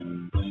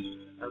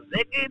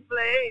Mickey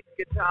played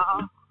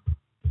guitar,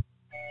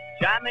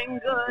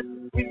 jamming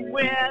good with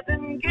Weird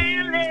and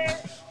Gilly,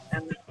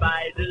 and the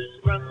spiders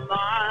from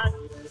Mars.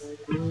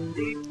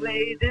 He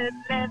played it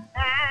left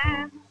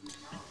hand.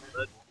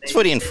 It's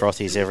Footy and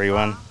Frothies,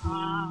 everyone.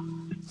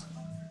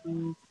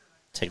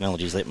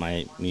 Technology's let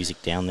my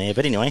music down there,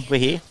 but anyway, we're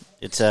here.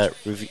 It's a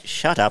review.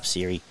 Shut up,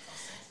 Siri.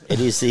 It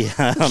is the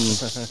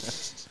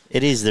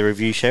it is the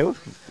review show.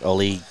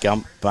 Ollie,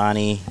 Gump,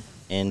 Barney,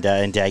 and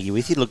Daggy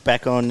with you. Look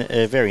back on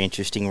a very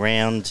interesting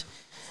round.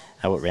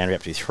 What round are we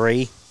up to?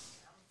 3. I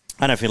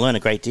don't know if we learned a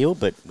great deal,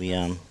 but we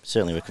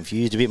certainly were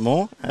confused a bit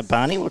more.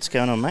 Barney, what's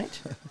going on,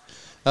 mate?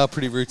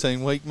 Pretty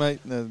routine week, mate.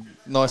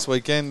 Nice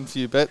weekend, a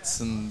few bets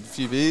and a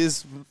few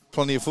beers,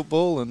 plenty of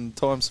football, and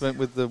time spent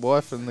with the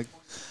wife and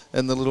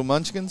the little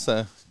munchkin.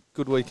 So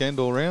good weekend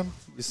all round.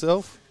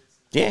 Yourself?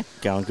 Yeah,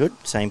 going good.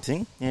 Same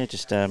thing. Yeah,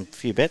 just a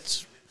few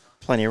bets,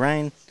 plenty of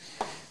rain,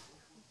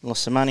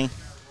 lost some money,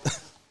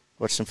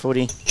 watched some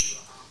footy,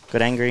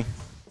 got angry,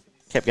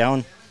 kept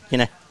going.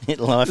 Hit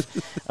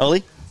life.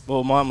 Ollie?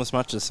 Well, mine was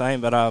much the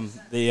same, but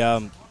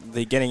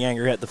the getting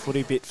angry at the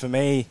footy bit for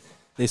me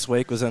this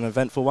week was an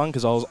eventful one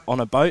because I was on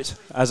a boat,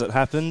 as it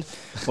happened,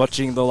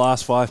 watching the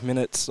last 5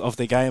 minutes of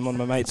the game on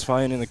my mate's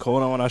phone in the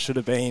corner when I should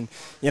have been,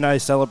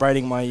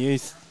 celebrating my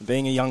youth,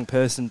 being a young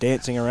person,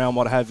 dancing around,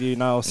 what have you.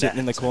 No, I was sitting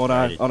in the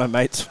corner on a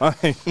mate's phone.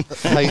 Hating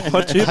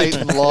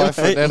life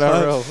at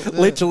NRL.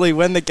 Literally,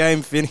 when the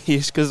game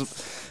finished,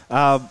 because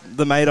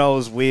the mate I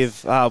was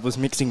with was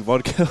mixing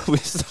vodka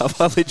with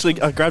stuff.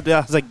 I grabbed it.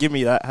 I was like, give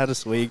me that. Had a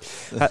swig.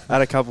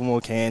 Had a couple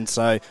more cans.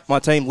 So my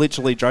team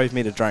literally drove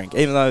me to drink,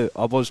 even though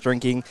I was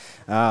drinking.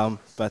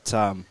 But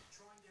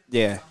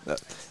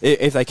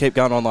if they keep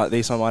going on like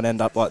this, I might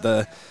end up like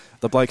the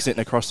bloke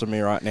sitting across from me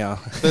right now.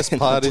 Best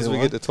part is we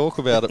get to talk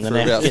about it for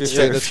about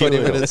 15 to 20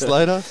 minutes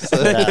later. So.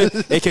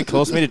 It can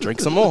cause me to drink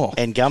some more.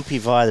 And Gumpy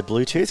via the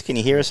Bluetooth. Can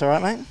you hear us all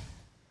right, mate?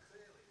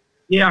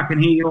 Yeah, I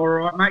can hear you all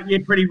right, mate. Yeah,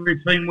 pretty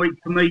routine week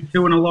for me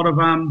too, and a lot of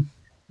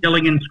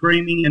yelling and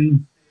screaming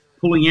and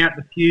pulling out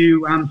the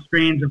few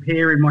strands of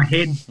hair in my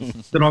head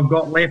that I've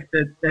got left.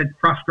 That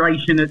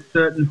frustration at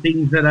certain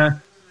things that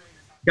are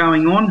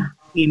going on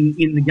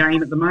in the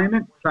game at the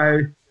moment.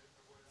 So,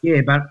 yeah,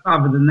 but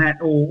other than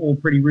that, all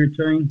pretty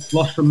routine.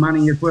 Lost some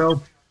money as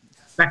well.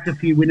 Backed a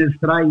few winners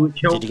today,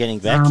 which helped. Did you getting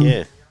back?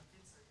 Yeah.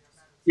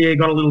 Yeah,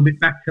 got a little bit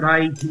back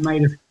today.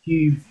 Made a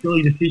few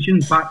silly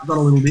decisions, but got a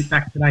little bit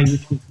back today,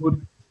 which was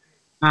good.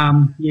 But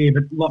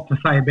a lot to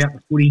say about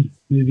the footy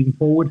moving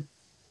forward.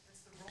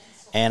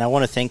 And I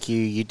want to thank you.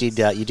 You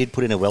did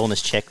put in a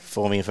wellness check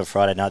for me for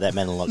Friday night. That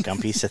meant a lot,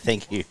 Gumpy. So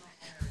thank you.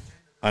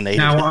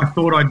 I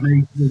thought I'd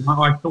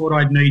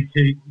need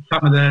to.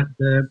 Some of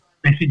the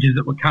messages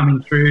that were coming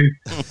through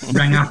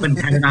rang up and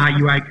had an "Are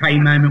you okay?"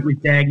 moment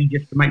with Daggy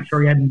just to make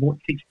sure he hadn't bought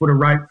 6 foot of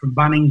rope from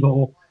Bunnings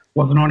or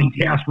wasn't on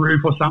his house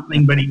roof or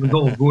something, but he was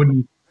all good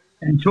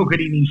and took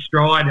it in his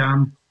stride.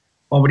 I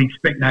would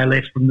expect no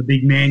less from the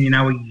big man.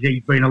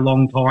 He's been a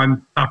long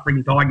time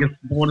suffering Tigers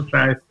supporter,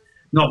 so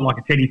not like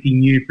it's anything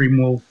new for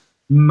him. Well,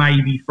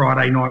 maybe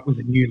Friday night was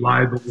a new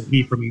low, but we'll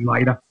hear from him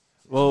later.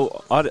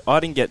 Well, I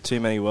didn't get too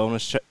many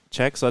wellness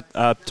checks.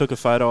 I took a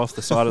photo off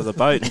the side of the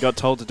boat and got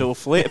told to do a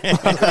flip.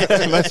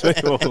 Most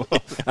people,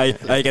 are you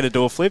going to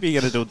do a flip? Are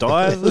you going to do a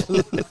dive?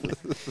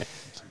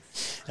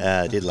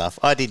 I did laugh.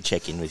 I did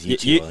check in with you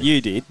too.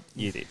 You did.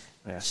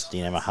 Yes.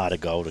 My heart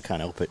of gold. I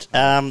can't help it.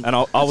 And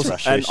I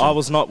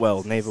was not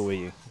well. Neither were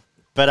you.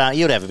 But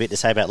you'd have a bit to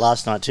say about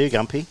last night too,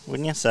 Gumpy,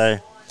 wouldn't you? So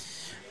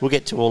we'll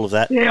get to all of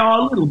that. Yeah,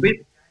 a little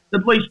bit.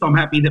 At least I'm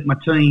happy that my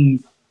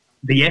team,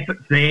 the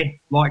effort's there.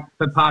 Like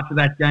for parts of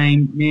that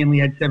game, Manly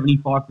had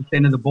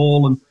 75% of the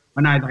ball, and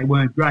I know they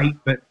weren't great,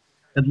 but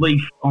at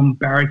least I'm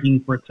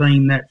barracking for a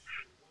team that's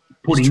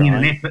putting in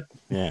an effort.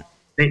 Yeah.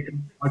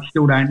 I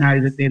still don't know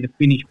that they're the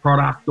finished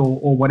product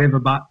or whatever,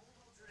 but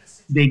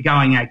they're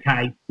going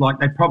okay. Like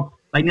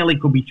they nearly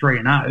could be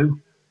 3-0,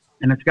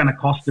 and it's going to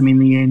cost them in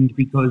the end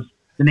because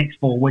the next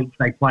 4 weeks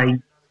they play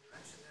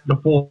the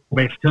 4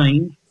 best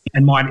teams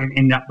and might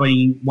end up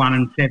being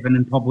 1-7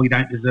 and probably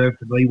don't deserve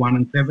to be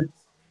 1-7.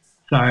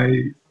 So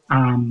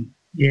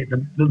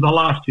the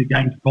last 2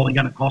 games are probably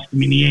going to cost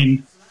them in the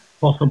end,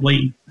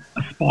 possibly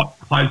a spot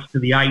close to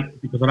the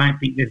 8, because I don't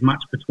think there's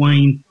much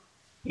between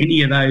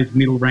any of those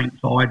middle-ranked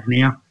sides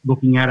now.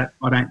 Looking at it,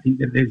 I don't think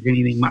that there's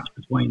anything much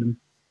between them.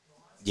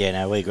 Yeah,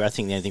 no, we agree. I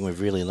think the only thing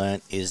we've really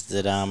learnt is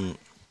that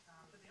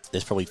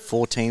there's probably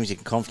 4 teams you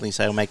can confidently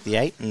say will make the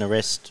 8, and the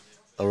rest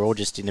are all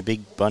just in a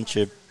big bunch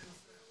of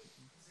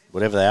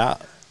whatever they are.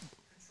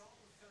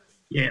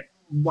 Yeah,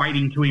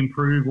 waiting to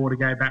improve or to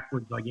go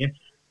backwards, I guess.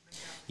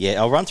 Yeah,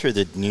 I'll run through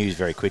the news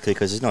very quickly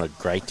because there's not a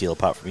great deal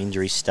apart from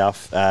injury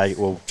stuff.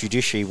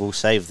 Judiciary will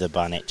save the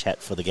Barnett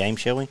chat for the game,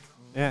 shall we?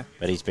 Yeah.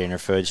 But he's been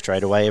referred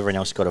straight away. Everyone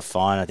else got a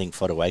fine. I think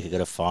Fodawaker got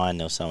a fine.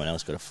 There was someone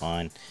else got a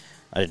fine.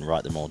 I didn't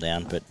write them all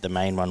down, but the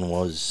main one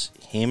was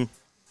him.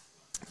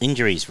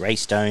 Injuries. Ray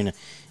Stone,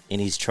 in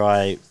his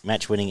try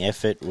match-winning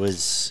effort,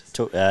 was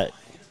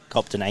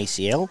copped an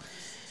ACL.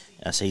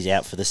 So he's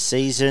out for the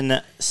season.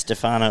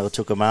 Stefano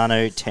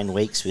Utokumano, 10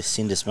 weeks with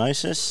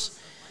syndesmosis.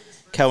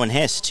 Cohen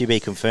Hess to be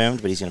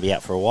confirmed, but he's going to be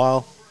out for a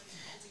while.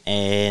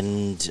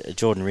 And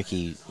Jordan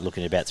Ricky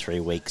looking at about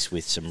 3 weeks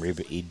with some rib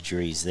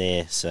injuries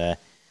there. So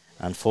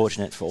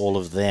unfortunate for all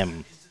of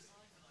them.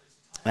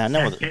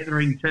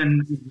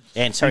 Hetherington.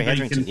 And sorry,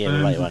 Hetherington, yeah, the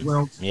late one.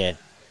 Well. Yeah,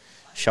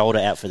 shoulder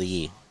out for the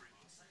year.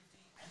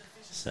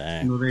 So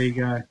Well, there you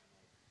go.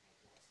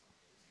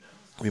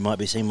 we might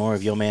be seeing more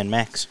of your man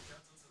Max.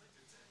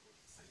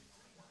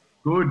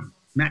 Good.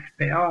 Max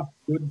Power.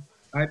 Good.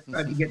 I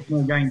hope he gets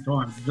more game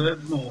time.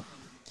 Deserves more.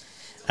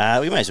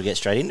 We may as well get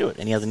straight into it.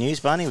 Any other news,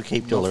 Barney? We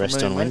keep all the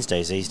rest on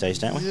Wednesdays these days,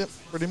 don't we? Yep,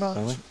 pretty much.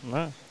 Don't we?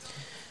 No.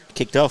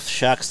 Kicked off,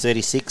 Sharks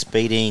 36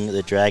 beating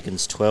the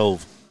Dragons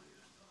 12.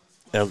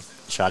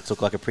 Sharks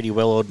look like a pretty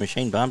well-oiled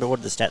machine, Barn, but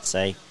what did the stats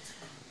say?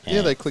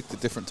 Yeah, they clicked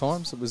at different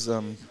times. It was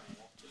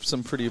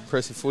some pretty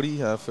impressive footy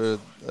for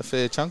a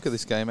fair chunk of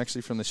this game,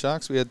 actually, from the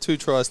Sharks. We had 2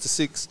 tries to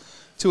 6,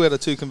 2 out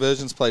of 2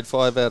 conversions, played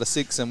 5 out of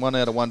 6, and 1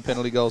 out of 1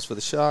 penalty goals for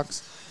the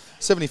Sharks.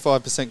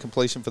 75%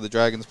 completion for the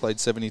Dragons, played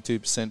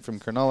 72% from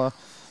Cronulla.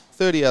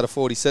 30 out of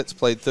 40 sets,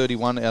 played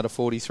 31 out of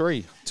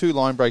 43. 2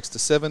 line breaks to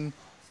 7,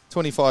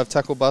 25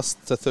 tackle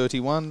busts to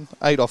 31,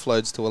 8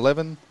 offloads to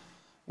 11,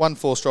 1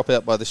 forced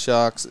dropout by the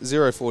Sharks,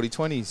 0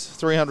 40-20s,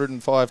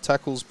 305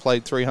 tackles,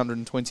 played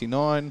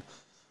 329,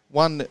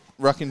 1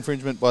 ruck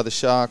infringement by the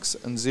Sharks,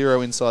 and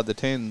 0 inside the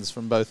 10s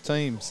from both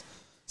teams.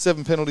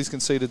 7 penalties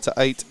conceded to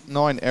 8,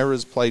 9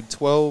 errors, played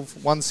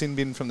 12, 1 sin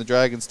bin from the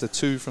Dragons to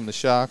 2 from the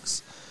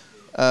Sharks.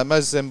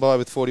 Moses Mbai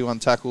with 41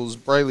 tackles,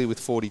 Brayley with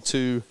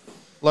 42,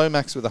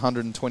 Lomax with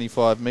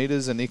 125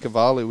 metres, and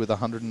Ikavalu with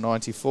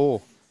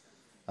 194.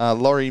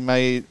 Laurie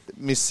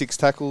missed 6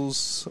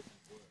 tackles,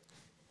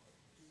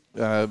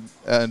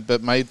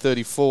 but made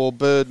 34.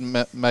 Bird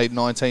made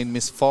 19,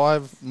 missed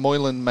 5.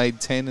 Moylan made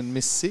 10 and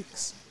missed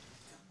 6.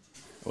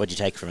 What'd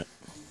you take from it?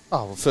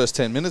 Oh, well, first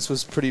 10 minutes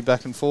was pretty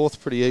back and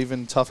forth, pretty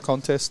even, tough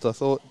contest, I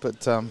thought.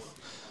 But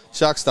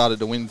Sharks started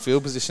to win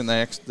field position.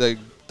 They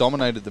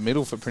dominated the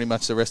middle for pretty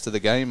much the rest of the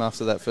game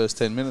after that first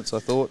 10 minutes, I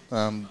thought.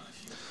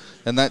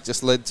 And that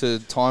just led to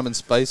time and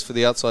space for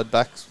the outside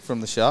backs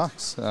from the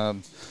Sharks.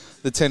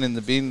 The 10 in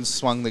the bin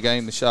swung the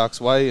game the Sharks'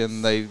 way,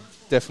 and they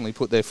definitely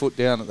put their foot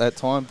down at that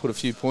time, put a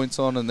few points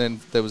on, and then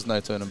there was no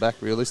turning back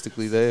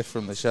realistically there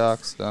from the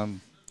Sharks.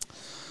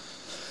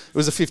 It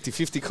was a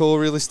 50-50 call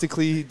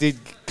realistically. He did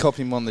cop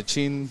him on the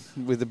chin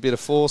with a bit of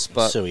force,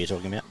 but So what you're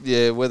talking about?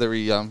 yeah, whether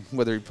he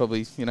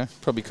probably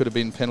could have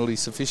been penalty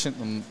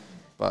sufficient,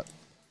 but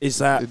Is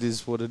that it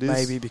is what it is.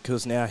 maybe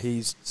because now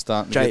he's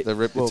Starting to get the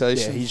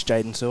reputation. he's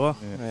Jaden Sewer.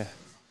 Yeah.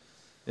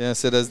 Yeah,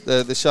 so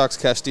the Sharks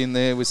cashed in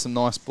there with some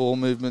nice ball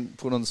movement,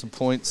 put on some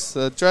points.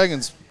 The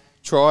Dragons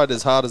tried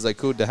as hard as they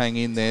could to hang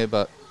in there,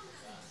 but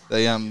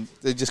they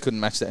just couldn't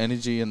match the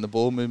energy and the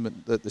ball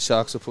movement that the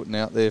Sharks were putting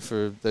out there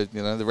for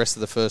the rest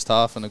of the first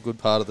half and a good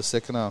part of the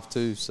second half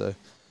too. So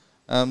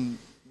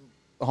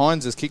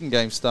Hines' kicking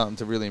game's starting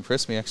to really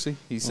impress me. Actually,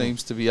 he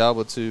seems to be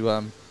able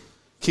to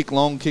kick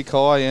long, kick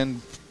high,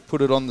 and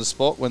put it on the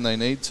spot when they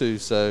need to.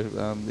 So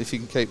if you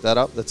can keep that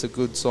up, that's a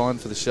good sign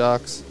for the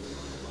Sharks.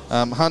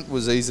 Hunt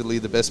was easily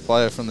the best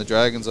player from the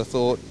Dragons, I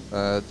thought.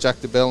 Jack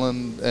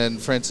DeBellin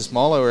and Francis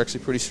Milo were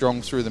actually pretty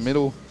strong through the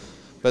middle,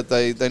 but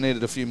they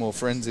needed a few more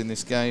friends in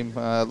this game.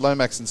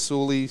 Lomax and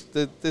Sully,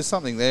 there's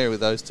something there with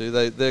those two.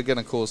 They're going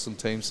to cause some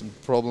teams some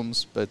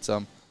problems, but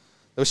they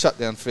were shut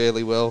down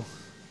fairly well.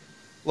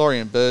 Laurie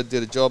and Bird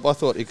did a job. I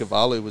thought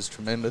Ikavalu was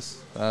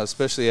tremendous,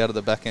 especially out of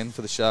the back end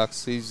for the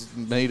Sharks. His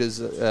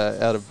meters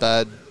out of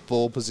bad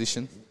ball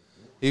position.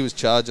 He was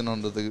charging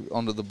onto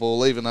the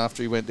ball even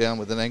after he went down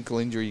with an ankle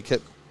injury. He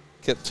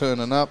kept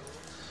turning up.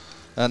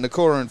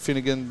 Nakora and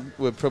Finnegan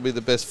were probably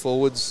the best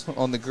forwards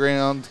on the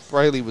ground.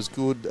 Brayley was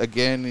good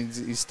again.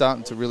 He's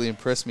starting to really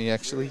impress me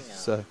actually.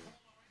 So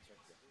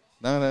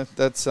no,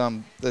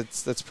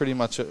 that's pretty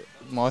much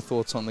my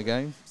thoughts on the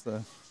game.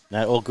 So.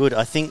 No, all good.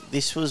 I think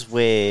this was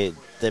where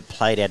they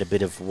played out a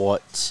bit of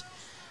what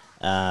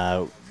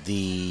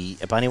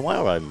Barney,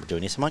 while I'm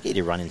doing this, I might get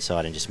you to run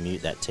inside and just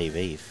mute that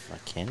TV if I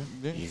can.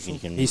 Yeah. You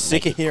can He's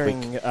sick of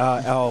hearing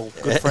our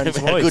good friend's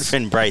Our voice. good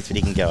friend Braith, but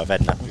he can go. I've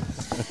had enough.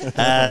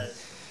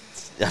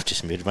 I've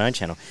just muted my own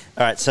channel.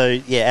 All right, so,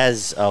 yeah,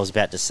 as I was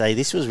about to say,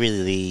 this was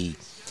really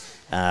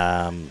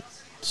the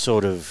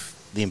sort of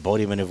the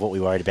embodiment of what we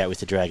worried about with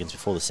the Dragons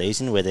before the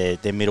season, where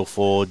their middle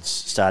forwards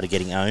started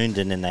getting owned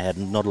and then they had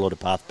not a lot of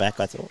path back,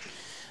 I thought.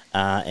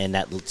 And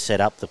that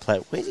set up the play.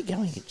 Where's he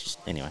going?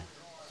 Anyway.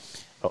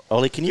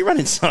 Ollie, can you run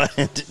inside?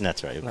 No,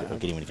 that's right. I'll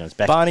get him when he comes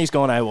back. Barney's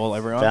gone AWOL,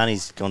 everyone.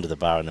 Barney's gone to the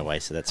bar on the way,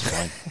 so that's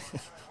fine.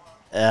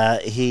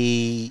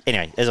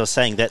 Anyway, as I was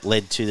saying, that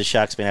led to the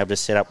Sharks being able to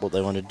set up what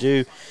they want to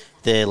do.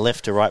 Their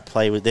left to right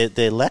play with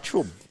their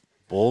lateral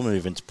ball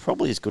movement's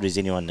probably as good as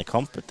anyone in the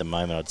comp at the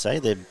moment, I'd say.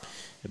 Their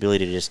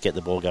ability to just get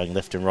the ball going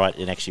left and right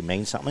and actually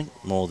mean something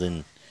more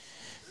than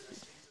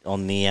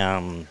on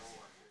the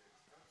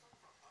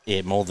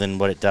more than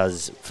what it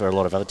does for a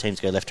lot of other teams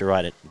go left to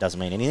right. It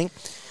doesn't mean anything.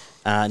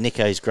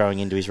 Nico's growing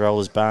into his role,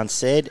 as Barnes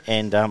said,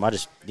 and the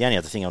only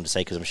other thing I want to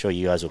say, because I'm sure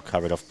you guys will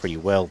cover it off pretty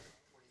well,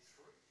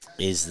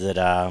 is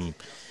that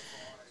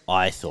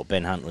I thought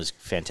Ben Hunt was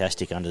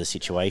fantastic under the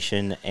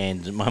situation,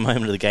 and my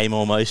moment of the game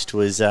almost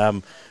was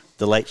the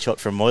late shot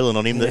from Moylan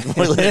on him that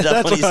Moylan ended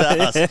up on his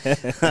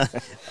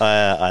ass.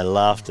 I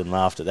laughed and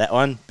laughed at that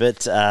one. But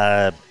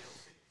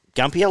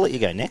Gumpy, I'll let you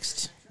go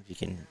next, if you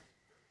can.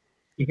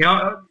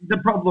 Yeah, the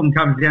problem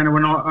comes down to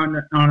when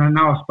I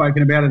know I've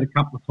spoken about it a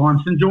couple of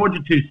times. St George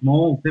are too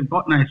small. They've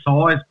got no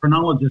size.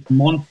 Cronulla just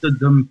monstered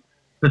them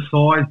for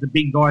size. The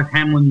big guys,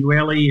 Hamlin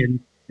Ueli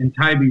and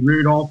Toby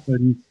Rudolph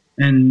and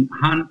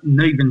Hunt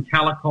and even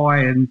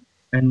Talakai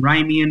and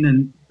Ramian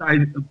and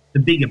those, the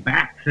bigger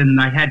backs, and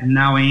they had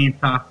no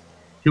answer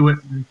to it.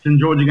 St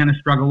George are going to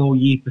struggle all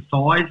year for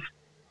size.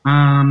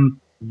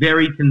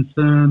 Very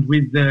concerned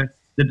with the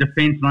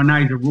defence, and I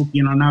know he's a rookie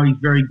and I know he's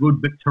very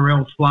good, but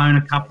Terrell Sloan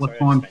a couple of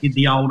times did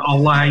the old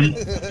Olay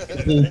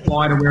ball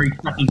fighter where he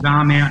stuck his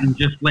arm out and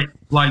just let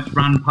blokes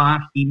run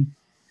past him,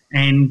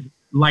 and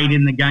late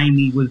in the game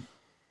he was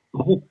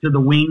hooked to the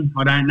wing.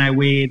 I don't know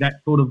where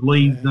that sort of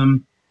leaves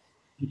them.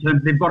 In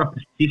terms, they've got to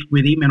persist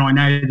with him, and I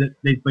know that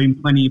there's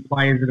been plenty of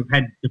players that have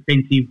had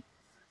defensive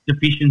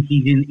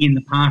deficiencies in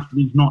the past, and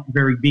he's not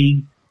very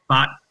big,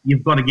 but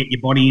you've got to get your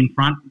body in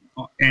front,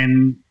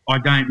 and I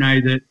don't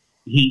know that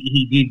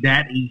he did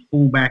that. He's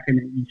fullback,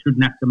 and he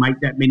shouldn't have to make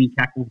that many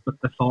tackles,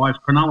 but the size,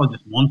 Cronulla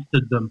just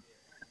monstered them.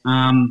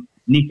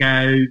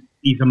 Nico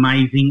is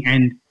amazing,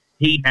 and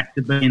he has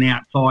to be an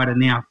outsider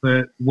now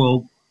for,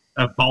 well,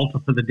 a bolter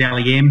for the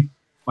Dally M.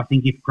 I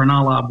think if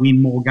Cronulla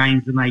win more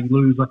games than they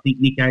lose, I think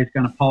Nico's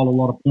going to poll a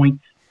lot of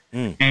points.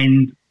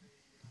 And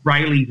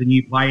Brayley's a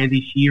new player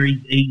this year.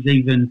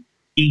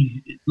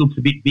 He looks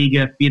a bit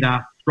bigger,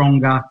 fitter,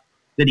 stronger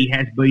than he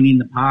has been in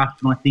the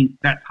past, and I think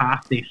that's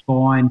half their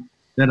spine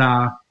that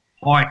are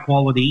high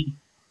quality.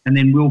 And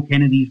then Will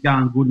Kennedy's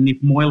going good, and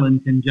if Moylan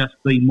can just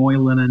be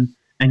Moylan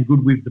and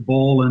good with the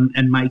ball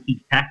and make his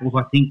tackles,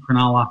 I think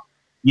Cronulla,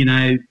 you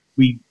know,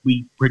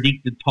 we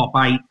predicted top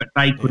 8, but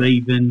they could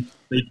even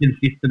be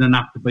consistent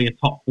enough to be a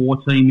top 4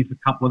 team if a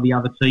couple of the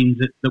other teams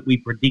that we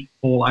predict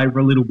fall over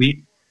a little bit.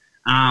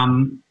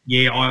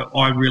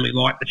 I really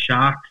like the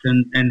Sharks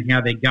and how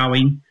they're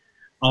going.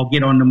 I'll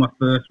get on to my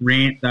first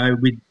rant, though,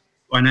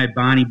 I know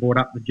Barney brought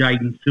up the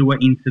Jaden Sewer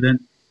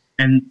incident,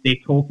 and they're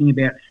talking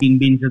about sin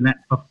bins and that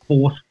for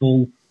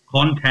forceful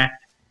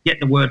contact.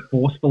 Get the word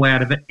forceful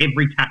out of it.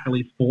 Every tackle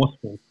is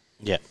forceful.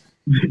 Yeah.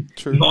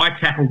 True. If I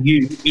tackle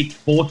you, it's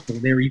forceful.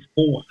 There is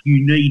force.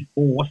 You need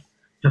force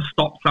to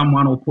stop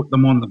someone or put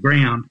them on the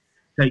ground.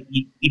 So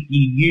if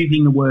you're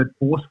using the word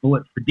forceful,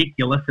 it's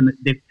ridiculous, and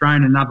they've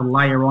thrown another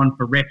layer on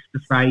for refs to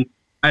say,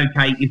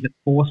 okay, is it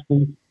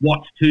forceful?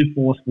 What's too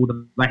forceful?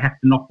 Do they have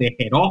to knock their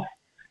head off?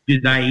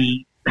 Do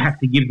they have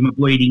to give them a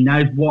bleeding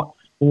nose? What's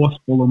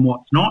forceful and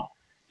what's not?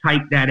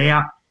 Take that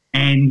out.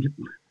 And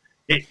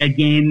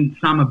again,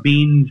 some are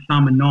bins,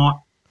 some are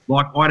not.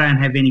 Like, I don't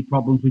have any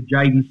problems with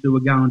Jaden Sewer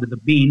going to the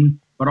bin,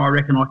 but I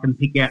reckon I can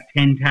pick out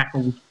 10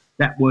 tackles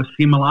that were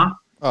similar.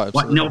 Oh,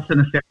 like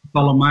Nelson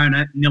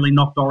Solomona nearly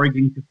knocked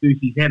Oregon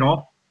Kafusi's head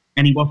off,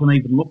 and he wasn't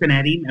even looking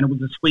at him, and it was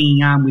a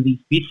swinging arm with his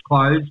fist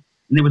closed,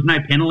 and there was no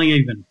penalty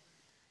even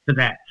for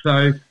that.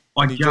 So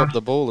he dropped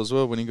the ball as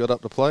well when he got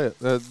up to play it.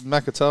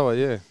 Makatoa,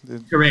 yeah.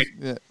 Correct.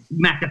 Yeah.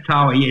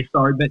 Makatoa, yeah,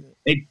 sorry, but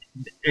it's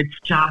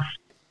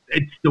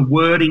the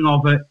wording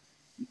of it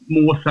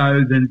more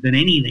so than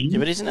anything. Yeah,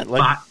 but isn't it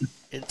like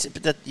it's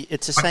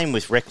the same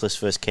with reckless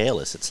versus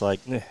careless? It's like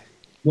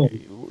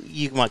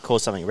you might call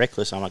something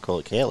reckless, I might call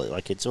it careless.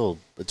 Like it's all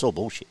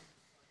bullshit.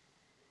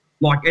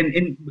 Like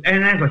and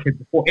as I said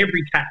before,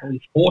 every tackle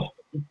is forceful.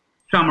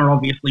 Some are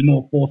obviously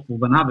more forceful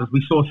than others.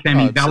 We saw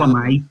Sammy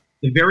Valame,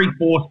 a very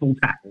forceful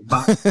tackle,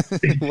 but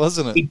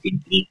wasn't it?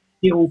 It's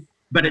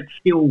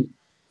still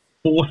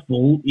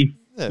forceful if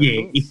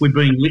we're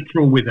being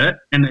literal with it.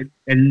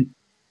 And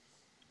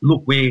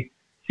look, we're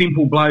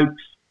simple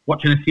blokes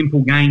watching a simple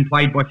game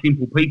played by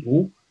simple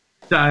people,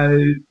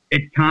 so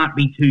it can't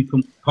be too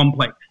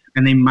complex,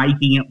 and they're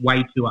making it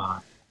way too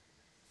hard.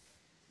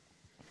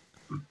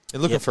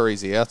 You're looking for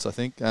easy outs, I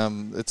think.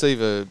 It's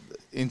either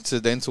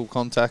incidental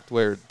contact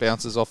where it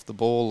bounces off the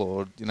ball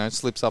or,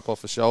 slips up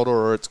off a shoulder,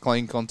 or it's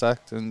clean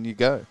contact and you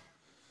go.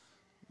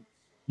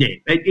 Yeah,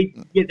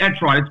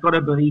 that's right. It's got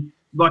to be,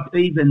 like,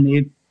 even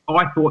there,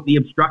 I thought the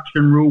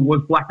obstruction rule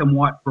was black and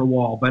white for a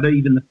while, but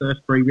even the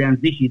first 3 rounds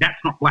this year, that's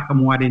not black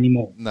and white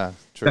anymore. No,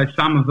 true. So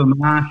some of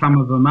them are,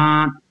 some of them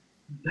aren't.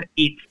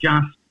 It's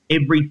just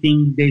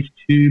everything. There's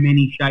too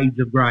many shades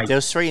of grey. There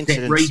was 3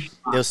 incidents.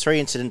 There was 3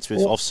 incidents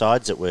with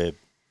offsides that were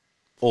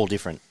all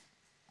different.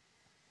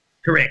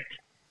 Correct.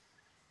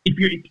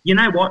 You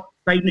know what?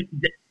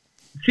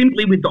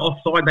 Simply with the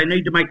offside, they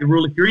need to make the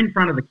rule. If you're in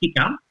front of the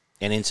kicker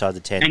and inside the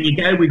 10, and you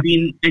go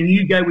within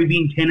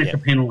 10, it's a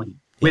penalty.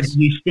 Whether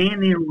you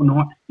stand there or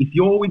not, if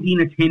you're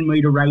within a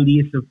 10-metre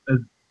radius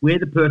of where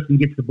the person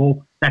gets the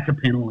ball, that's a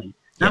penalty.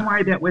 Don't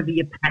worry about whether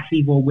you're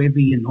passive or whether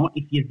you're not.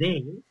 If you're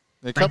there...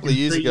 A couple of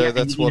years ago,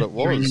 that's what it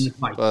was.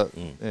 But,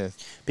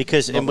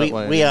 because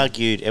we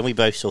argued, and we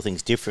both saw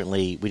things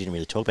differently. We didn't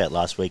really talk about it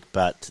last week,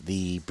 but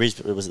the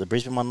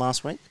Brisbane one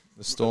last week?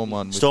 The Storm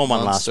one.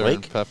 Last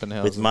week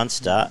with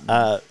Munster.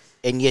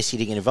 and yes, he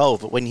didn't get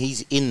involved, but when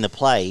he's in the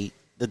play,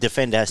 the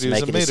defender has to He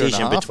was make a a metre and a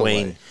decision half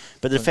between. away.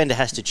 But the defender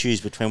has to choose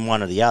between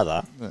one or the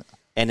other. Yeah.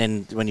 And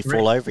then when you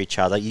fall over each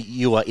other,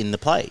 you are in the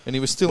play. And he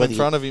was still Whether in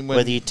front of him when...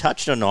 whether you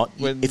touched or not.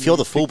 when If you're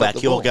the he picked up fullback,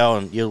 the you'll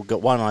ball. you've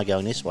got one eye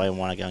going this way and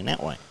one eye going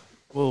that way.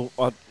 Well,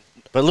 But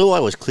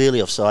Luai was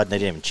clearly offside, and they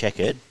didn't even check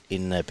it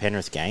in the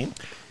Penrith game.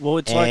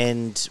 it's like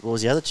And what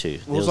was the other two?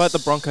 it was like the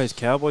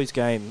Broncos-Cowboys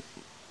game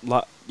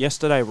like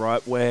yesterday,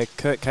 right, where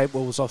Kurt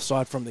Capewell was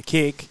offside from the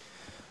kick,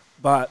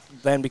 but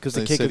then because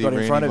the They kicker said he got in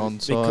ran front him of him,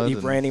 onside he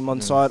and- ran him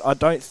onside. I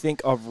don't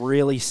think I've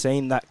really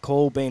seen that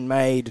call being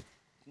made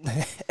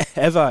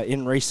ever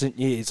in recent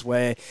years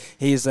where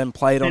he is then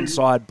played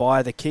onside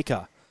by the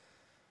kicker.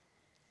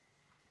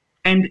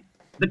 And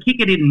the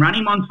kicker didn't run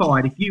him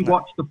onside. If you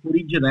watch the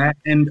footage of that,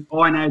 and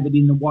I know that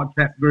in the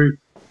WhatsApp group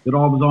that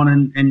I was on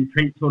and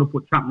Trent sort of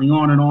put something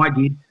on and I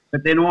did,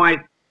 but then I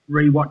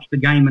rewatched the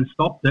game and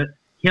stopped it.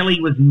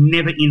 Kelly was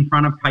never in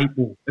front of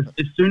Capewell. As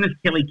soon as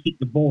Kelly kicked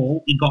the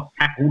ball, he got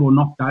tackled or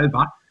knocked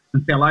over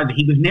and fell over.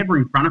 He was never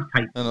in front of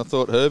Capewell. And I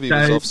thought Herbie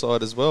was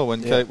offside as well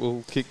when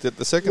Capewell kicked it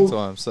the second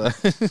time. So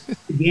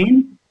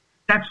Again,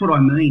 that's what I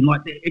mean.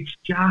 Like, it's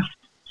just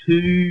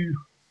too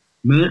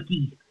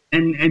murky,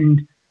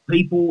 and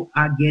people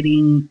are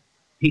getting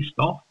pissed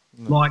off.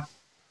 Like,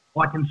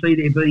 I can see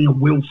there being a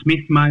Will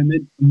Smith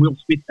moment, and Will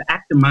Smith the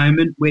actor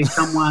moment, where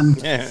someone,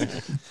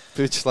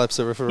 bitch slaps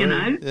a referee. You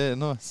know? Yeah,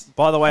 nice.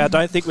 By the way, I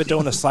don't think we're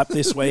doing a slap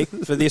this week.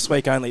 For this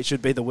week only, it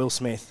should be the Will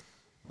Smith.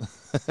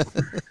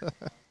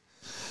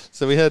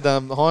 So we had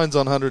Hines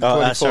on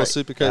 124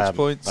 Supercoach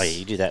points. Oh, yeah,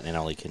 you do that and then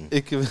Ollie can...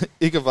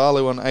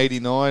 Ikavalu on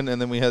 89,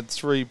 and then we had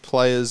 3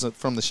 players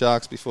from the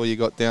Sharks before you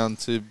got down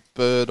to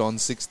Bird on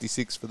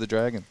 66 for the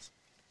Dragons.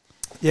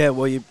 Yeah,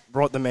 well, you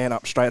brought the man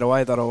up straight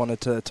away that I wanted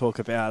to talk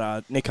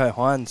about. Nicho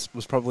Hines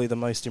was probably the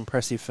most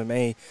impressive for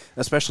me,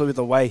 especially with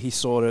the way he's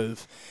sort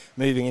of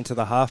moving into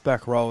the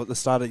halfback role. At the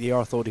start of the year,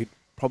 I thought he'd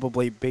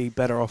probably be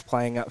better off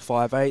playing at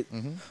 5'8".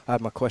 I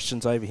had my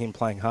questions over him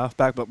playing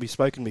halfback, but we've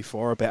spoken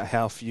before about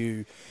how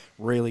few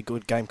really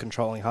good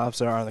game-controlling halves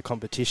there are in the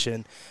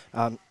competition.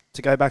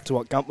 To go back to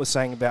what Gump was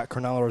saying about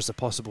Cronulla as a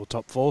possible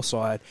top 4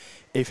 side,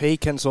 if he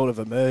can sort of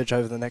emerge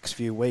over the next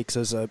few weeks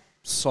as a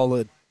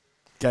solid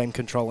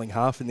game-controlling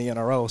half in the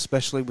NRL,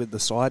 especially with the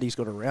side he's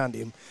got around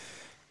him,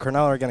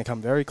 Cronulla are going to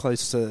come very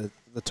close to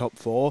the top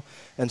 4.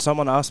 And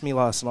someone asked me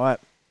last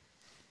night,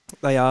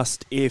 they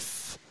asked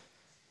if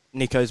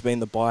Nicho's been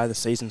the buy of the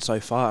season so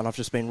far, and I've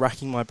just been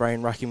racking my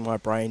brain,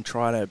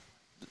 trying to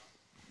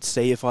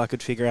see if I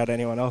could figure out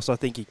anyone else. I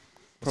think he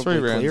probably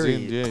 3 rounds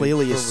in,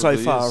 clearly is so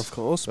probably far, is. of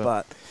course,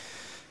 but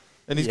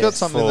And he's got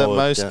something that Forward,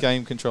 most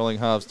game-controlling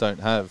halves don't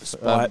have.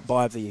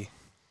 buy of the year.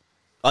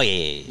 Oh,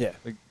 yeah.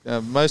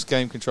 Most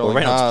game-controlling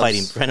Well, Reynolds halves... played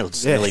him.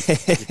 Reynolds nearly...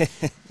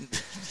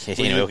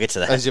 Anyway, we'll get to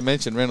that. As you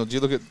mentioned, Reynolds, you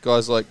look at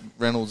guys like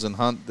Reynolds and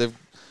Hunt,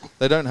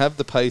 they don't have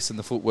the pace and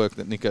the footwork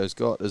that Nicho's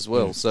got as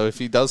well. So if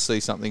he does see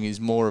something, he's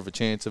more of a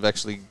chance of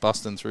actually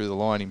busting through the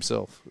line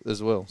himself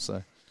as well.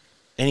 So,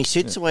 And he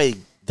suits the way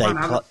they One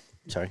play... other-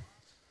 Sorry.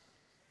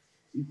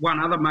 one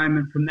other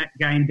moment from that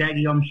game,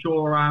 Daggy, I'm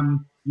sure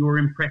you were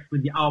impressed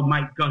with your old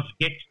mate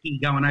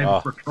Gozgetski going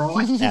over for a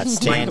try.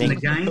 Outstanding. Late in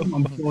the game.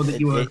 I'm sure that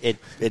you were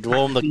It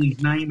warmed the...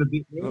 his name a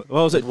bit there. What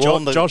was it,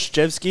 warmed the- Josh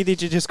Jevsky,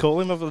 did you just call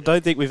him? I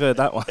don't think we've heard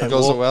that one.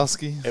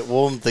 Gozowski. It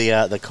warmed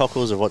the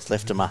cockles of what's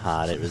left of my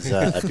heart. It was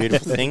a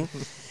beautiful thing.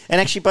 And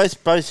actually,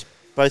 both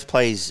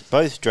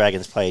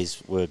Dragons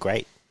plays were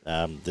great.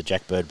 The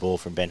Jack Bird ball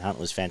from Ben Hunt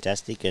was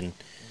fantastic, and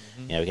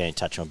we're going to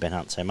touch on Ben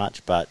Hunt so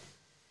much, but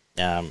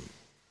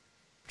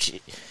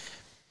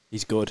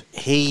He's good.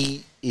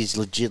 he is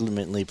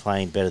legitimately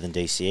playing better than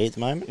DCE at the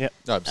moment. Yep.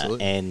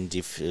 Absolutely. And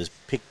if it was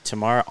picked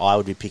tomorrow, I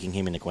would be picking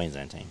him in the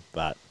Queensland team,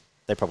 but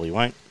they probably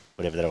won't,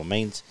 whatever that all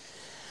means.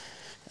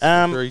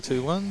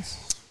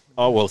 3-2-1s.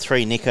 Oh, well,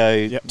 3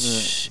 Nicho.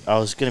 Yep. I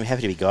was going to be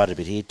happy to be guided a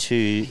bit here.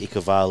 2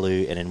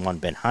 Ikavalu and then 1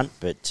 Ben Hunt,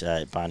 but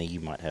Barney, you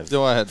might have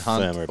I had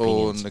Hunt firmer or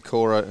opinions.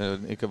 Nakora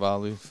and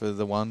Ikavalu for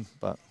the 1,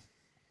 but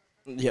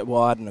Yeah,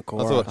 well, I had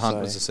Nakora. I thought Hunt so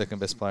was the second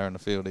best player on the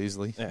field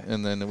easily. Yeah.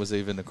 And then it was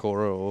either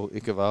Nakora or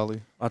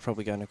Ikavalu. I'd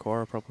probably go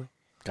Nakora, probably.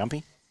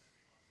 Gumpy?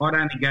 I'd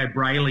only go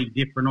Brayley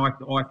different. I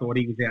thought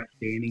he was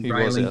outstanding. He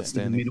Brayley was in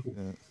outstanding. the middle.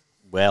 Yeah.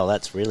 Well,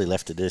 that's really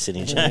left to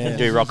Destiny. Yeah.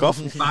 Do rock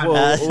off. But,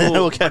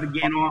 We'll go. but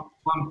again,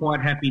 I'm quite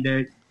happy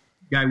to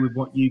go with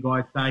what you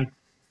guys say.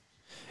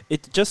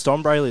 It's just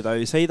on Brayley, though.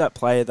 Is he that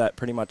player that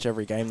pretty much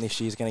every game this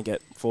year is going to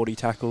get 40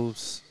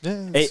 tackles?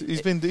 Yeah, It-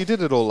 he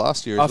did it all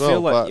last year I as well.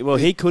 feel like,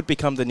 but he could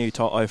become the new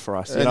Toto for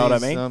us. You and know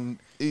what I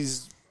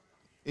he's, mean?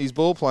 His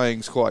ball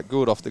playing's quite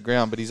good off the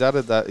ground, but he's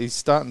added that. He's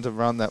starting to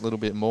run that little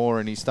bit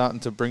more, and he's starting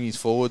to bring his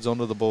forwards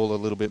onto the ball a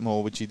little bit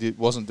more, which he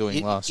wasn't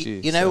doing last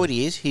year. You know what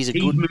he is? He's a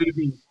good.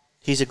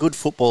 He's a good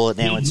footballer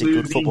now. He's It's a good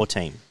moving. football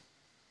team.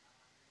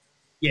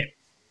 Yeah.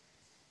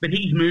 But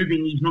he's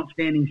moving. He's not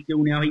standing still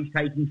now. He's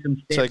taking some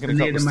steps. Taking a and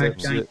they're couple the of most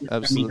steps, yeah, dangerous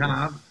absolutely.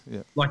 halves, Yeah.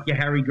 like your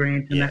Harry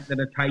Grant and Yeah.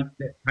 that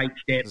take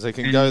steps. They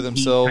can And go he's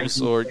themselves,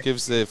 taking or it steps.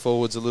 gives their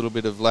forwards a little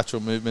bit of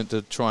lateral movement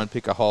to try and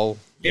pick a hole.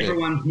 Yeah.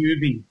 Everyone's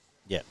moving.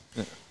 Yeah.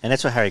 And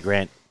that's what Harry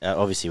Grant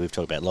obviously we've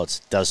talked about lots,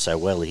 does so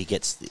well. He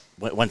gets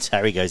once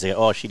Harry goes, they go,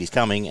 oh shit, he's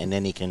coming, and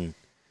then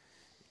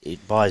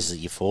it buys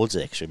your forwards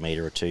an extra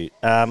metre or two.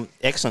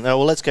 Excellent. Oh,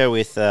 well, let's go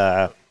with.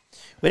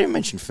 We didn't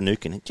mention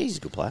Finucane. Jeez, he's a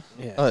good player.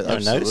 Yeah. Oh,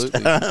 Haven't absolutely.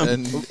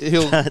 noticed.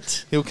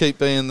 And he'll keep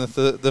being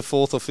the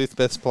fourth or fifth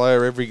best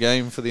player every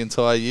game for the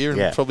entire year, and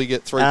Yeah. probably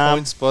get 3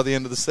 points by the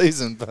end of the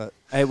season. But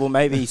Hey, well,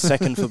 maybe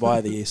second for buy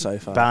of the year so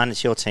far. Barn,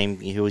 it's your team.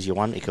 Who was your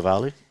one?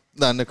 Ikavalu?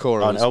 no,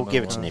 Nikora. Oh, was I'll my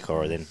give it to one.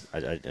 Nikora then. I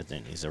don't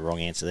think there's a wrong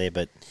answer there,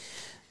 but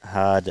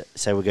hard.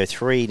 So we'll go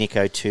 3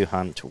 Nico, 2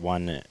 Hunt,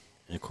 1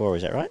 Nikora.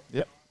 Is that right?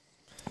 Yep.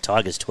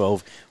 Tigers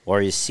 12,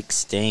 Warriors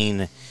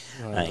 16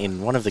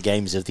 in one of the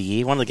games of the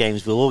year. One of the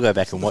games we'll all go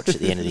back and watch at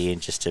the end of the year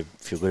just to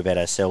feel good about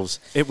ourselves.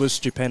 It was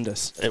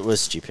stupendous. It was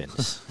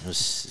stupendous. It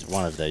was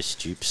one of those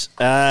stoops.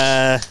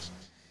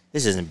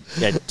 This isn't...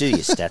 do your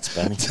stats,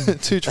 Barney.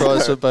 2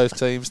 tries for both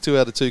teams, 2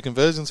 out of 2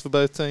 conversions for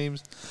both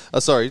teams.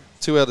 2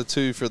 out of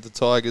 2 for the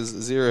Tigers,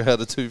 0 out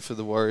of 2 for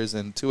the Warriors,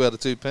 and 2 out of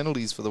 2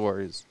 penalties for the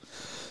Warriors.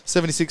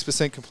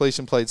 76%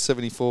 completion, played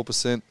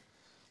 74%.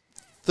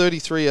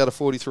 33 out of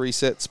 43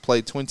 sets,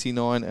 played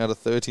 29 out of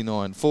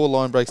 39. 4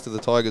 line breaks to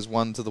the Tigers,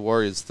 1 to the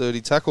Warriors. 30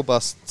 tackle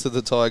busts to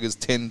the Tigers,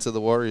 10 to the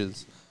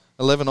Warriors.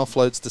 11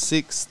 offloads to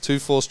 6, 2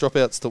 forced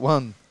dropouts to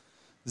 1.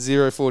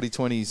 0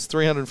 40-20s.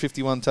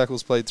 351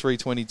 tackles played,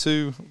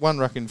 322. 1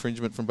 ruck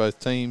infringement from both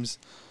teams.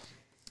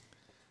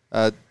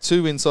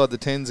 2 inside the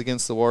 10s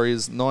against the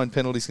Warriors. 9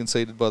 penalties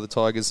conceded by the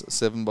Tigers,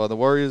 7 by the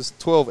Warriors.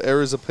 12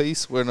 errors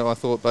apiece, when I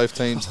thought both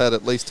teams had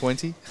at least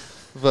 20.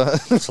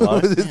 But That's low.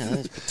 Yeah,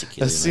 that's a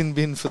particularly sin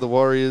bin for the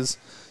Warriors.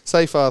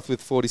 Seyfarth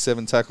with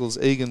 47 tackles,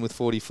 Egan with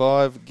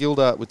 45,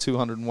 Gildart with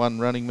 201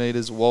 running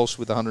metres, Walsh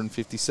with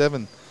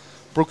 157.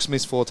 Brooks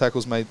missed 4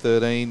 tackles, made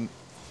 13,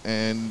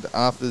 and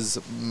Arthurs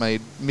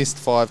missed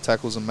 5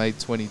 tackles and made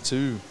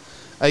 22.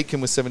 Aitken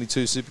with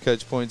 72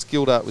 Supercoach points,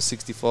 Gildart with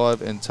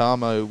 65, and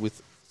Tarmo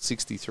with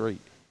 63.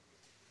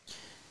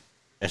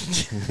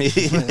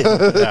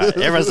 Right,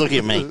 everyone's looking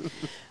at me.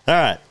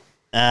 All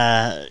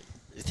right.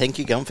 Thank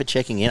you, Gum, for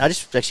checking in.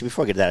 Actually,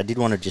 before I get to that, I did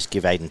want to just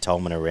give Aidan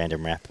Tolman a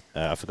random rap.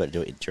 I forgot to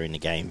do it during the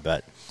game,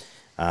 but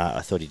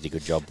I thought he did a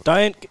good job.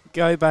 Don't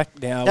go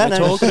back now. No, We're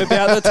no. talking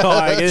about the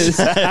Tigers.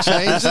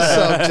 Change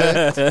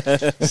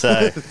the subject.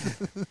 So,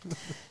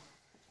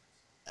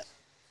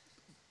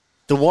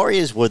 the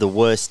Warriors were the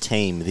worst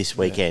team this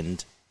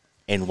weekend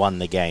and won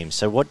the game.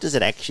 So what does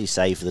it actually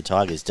say for the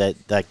Tigers? They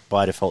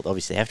by default,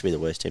 obviously, have to be the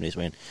worst team this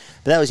weekend.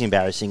 But that was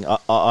embarrassing.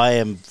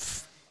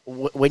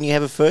 When you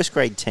have a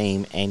first-grade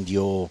team and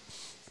your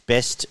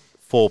best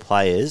 4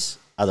 players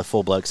are the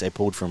 4 blokes they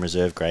pulled from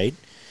reserve grade,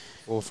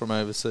 Or from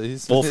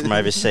overseas. all from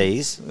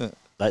overseas,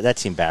 like,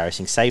 that's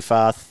embarrassing.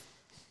 Seyfarth,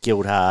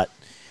 Gildart,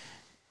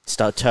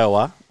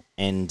 Toa,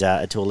 and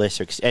to a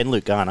lesser extent, and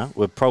Luke Garner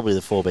were probably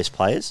the 4 best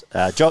players.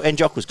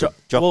 Jock was good.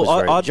 Jock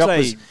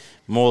was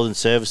more than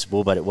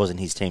serviceable, but it wasn't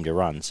his team to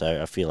run,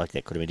 so I feel like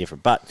that could have been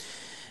different. But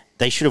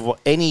they should have...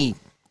 I'm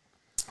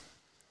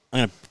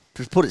going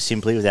to put it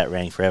simply, without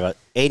ranting forever,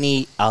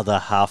 any other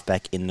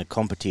halfback in the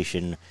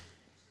competition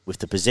with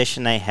the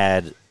possession they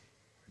had,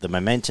 the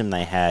momentum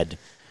they had,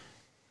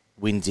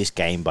 wins this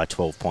game by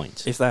 12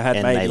 points. If they had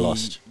and maybe they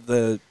lost.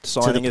 the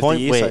signing of the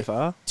year so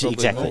far.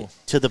 Exactly. more.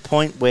 To the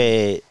point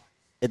where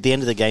at the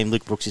end of the game,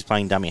 Luke Brooks is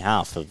playing dummy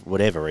half for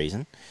whatever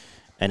reason,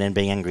 and then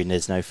being angry and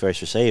there's no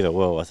first receiver.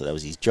 Well, I thought that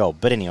was his job.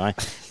 But anyway,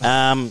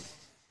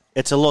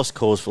 it's a lost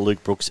cause for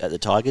Luke Brooks at the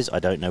Tigers. I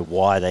don't know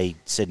why they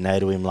said no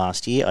to him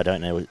last year. I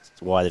don't know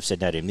why they've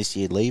said no to him this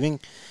year leaving.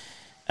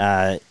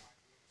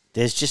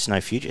 There's just no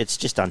future. It's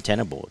just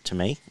untenable to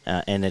me,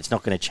 and it's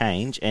not going to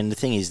change. And the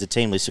thing is, the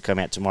team list will come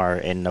out tomorrow,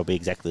 and they'll be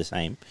exactly the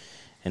same.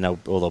 And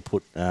they'll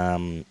put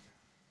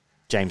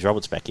James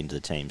Roberts back into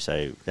the team,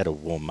 so that'll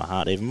warm my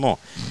heart even more.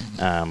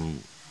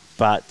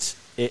 But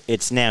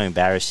it's now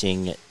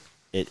embarrassing.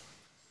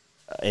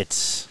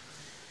 It's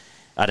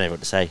I don't know what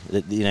to say.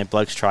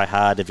 Blokes try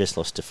hard. They've just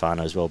lost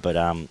Stefano as well. But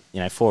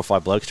 4 or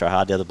 5 blokes try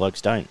hard. The other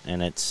blokes don't,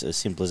 and it's as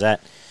simple as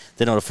that.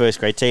 They're not a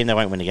first-grade team. They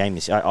won't win a game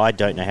this year. I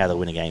don't know how they'll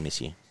win a game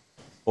this year.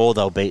 Or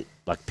they'll beat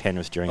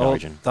Penrith during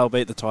Origin. They'll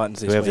beat the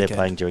Titans this Whoever weekend. they're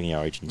playing during the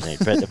Origin.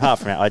 But apart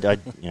from that,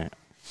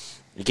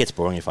 it gets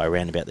boring if I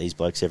rant about these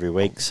blokes every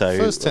week. So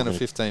First 10 I'm or gonna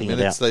 15 think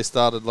minutes, about- they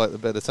started like the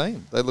better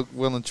team. They looked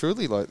well and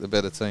truly like the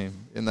better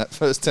team in that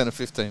first 10 or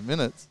 15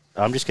 minutes.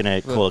 I'm just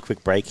going to call a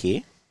quick break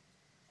here.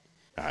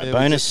 All right, Yeah,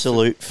 bonus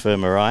salute for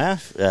Mariah,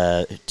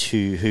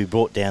 who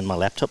brought down my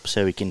laptop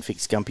so we can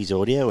fix Gumpy's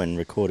audio and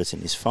record us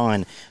in this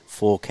fine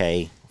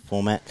 4K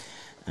format.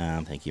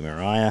 Thank you,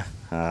 Mariah.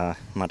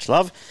 Much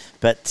love.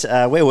 But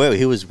where were we?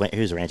 Who was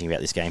ranting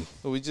about this game?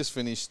 Well, we just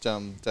finished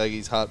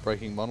Daggy's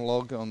heartbreaking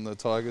monologue on the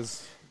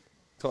Tigers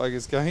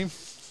game.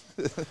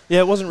 Yeah,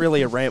 it wasn't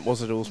really a rant,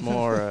 was it? It was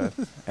more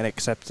an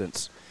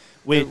acceptance.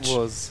 It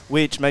was.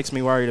 Which makes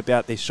me worried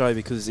about this show,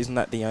 because isn't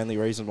that the only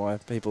reason why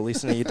people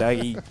listen to you,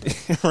 Daggy,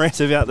 rant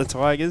about the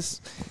Tigers?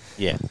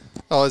 Yeah.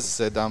 Oh, as I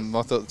said, I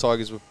thought the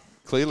Tigers were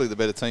clearly the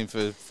better team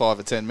for 5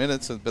 or 10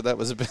 minutes, but that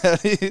was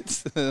about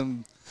it.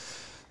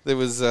 There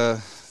was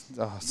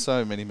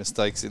so many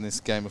mistakes in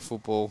this game of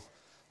football.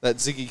 That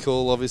Ziggy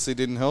call obviously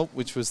didn't help,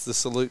 which was the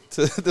salute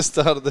to the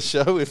start of the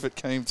show if it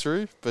came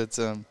through. But,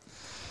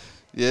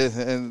 yeah,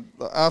 and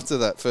after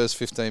that first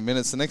 15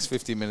 minutes, the next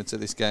 50 minutes of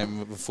this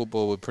game of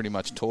football were pretty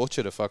much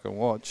torture to fucking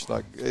watch.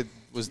 Like, it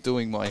was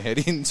doing my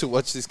head in to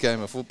watch this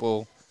game of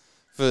football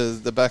for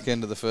the back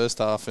end of the first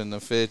half and a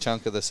fair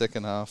chunk of the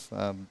second half.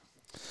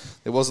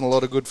 There wasn't a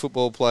lot of good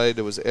football played.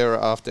 There was error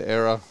after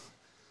error.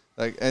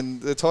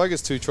 And the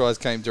Tigers' 2 tries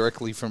came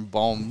directly from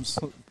bombs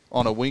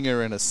on a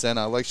winger and a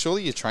centre. Like,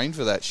 surely you trained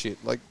for that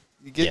shit. Like,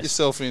 you get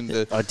yourself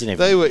into...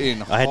 They were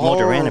in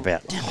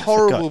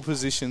horrible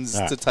positions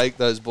to take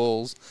those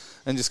balls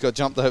and just got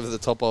jumped over the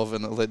top of,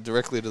 and it led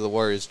directly to the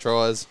Warriors'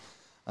 tries.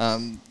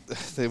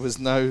 There was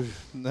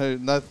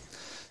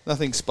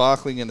nothing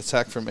sparkling in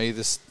attack from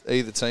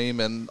either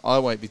team, and I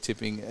won't be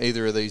tipping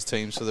either of these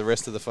teams for the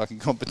rest of the fucking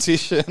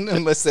competition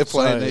unless they're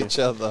playing each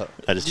other.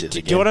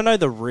 Do you want to know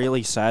the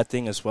really sad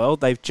thing as well?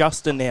 They've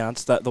just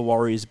announced that the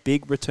Warriors'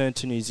 big return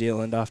to New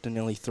Zealand after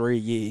nearly 3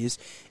 years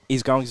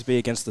is going to be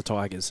against the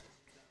Tigers.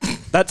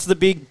 That's the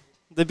big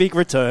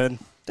return.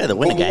 They're the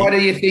winning game. Why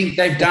do you think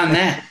they've done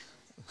that?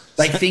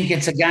 They think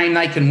it's a game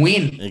they can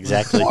win.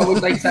 Exactly. Why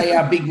would they say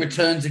our big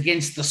returns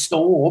against the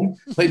Storm?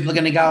 People are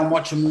going to go and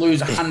watch them lose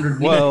 100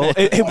 minutes. Well,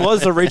 it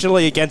was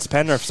originally against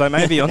Penrith, so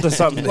maybe onto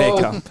something there,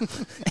 Gump.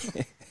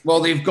 Well,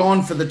 they've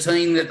gone for the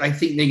team that they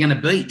think they're going to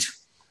beat.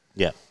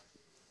 Yeah.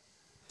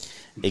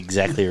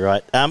 Exactly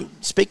right.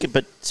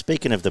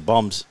 Speaking of the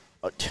bombs,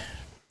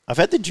 I've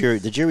had the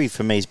jury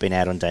for me has been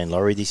out on Dane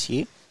Laurie this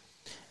year.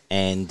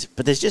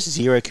 But there's just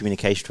zero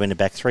communication between the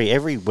back three.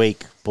 Every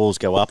week, balls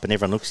go up and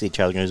everyone looks at each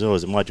other and goes, "Oh,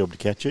 is it my job to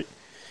catch it?"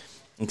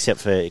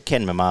 Except for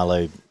Ken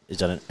Mamalo has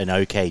done an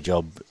okay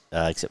job,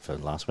 except for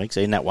last week.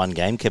 So in that one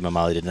game, Ken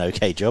Mamalo did an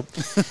okay job.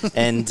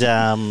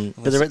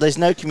 But there's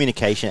no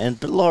communication.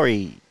 But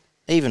Laurie,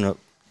 even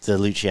the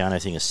Luciano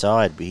thing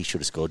aside, he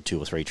should have scored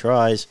 2 or 3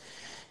 tries.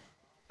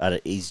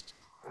 He's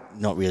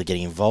not really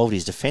getting involved.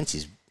 His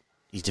defensive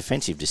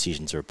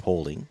decisions are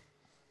appalling.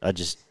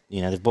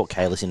 They've brought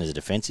Kalis in as a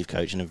defensive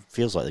coach, and it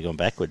feels like they're going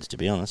backwards, to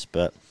be honest.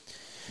 But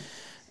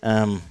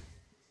am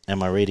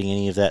I reading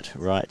any of that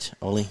right,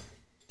 Ollie?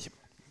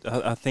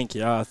 I think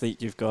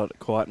you've got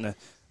quite an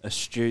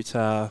astute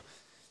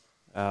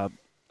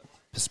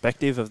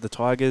perspective of the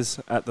Tigers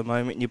at the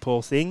moment, you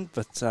poor thing.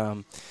 But,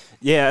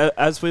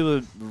 as we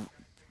were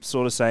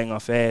sort of saying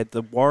off air,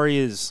 the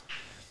Warriors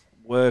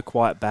were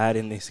quite bad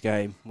in this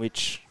game,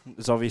 which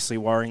is obviously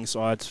worrying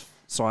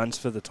signs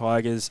for the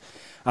Tigers.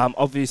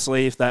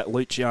 Obviously, if that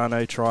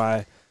Luciano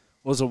try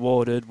was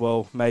awarded,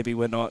 well, maybe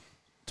we're not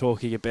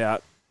talking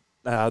about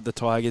the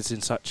Tigers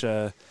in such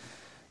a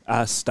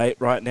state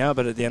right now,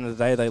 but at the end of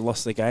the day, they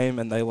lost the game,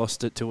 and they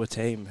lost it to a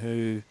team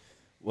who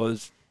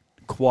was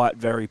quite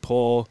very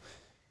poor,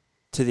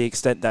 to the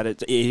extent that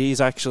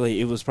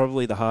it was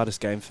probably the hardest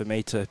game for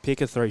me to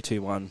pick a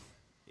 3-2-1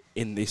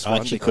 in this one. I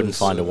actually couldn't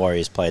find a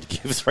Warriors player to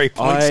give 3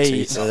 points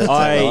to. So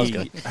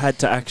I had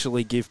to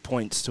actually give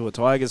points to a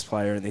Tigers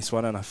player in this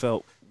one, and I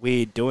felt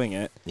weird doing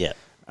it. Yeah.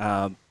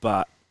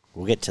 But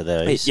we'll get to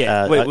those.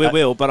 We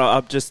will. But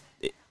I'm just,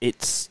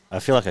 it's. I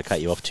feel like I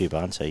cut you off too,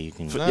 Barn. So you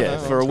can.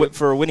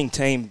 For a winning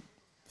team,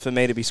 for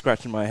me to be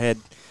scratching my head,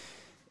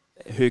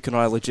 who can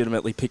I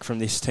legitimately pick from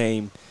this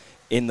team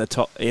in the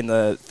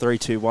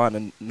 3-2-1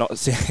 and not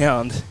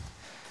sound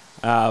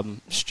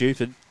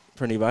stupid?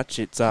 Pretty much,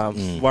 it's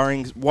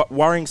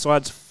worrying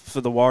sides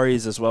for the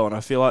Warriors as well, and I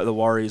feel like the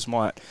Warriors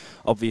might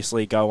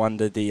obviously go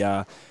under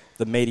the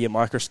media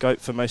microscope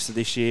for most of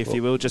this year, if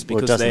you will, just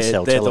because they're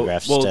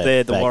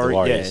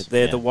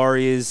the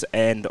Warriors,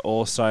 and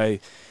also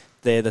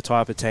they're the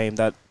type of team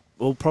that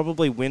will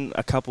probably win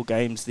a couple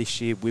games this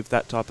year with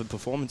that type of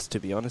performance, to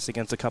be honest,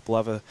 against a couple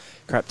other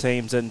crap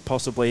teams, and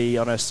possibly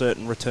on a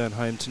certain return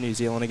home to New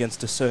Zealand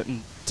against a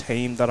certain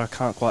team that I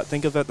can't quite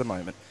think of at the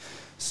moment.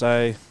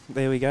 So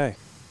there we go.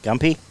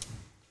 Gumpy?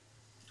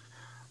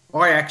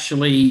 I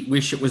actually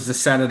wish it was the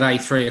Saturday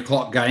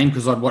 3:00 game,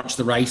 because I'd watch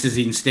the races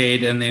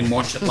instead and then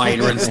watch it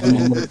later, and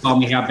someone would have told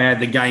me how bad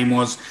the game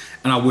was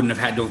and I wouldn't have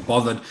had to have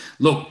bothered.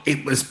 Look,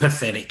 it was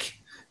pathetic.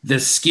 The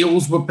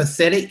skills were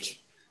pathetic.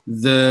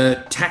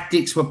 The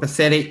tactics were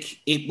pathetic.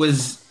 It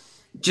was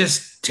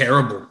just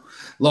terrible.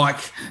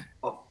 Like,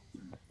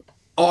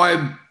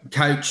 I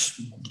coach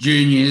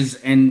juniors,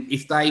 and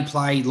if they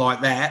played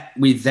like that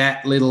with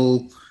that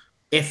little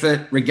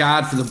effort,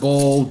 regard for the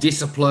ball,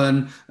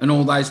 discipline, and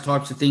all those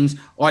types of things,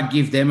 I'd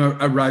give them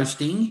a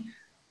roasting.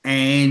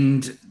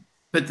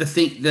 But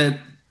the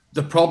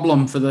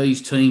problem for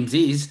these teams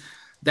is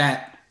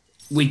that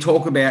we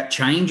talk about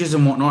changes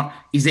and whatnot.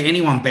 Is there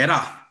anyone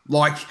better?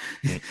 Like,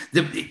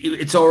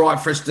 it's all right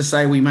for us to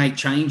say we make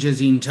changes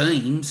in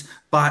teams,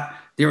 but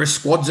there are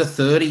squads of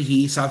 30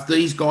 here. So if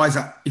these guys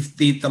if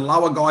the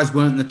lower guys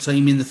weren't in the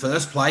team in the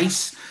first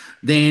place,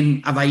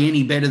 then are they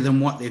any better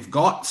than what they've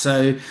got?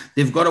 So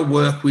they've got to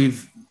work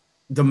with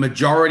the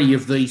majority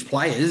of these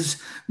players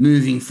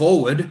moving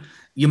forward.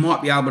 You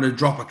might be able to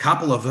drop a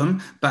couple of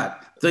them,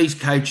 but these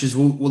coaches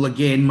will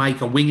again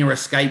make a winger a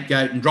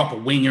scapegoat and drop a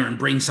winger and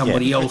bring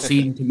somebody else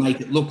in to make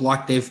it look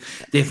like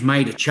they've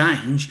made a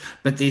change.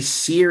 But there's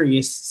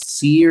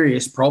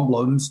serious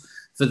problems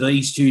for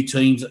these two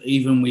teams,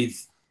 even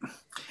with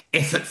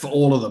effort for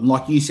all of them.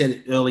 Like you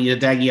said earlier,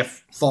 Daggy,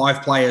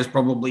 5 players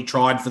probably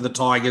tried for the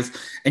Tigers,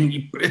 and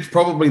it's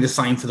probably the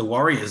same for the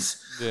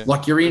Warriors. Yeah.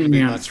 Like you're in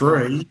round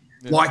 3.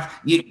 Yeah. Like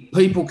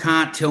people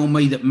can't tell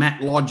me that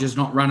Matt Lodge is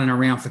not running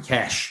around for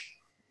cash.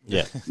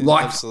 Yeah,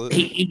 like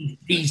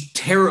he's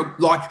terrible.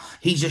 Like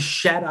he's a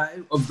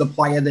shadow of the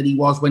player that he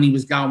was when he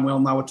was going well,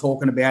 and they were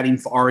talking about him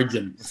for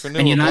Origin. And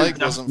Blake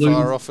wasn't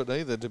far off it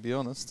either, to be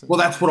honest. Well,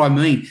 that's what I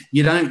mean.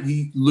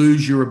 You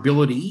lose your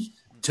ability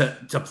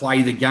to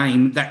play the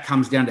game. That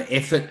comes down to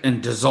effort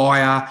and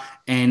desire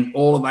and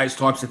all of those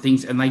types of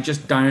things, and they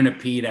just don't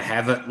appear to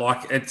have it.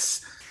 Like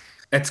it's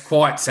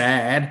quite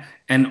sad.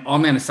 And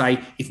I'm going to say,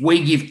 if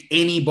we give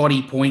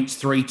anybody points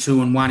 3,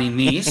 2, and 1 in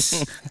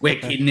this, we're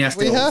kidding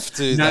ourselves. We have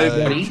to.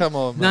 Nobody. Come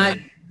on,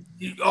 man.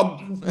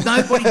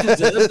 Nobody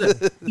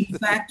deserves it. In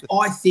fact,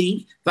 I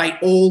think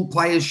all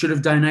players should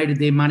have donated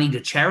their money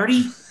to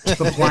charity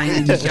for playing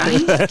in the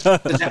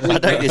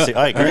game.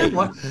 I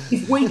agree.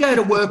 If we go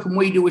to work and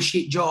we do a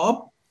shit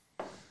job,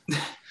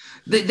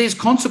 there's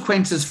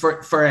consequences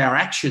for our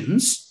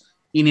actions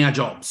in our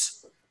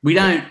jobs. We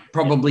don't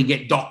probably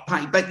get dock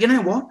pay. But you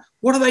know what?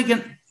 What are they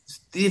going to...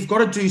 They've got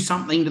to do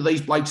something to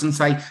these blokes and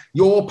say,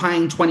 you're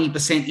paying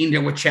 20%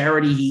 into a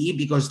charity here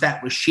because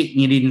that was shit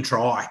and you didn't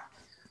try.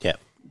 Yeah.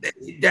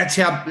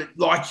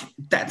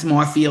 That's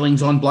my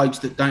feelings on blokes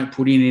that don't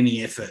put in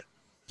any effort.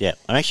 Yeah.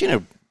 I'm actually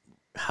in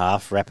a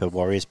half rapper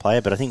Warriors player,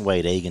 but I think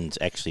Wade Egan's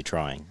actually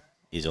trying,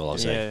 is all I'll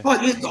say.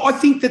 I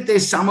think that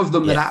there's some of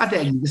them that are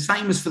dagging. The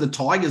same as for the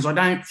Tigers. I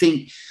don't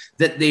think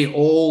that they're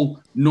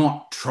all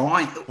not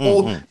trying.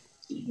 Or,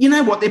 you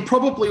know what? They're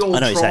probably all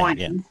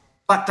trying.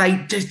 But they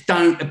just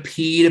don't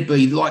appear to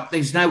be. Like,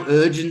 there's no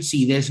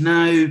urgency. There's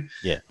no,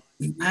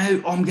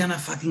 I'm going to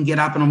fucking get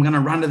up and I'm going to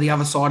run to the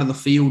other side of the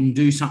field and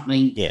do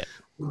something. Yeah.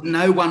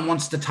 No one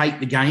wants to take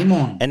the game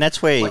on. And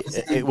that's where,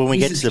 when we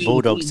get to the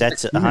Bulldogs,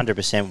 that's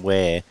 100%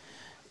 where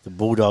the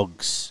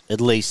Bulldogs, at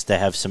least they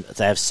have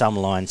some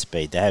line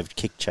speed. They have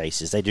kick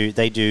chases. They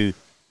do,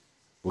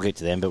 we'll get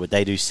to them, but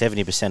they do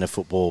 70% of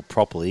football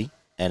properly,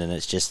 and then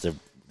it's just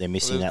they're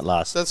missing that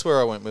last. That's where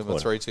I went with my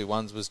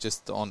 3-2-1s, was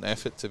just on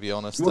effort, to be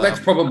honest. Well, that's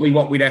probably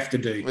what we'd have to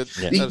do.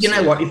 You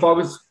know what?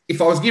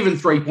 If I was given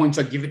 3 points,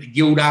 I'd give it to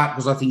Gildart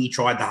because I think he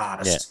tried the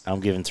hardest. Yeah,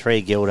 I'm giving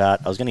 3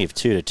 Gildart. I was going to give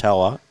 2 to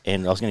Toa,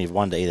 and I was going to give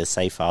 1 to either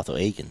Seyfarth or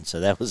Egan. So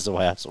that was the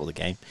way I saw the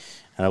game,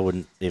 and I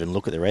wouldn't even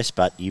look at the rest.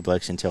 But you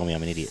blokes can tell me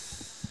I'm an idiot.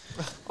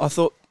 I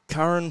thought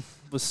Curran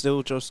was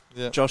still just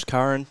Josh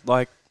Curran.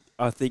 Like,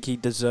 I think he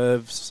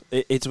deserves...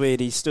 It's weird.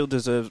 He still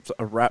deserves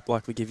a rap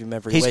like we give him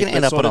every week. He's going to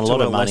end up on a lot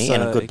of money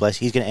and a good place.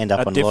 He's going to end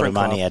up on a lot of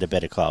money at a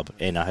better club,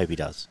 and I hope he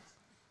does.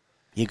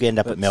 He could end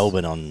up at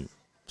Melbourne on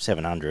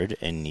 700,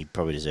 and he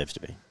probably deserves to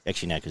be.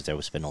 Actually, no, because they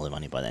will spend all their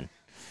money by then.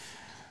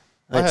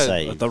 Let's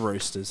say... The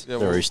Roosters. Yeah,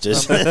 the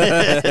Roosters.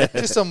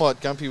 Just on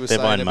what Gumpy was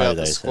saying about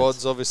the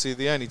squads, obviously,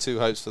 the only 2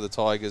 hopes for the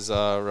Tigers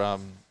are...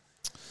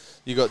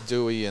 you got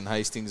Dewey and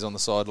Hastings on the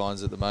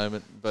sidelines at the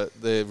moment, but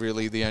they're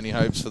really the only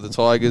hopes for the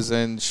Tigers,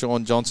 and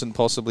Sean Johnson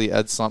possibly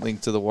adds something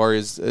to the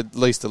Warriors, at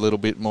least a little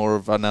bit more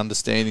of an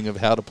understanding of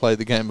how to play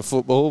the game of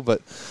football,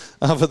 but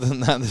other than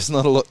that, there's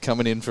not a lot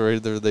coming in for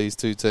either of these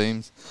two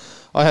teams.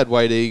 I had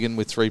Wade Egan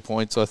with 3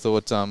 points. I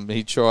thought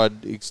he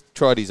tried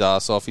his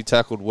arse off. He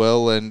tackled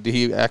well, and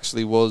he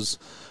actually was,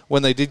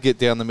 when they did get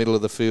down the middle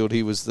of the field,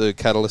 he was the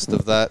catalyst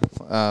of that.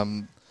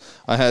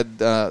 I had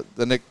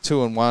the next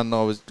 2 and 1.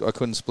 I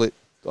couldn't split.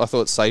 I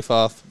thought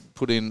Seyfarth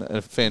put in a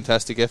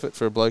fantastic effort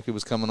for a bloke who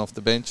was coming off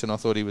the bench, and I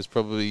thought he was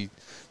probably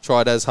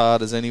tried as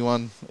hard as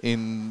anyone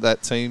in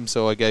that team,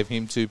 so I gave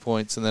him 2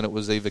 points, and then it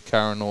was either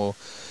Curran or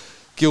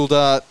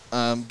Gildart.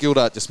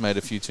 Gildart just made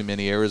a few too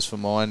many errors for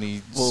mine.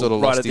 He sort of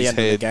lost his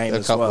head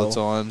a couple of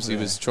times. Yeah.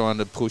 He was trying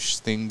to push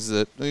things,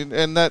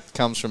 and that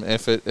comes from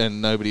effort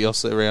and nobody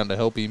else around to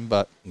help him,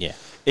 but... Yeah.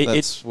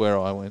 That's where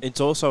I went. It's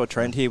also a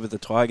trend here with the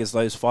Tigers.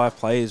 Those 5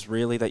 players,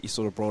 really, that you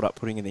sort of brought up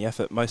putting in the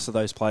effort, most of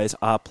those players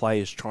are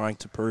players trying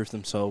to prove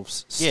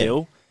themselves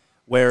still.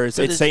 Whereas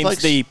it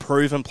seems the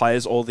proven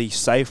players or the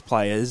safe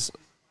players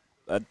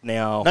are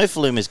now... No,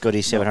 Faluma's got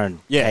his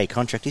 700k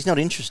contract. He's not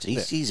interested.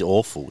 He's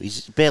awful.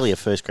 He's barely a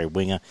first-grade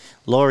winger.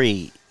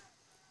 Laurie...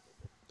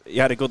 He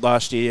had a good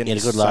last year. He had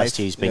a good last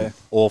year. He's been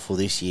awful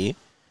this year.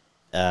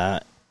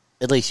 At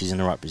least he's in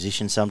the right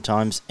position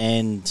sometimes.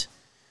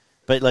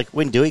 But like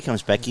when Dewey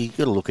comes back, you've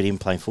got to look at him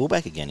playing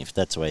fullback again if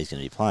that's the way he's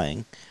going to be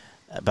playing.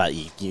 But,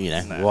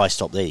 why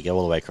stop there? You go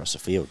all the way across the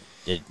field.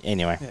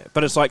 Anyway. Yeah,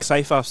 but it's like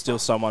Seyfarth's still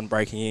someone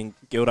breaking in.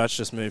 Gildart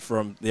just moved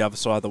from the other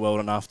side of the world,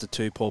 and after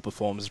 2 poor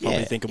performances,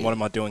 probably thinking, what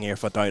am I doing here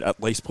if I don't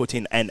at least put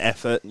in an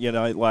effort?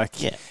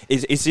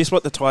 Is this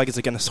what the Tigers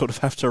are going to sort of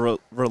have to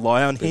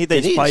rely on here?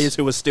 These players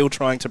who are still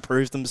trying to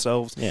prove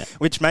themselves,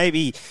 which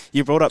maybe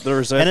you brought up the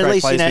reserve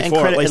grade players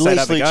before. At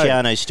least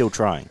Luciano's still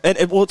trying.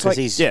 Because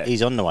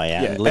he's on the way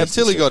out. Yeah.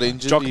 Until he got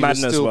injured, Jock he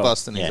Madden was still well.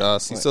 busting his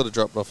ass. He sort of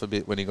dropped off a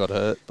bit when he got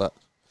hurt, but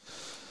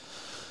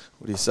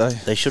what do you say?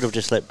 They should have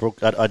just let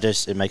Brooks.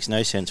 It makes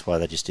no sense why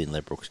they just didn't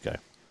let Brooks go.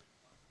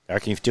 I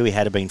reckon if Dewey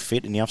had been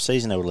fit in the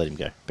off-season, they would have let him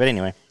go. But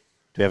anyway,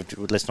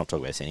 let's not talk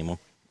about this anymore.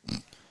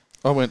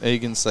 I went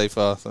Egan,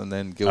 Seyfarth, and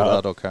then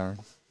Gildart or Curran.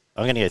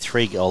 I'm going to go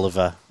 3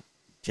 Oliver,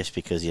 just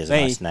because he has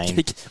a nice name.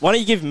 Why don't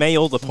you give me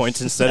all the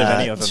points instead of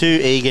any of them? 2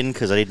 Egan,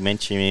 because I did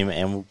mention him,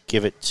 and we'll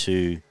give it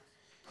to...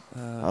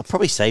 I'll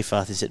probably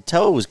Seyfarth. Is it?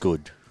 Toa was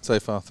good.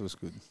 Seyfarth was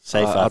good.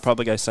 Seyfarth. I'd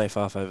probably go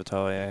Seyfarth over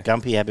Toa, yeah.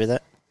 Gumpy, happy with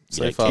that?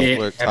 Seyfarth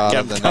worked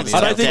harder than any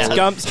I don't think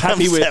Gump's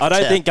happy with. I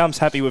don't think Gump's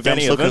happy with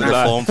any of them.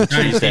 Form for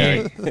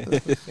Tuesday.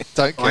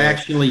 Don't care. I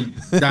actually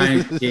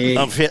don't care.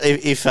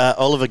 If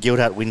Oliver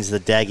Gildart wins the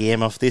Daggy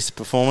M off this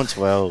performance,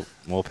 well,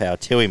 more power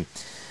to him.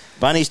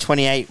 Bunnies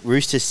 28,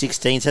 Roosters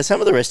 16. So some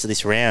of the rest of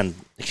this round,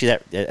 actually,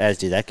 as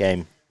did that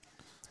game,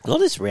 a lot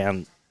of this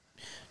round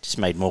just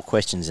made more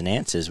questions than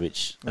answers,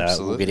 which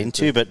we'll get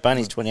into. But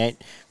Bunnies 28,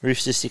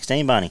 Roosters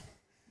 16, Bunny.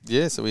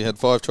 Yeah, so we had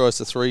 5 tries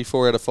to 3,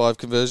 4 out of 5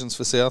 conversions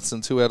for Souths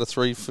and 2 out of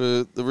 3 for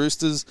the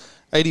Roosters.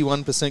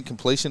 81%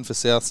 completion for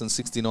Souths and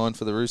 69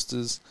 for the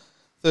Roosters.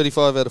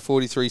 35 out of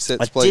 43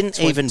 sets played. I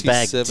didn't even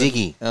bag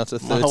Diggy. Out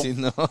of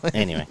 39.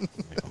 Anyway.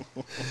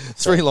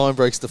 3 line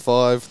breaks to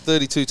 5.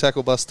 32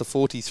 tackle busts to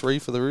 43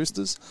 for the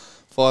Roosters.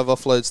 5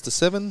 offloads to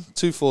 7.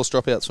 2 forced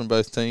dropouts from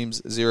both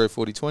teams. 0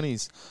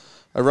 40-20s.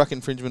 A ruck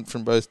infringement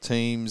from both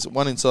teams.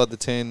 1 inside the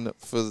 10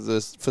 for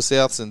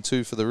Souths and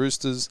 2 for the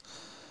Roosters.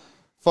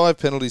 5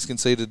 penalties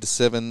conceded to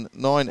 7,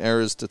 9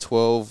 errors to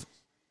 12.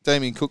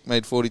 Damien Cook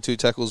made 42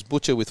 tackles,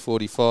 Butcher with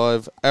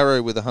 45,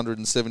 Arrow with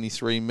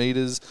 173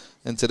 metres,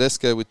 and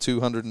Tedesco with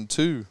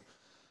 202.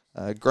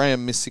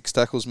 Graham missed 6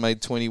 tackles,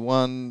 made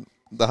 21.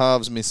 The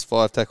halves missed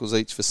 5 tackles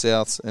each for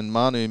Souths, and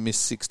Manu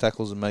missed 6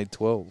 tackles and made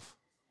 12.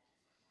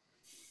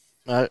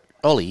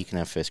 Ollie, you can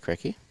have first crack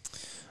here.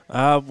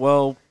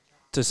 Well,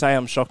 to say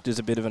I'm shocked is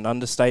a bit of an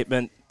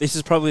understatement. This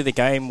is probably the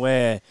game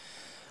where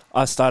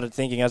I started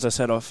thinking, as I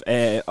said off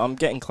air, I'm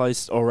getting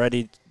close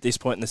already this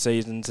point in the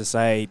season to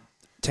say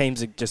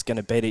teams are just going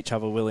to beat each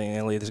other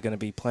willy-nilly. There's going to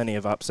be plenty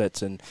of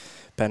upsets and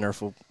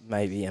Penrith will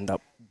maybe end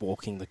up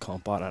walking the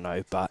comp. I don't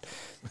know. But,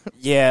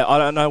 yeah, I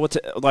don't know what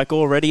to... Like,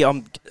 already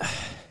I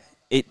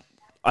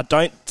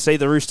don't see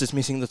the Roosters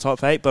missing the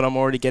top 8, but I'm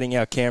already getting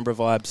our Canberra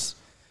vibes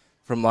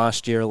from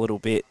last year a little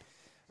bit.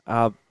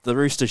 The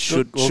Roosters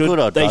should be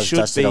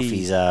dusted off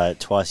his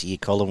twice-a-year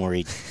column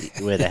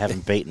where they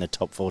haven't beaten a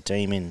top 4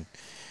 team in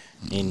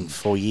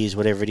 4 years,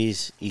 whatever it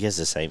is. He has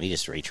the same. He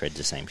just retreads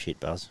the same shit,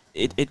 Buzz.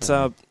 It's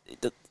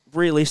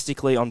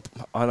realistically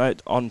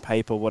on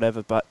paper,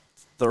 whatever, but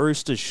the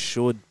Roosters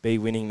should be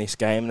winning this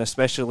game, and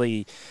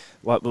especially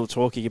like we were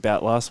talking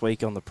about last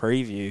week on the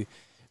preview.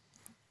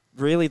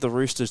 Really, the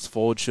Roosters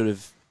forward should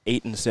have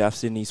eaten South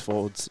Sydney's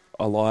forwards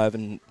alive,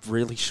 and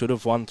really should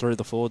have won through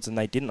the forwards, and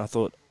they didn't. I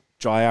thought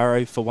Jai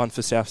Arrow for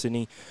South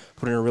Sydney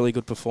put in a really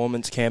good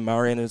performance. Cam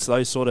Murray, and it's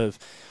those sort of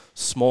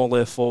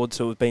smaller forwards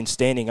who have been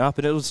standing up.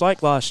 And it was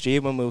like last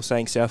year when we were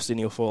saying South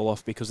Sydney will fall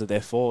off because of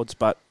their forwards,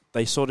 but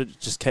they sort of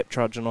just kept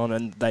trudging on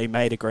and they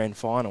made a grand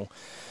final.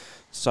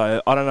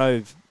 So I don't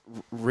know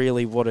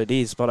really what it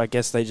is, but I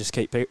guess they just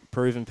keep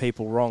proving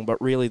people wrong. But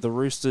really, the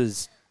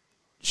Roosters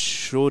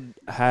should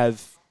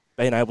have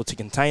been able to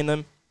contain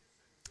them.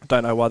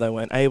 Don't know why they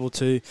weren't able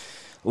to.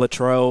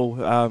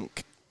 Latrell,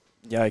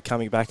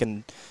 coming back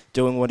and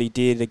doing what he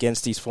did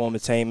against his former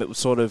team, it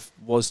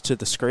was to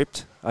the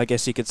script, I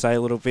guess you could say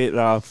a little bit.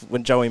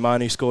 When Joey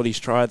Manu scored his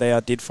try there, I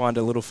did find it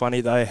a little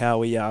funny though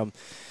how he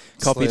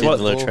copied what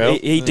Latrell.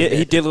 He did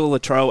a little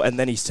Latrell, and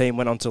then his team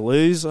went on to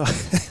lose.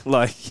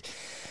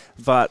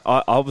 But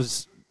I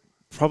was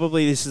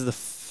probably this is the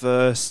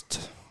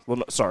first.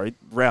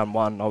 Round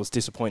 1, I was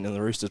disappointed in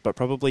the Roosters, but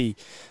probably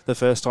the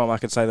first time I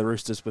could say the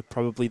Roosters were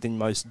probably the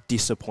most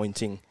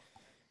disappointing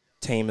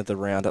team of the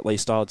round, at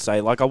least I would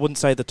say. Like, I wouldn't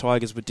say the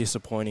Tigers were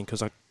disappointing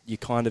because you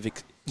kind of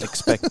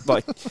expect,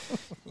 like,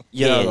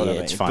 you know what I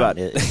mean. It's fine.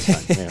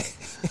 It's fine.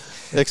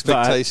 Yeah.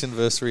 Expectation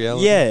versus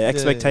reality. Yeah,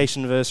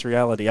 expectation versus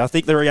reality. I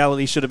think the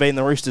reality should have been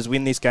the Roosters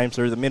win this game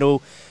through the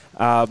middle.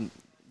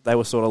 They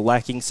were sort of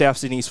lacking. South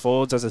Sydney's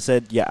forwards, as I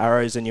said, your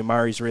Arrows and your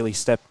Murrays really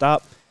stepped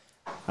up,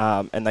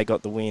 and they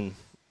got the win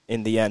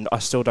in the end. I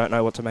still don't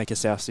know what to make of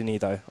South Sydney,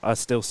 though. I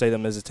still see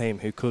them as a team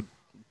who could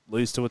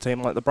lose to a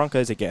team like the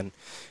Broncos again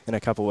in a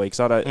couple of weeks.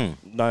 I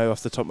don't know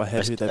off the top of my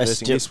head who they're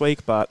versing this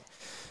week, but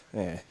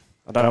yeah,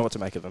 I don't know what to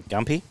make of them.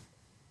 Gumpy?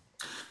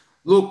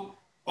 Look,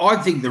 I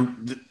think the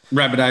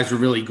Rabbitohs were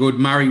really good.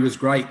 Murray was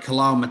great.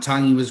 Kalal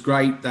Matangi was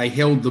great. They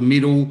held the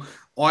middle.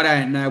 I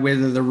don't know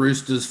whether the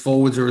Roosters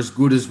forwards are as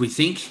good as we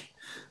think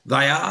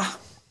they are.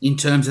 in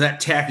terms of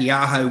that.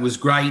 Takiaho was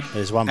great.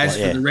 There's one as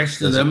bloke, for the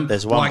rest of them,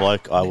 There's one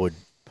bloke I would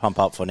pump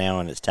up for now,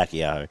 and it's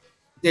Takiaho.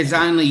 There's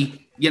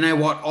only, you know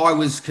what, I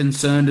was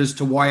concerned as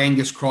to why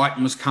Angus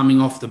Crichton was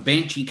coming off the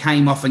bench. He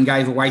came off and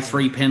gave away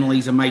 3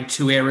 penalties and made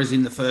 2 errors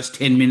in the first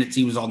 10 minutes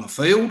he was on the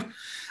field.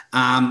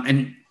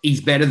 And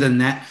he's better than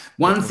that.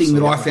 One thing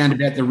that I found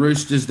about the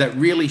Roosters that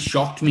really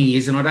shocked me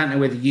is, and I don't know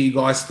whether you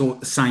guys thought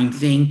the same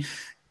thing,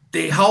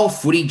 their whole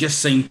footy just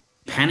seemed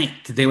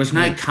panicked. There was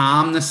no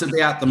calmness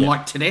about them.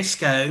 Like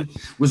Tedesco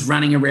was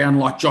running around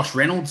like Josh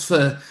Reynolds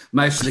for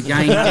most of the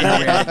game.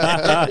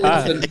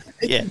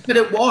 But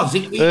it was.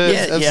 It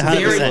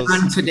very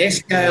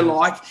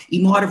un-Tedesco-like.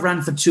 He might have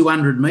run for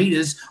 200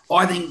 metres.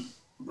 I think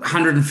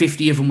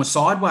 150 of them were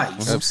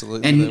sideways.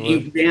 Absolutely.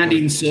 And round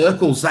in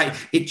circles.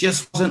 It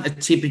just wasn't a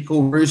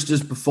typical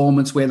Roosters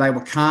performance where they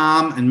were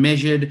calm and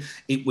measured.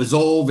 It was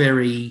all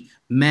very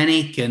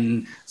manic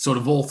and sort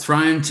of all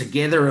thrown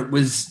together. It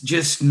was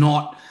just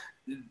not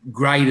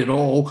great at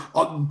all.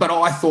 But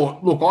I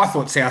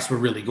thought South were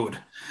really good.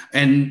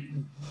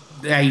 And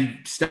they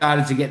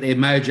started to get their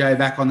mojo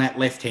back on that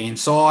left-hand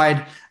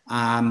side.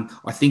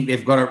 I think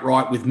they've got it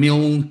right with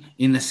Milne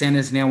in the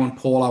centres now and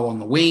Paulo on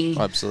the wing.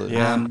 Absolutely.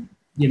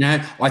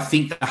 I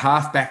think the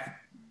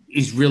halfback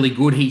is really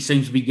good. He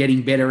seems to be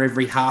getting better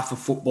every half of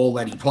football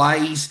that he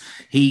plays.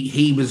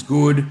 He was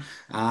good.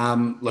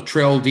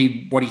 Latrell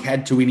did what he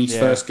had to in his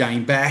first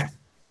game back.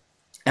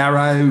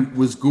 Arrow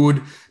was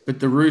good, but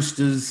the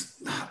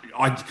Roosters,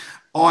 I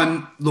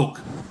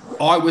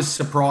was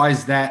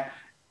surprised that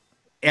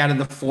out of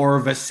the 4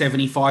 of us,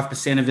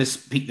 75% of us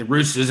picked the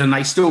Roosters, and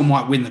they still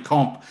might win the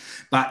comp.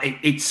 But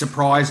it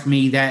surprised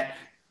me that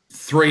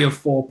 3 or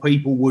 4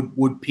 people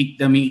would pick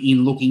them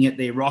in looking at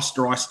their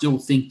roster. I still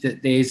think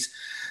that there's,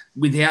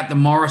 without the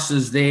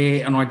Morrises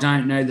there, and I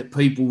don't know that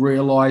people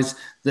realise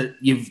that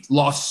you've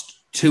lost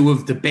 2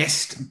 of the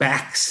best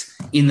backs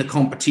in the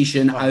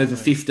competition over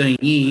 15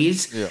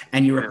 years,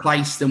 and you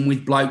replace them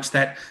with blokes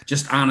that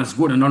just aren't as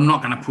good. And I'm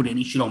not going to put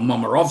any shit on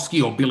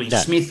Momirovski or Billy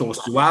Smith or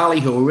Suwali,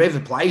 or whoever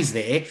plays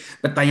there,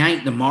 but they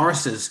ain't the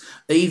Morrises.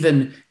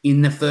 Even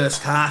in the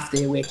first half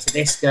there where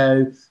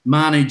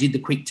Manu did the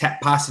quick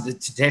tap pass to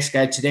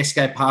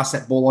Tedesco passed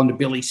that ball on to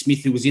Billy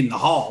Smith, who was in the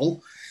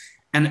hole,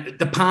 and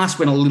the pass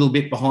went a little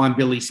bit behind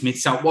Billy Smith,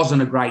 so it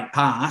wasn't a great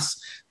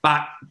pass,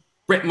 but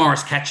Brett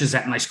Morris catches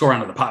that and they score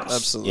under the post.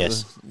 Absolutely.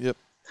 Yes. Yep.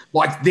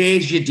 Like,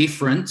 there's your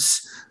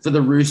difference for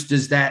the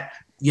Roosters, that,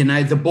 you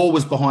know, the ball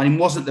was behind him.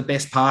 Wasn't the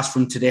best pass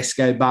from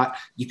Tedesco, but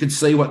you could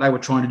see what they were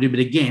trying to do. But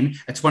again,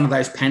 it's one of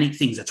those panic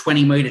things, a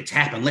 20-metre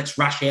tap and let's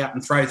rush out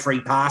and throw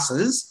 3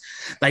 passes.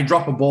 They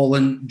drop a ball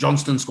and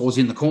Johnston scores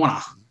in the corner.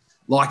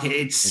 Like,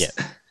 it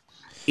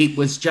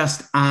was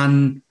just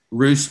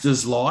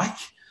un-Roosters-like.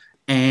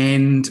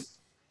 And,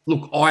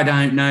 look, I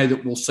don't know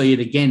that we'll see it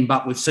again,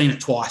 but we've seen it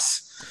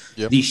twice.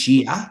 This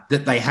year,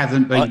 that they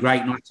haven't been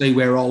great. And I see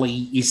where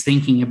Ollie is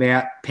thinking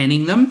about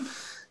penning them,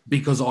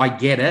 because I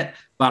get it,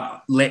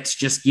 but let's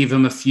just give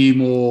them a few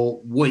more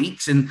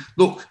weeks. And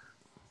look,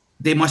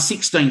 they're my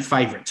 16th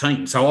favourite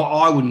team, so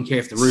I wouldn't care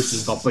if the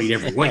Roosters got beat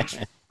every week.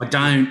 I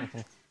don't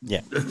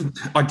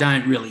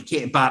really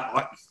care.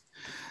 But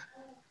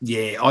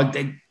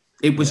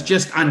it was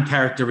just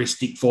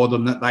uncharacteristic for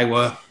them that they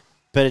were.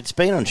 But it's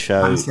been on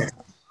show.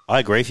 I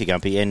agree with you,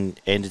 Gumpy,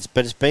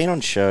 but it's been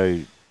on show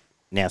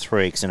now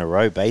 3 weeks in a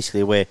row,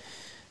 basically, where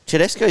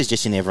Tedesco is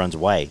just in everyone's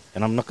way.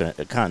 And I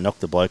can't knock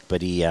the bloke,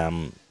 but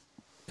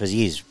because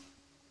he is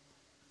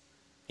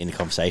in the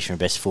conversation for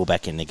best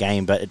fullback in the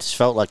game, but it's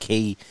felt like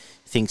he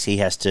thinks he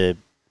has to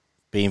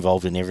be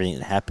involved in everything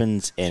that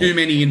happens. And too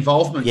many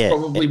involvements,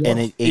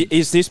 probably.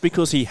 Is this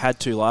because he had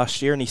to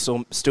last year and he's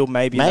still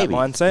maybe in that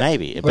mindset?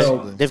 Maybe.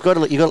 But you've got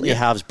to let your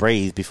halves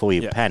breathe before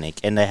you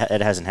panic, and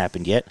it hasn't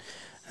happened yet.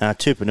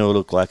 Tupanua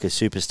looked like a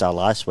superstar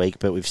last week,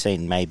 but we've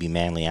seen maybe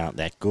Manly aren't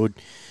that good.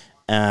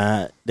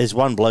 There's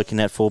one bloke in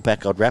that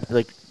fullback I'd wrap.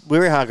 Like,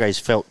 Wirra-Hargraves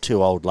felt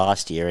too old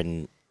last year,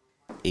 and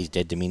he's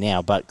dead to me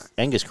now. But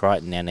Angus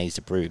Crichton now needs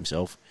to prove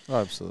himself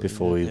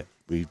before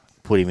we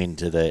put him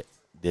into the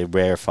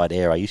rarefied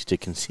air I used to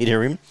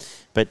consider him.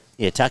 But,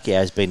 Takia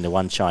has been the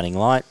one shining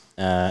light,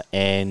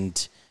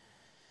 and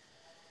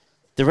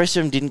the rest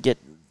of them didn't get...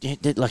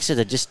 Like I said,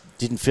 they just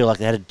didn't feel like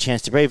they had a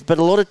chance to breathe. But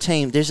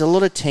there's a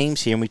lot of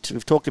teams here, and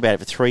we've talked about it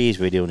for 3 years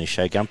we're doing this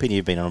show, Gumpy, and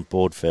you've been on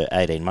board for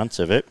 18 months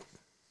of it,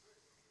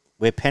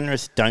 where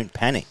Penrith don't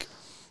panic.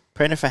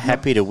 Penrith are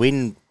happy to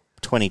win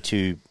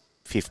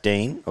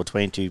 22-15 or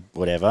 22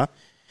 whatever.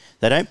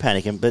 They don't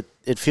panic, but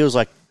it feels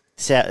like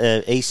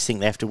East think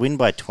they have to win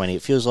by 20.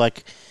 It feels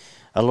like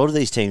a lot of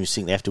these teams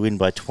think they have to win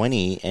by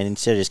 20, and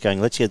instead of just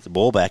going, let's get the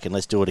ball back and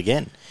let's do it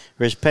again.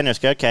 Whereas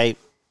Penrith go, okay,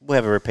 we'll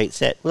have a repeat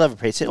set.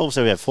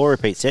 Also, we have 4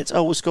 repeat sets.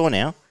 Oh, we'll score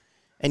now.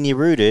 And you're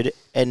rooted,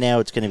 and now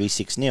it's going to be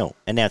 6-0.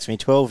 And now it's going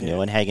to be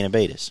 12-0, and how are you going to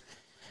beat us?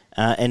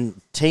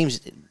 And teams,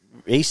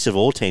 east of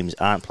all teams,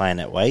 aren't playing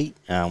that way.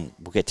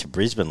 We'll get to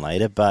Brisbane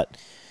later, but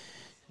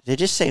it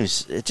just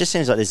seems like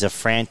there's a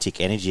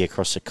frantic energy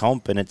across the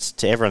comp, and it's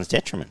to everyone's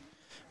detriment.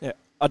 Yeah,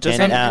 I just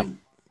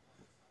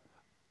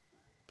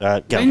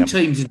When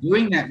teams are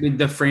doing that with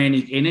the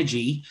frantic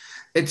energy,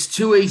 it's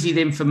too easy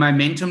then for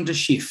momentum to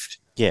shift.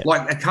 Yeah.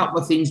 Like a couple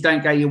of things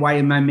don't go your way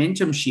and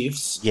momentum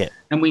shifts. Yeah.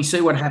 And we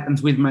see what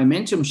happens with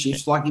momentum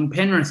shifts. Like in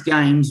Penrith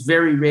games,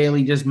 very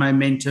rarely does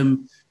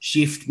momentum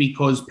shift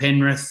because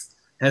Penrith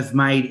have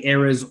made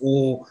errors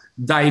or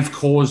they've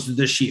caused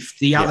the shift.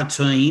 The other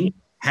team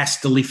has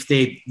to lift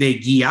their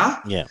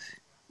gear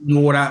in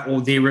order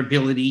or their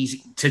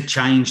abilities to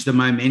change the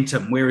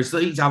momentum. Whereas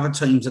these other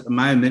teams at the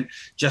moment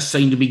just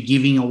seem to be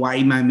giving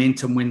away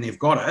momentum when they've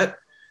got it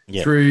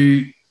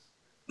through,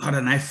 I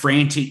don't know,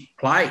 frantic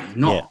play.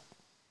 And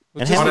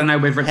I don't know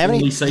whether it's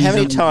early season. How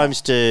many times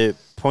do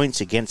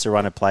points against a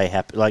run of play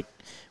happen? Like,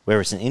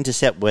 whether it's an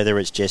intercept, whether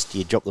it's just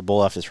you drop the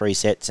ball after 3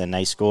 sets and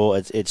they score,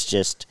 it's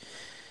just,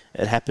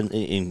 it happens,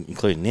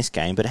 including this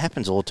game, but it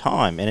happens all the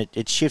time. And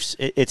it shifts,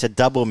 it's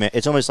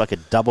almost like a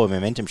double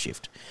momentum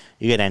shift.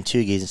 You go down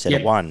 2 gears instead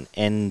of 1.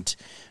 And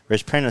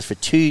whereas Penrith for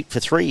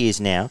 3 years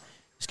now,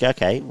 just go,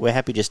 okay, we're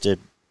happy just to,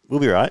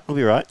 we'll be right.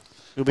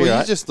 You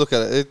just look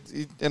at it,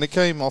 and it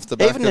came off the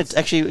back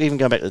even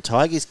going back to the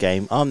Tigers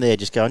game, I'm there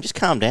just going, just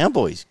calm down,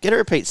 boys. Get a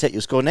repeat set,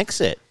 you'll score next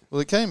set.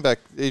 Well, it came back,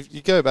 if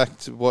you go back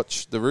to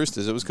watch the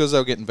Roosters, it was because they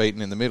were getting beaten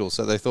in the middle,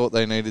 so they thought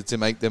they needed to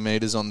make their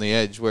meters on the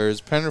edge,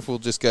 whereas Penrith will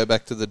just go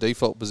back to the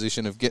default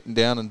position of getting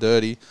down and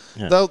dirty.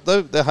 Yeah.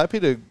 They're happy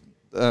to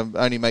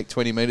only make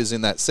 20 metres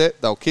in that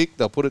set. They'll kick,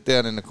 they'll put it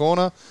down in the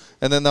corner,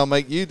 and then they'll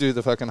make you do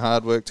the fucking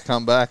hard work to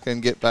come back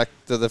and get back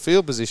to the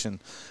field position.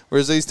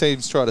 Whereas these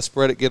teams try to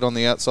spread it, get on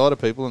the outside of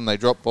people, and they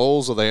drop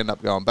balls or they end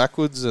up going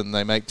backwards and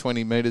they make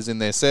 20 metres in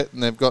their set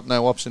and they've got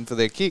no option for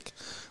their kick.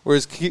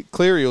 Whereas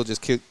Cleary will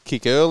just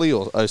kick early,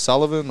 or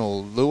O'Sullivan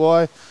or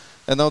Luai,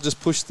 and they'll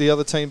just push the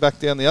other team back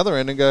down the other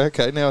end and go,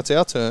 okay, now it's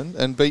our turn,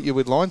 and beat you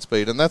with line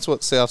speed. And that's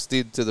what Souths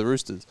did to the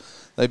Roosters.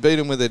 They beat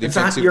them with their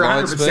defensive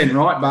line speed. You're 100%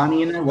 right, Barney.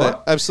 You know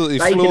what? They absolutely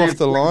flew off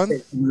the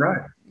line.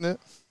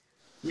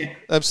 Yeah,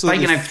 absolutely.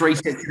 They can have 3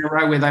 sets in a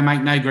row where they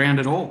make no ground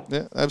at all.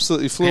 Yeah,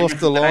 absolutely flew off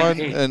the line,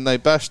 and they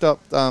bashed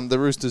up the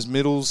Roosters'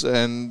 middles,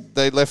 and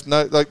they left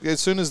as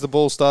soon as the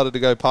ball started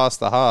to go past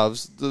the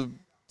halves, the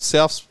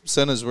South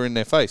centres were in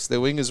their face. Their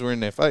wingers were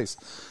in their face.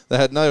 They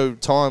had no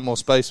time or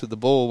space with the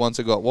ball once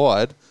it got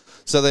wide,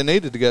 so they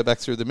needed to go back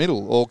through the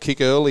middle or kick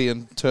early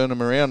and turn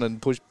them around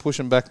and push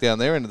them back down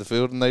their end of the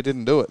field, and they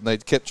didn't do it. And they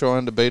kept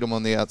trying to beat them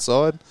on the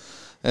outside,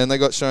 and they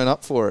got shown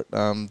up for it.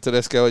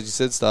 Tedesco, as you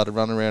said, started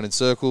running around in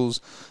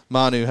circles.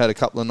 Manu had a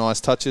couple of nice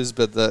touches,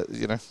 but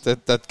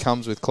that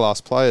comes with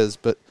class players.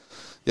 But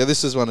yeah,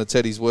 this is one of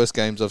Teddy's worst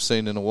games I've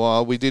seen in a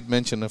while. We did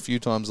mention a few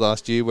times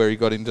last year where he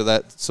got into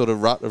that sort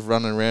of rut of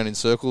running around in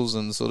circles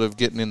and sort of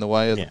getting in the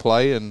way of the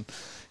play, and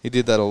he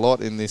did that a lot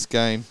in this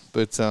game.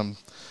 But the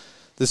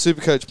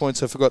Supercoach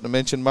points I forgot to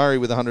mention, Murray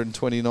with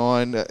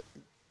 129,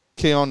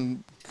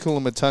 Keon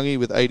Kulamutangi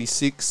with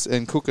 86,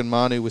 and Cook and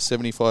Manu with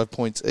 75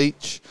 points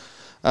each.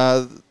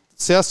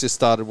 South just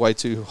started way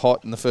too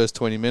hot in the first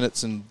 20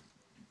 minutes and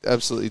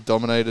absolutely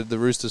dominated the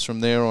Roosters from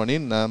there on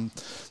in. The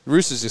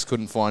Roosters just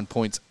couldn't find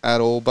points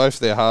at all. Both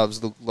their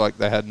halves looked like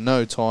they had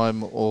no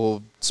time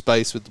or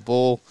space with the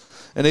ball.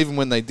 And even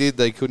when they did,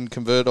 they couldn't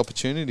convert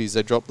opportunities.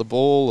 They dropped the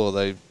ball, or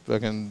they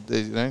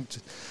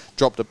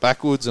dropped it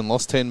backwards and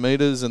lost 10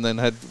 metres, and then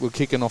were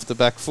kicking off the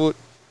back foot.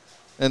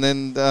 And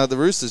then the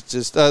Roosters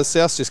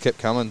South just kept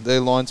coming. Their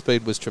line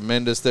speed was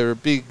tremendous. They're a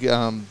big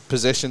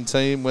possession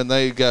team. When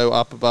they go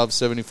up above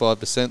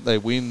 75%, they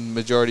win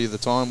majority of the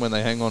time when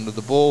they hang on to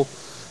the ball.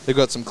 They've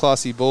got some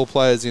classy ball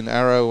players in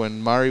Arrow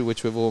and Murray,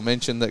 which we've all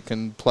mentioned, that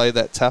can play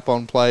that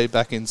tap-on play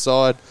back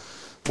inside.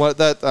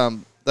 That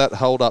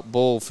hold-up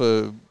ball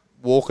for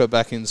Walker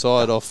back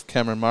inside off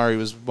Cameron Murray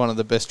was one of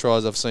the best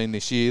tries I've seen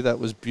this year. That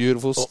was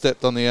beautiful.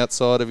 Stepped on the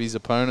outside of his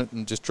opponent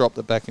and just dropped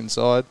it back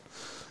inside.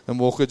 And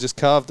Walker just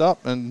carved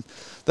up. And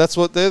they're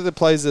the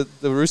plays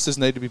that the Roosters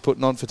need to be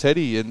putting on for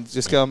Teddy, and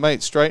just go,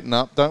 mate, straighten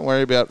up. Don't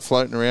worry about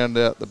floating around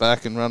out the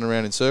back and run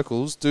around in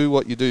circles. Do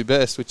what you do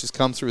best, which is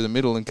come through the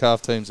middle and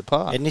carve teams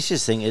apart. And this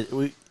is the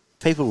thing,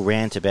 people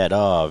rant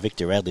about,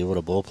 Victor Radley, what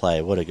a ball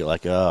player,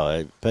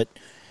 but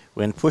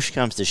when push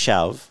comes to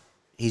shove,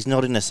 he's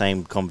not in the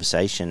same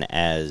conversation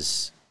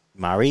as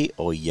Murray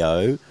or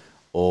Yeo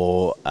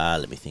or,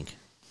 let me think.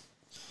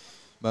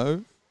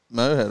 Mo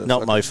had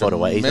not Mo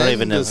Foddaway. He's not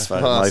even a Mo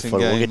Foddaway.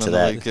 We'll get to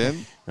that.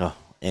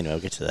 Anyway,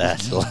 we'll get to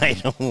that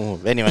later.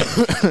 Anyway,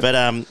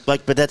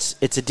 but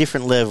it's a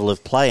different level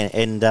of play,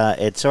 and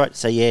it's all right to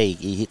say,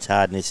 he hits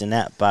hard and this and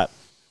that, but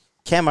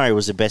Cam Murray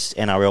was the best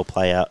NRL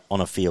player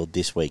on a field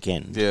this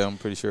weekend. Yeah, I'm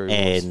pretty sure he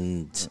was.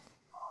 And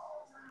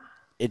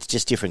it's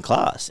just different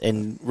class.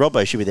 And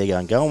Robbo should be there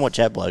going, go and watch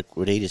that bloke,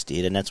 what he just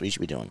did, and that's what you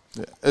should be doing.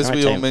 Yeah. As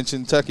we all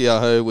mentioned,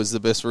 Takiaho was the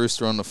best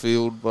Rooster on the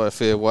field by a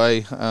fair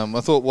way.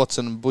 I thought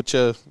Watson and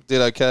Butcher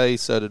did okay,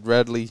 so did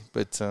Radley,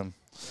 but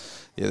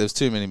there's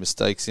too many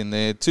mistakes in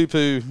there.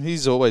 Tupu,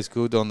 he's always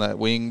good on that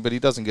wing, but he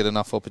doesn't get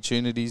enough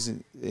opportunities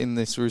in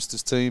this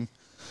Roosters team.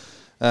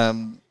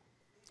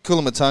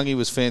 Kulamutangi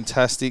was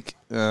fantastic,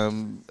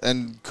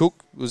 and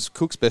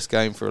Cook's best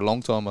game for a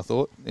long time, I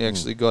thought. He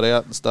actually got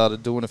out and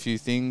started doing a few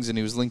things, and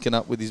he was linking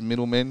up with his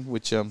middlemen,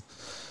 which I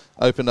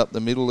opened up the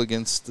middle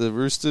against the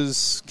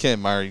Roosters.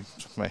 Cam Murray,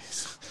 mate,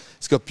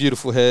 he's got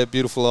beautiful hair,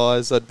 beautiful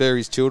eyes. I'd bear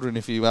his children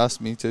if you asked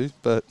me to,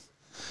 but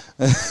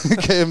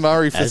Cam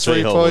Murray for As 3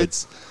 we all would.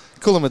 points,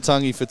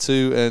 Kulamatangi for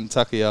 2, and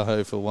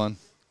Takiaho for 1.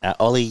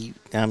 Ollie,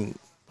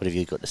 what have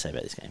you got to say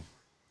about this game?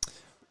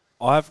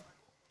 I've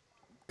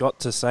got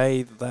to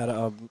say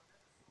that,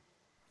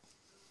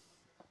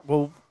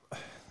 well,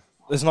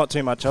 there's not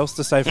too much else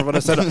to say from what I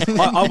said.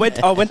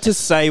 I went to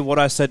say what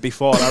I said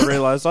before, and I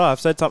realised, I've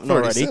said something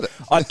already. Said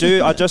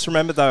it. I just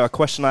remembered, though, a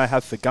question I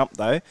have for Gump,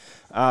 though.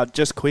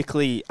 Just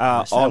quickly,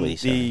 on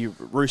the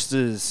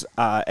Roosters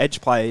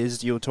edge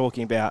players, you were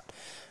talking about,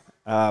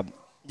 how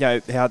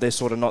they're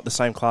sort of not the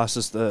same class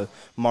as the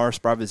Morris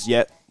brothers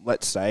yet,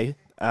 let's say.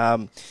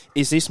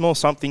 Is this more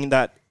something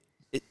that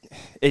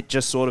it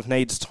just sort of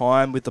needs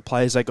time with the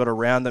players they got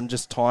around them,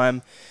 just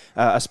time,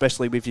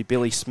 especially with your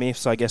Billy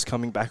Smiths, I guess,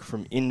 coming back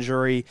from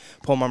injury,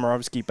 Paul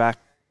Momirovski back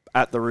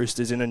at the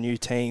Roosters in a new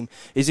team.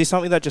 Is this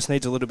something that just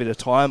needs a little bit of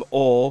time,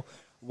 or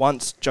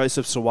once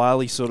Joseph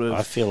Suwali sort of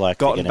I feel like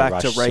gotten they're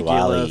back gonna to rush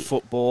regular Suwali.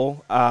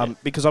 football?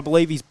 Because I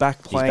believe he's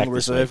back playing back this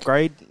reserve week.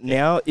 grade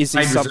now. Is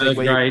this Played something reserve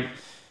where you- grade.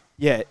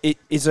 yeah,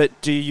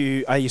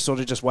 are you sort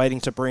of just waiting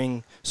to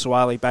bring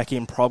Suwali back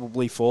in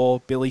probably for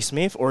Billy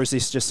Smith, or is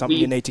this just something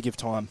you need to give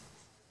time?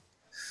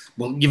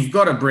 Well, you've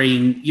got to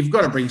bring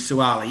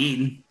Suwali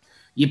in.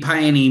 You're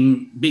paying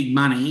him big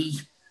money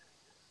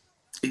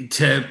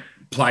to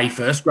play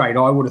first grade,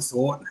 I would have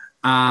thought.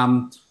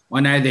 I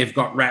know they've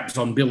got raps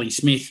on Billy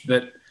Smith,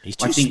 but He's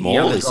I too think small, the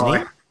other isn't guy,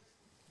 he?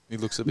 He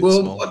looks a bit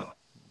small.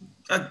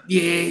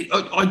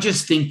 I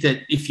just think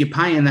that if you're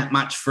paying that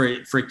much for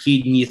a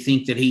kid and you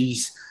think that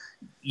he's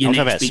your I'm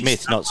talking next about big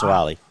Smith, not star,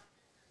 Suwali.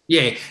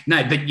 Yeah,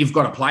 no, but you've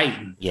got to play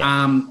him.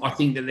 Yeah. I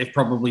think that they've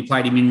probably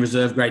played him in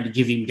reserve grade to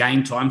give him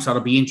game time, so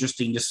it'll be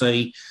interesting to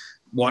see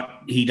what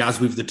he does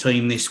with the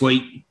team this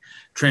week.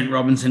 Trent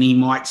Robinson, he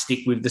might stick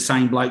with the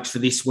same blokes for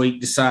this week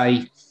to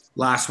say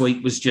last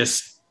week was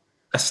just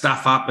a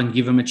stuff up and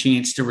give him a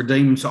chance to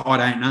redeem him. So I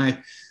don't know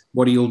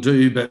what he'll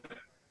do. But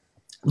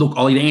look,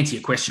 Ollie, to answer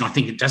your question, I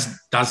think it just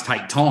does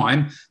take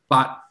time,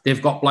 but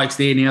they've got blokes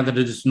there now that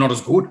are just not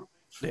as good.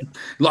 Yeah.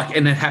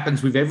 And it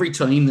happens with every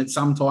team that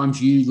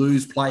sometimes you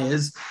lose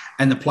players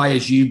and the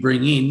players you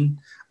bring in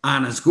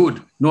aren't as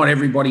good. Not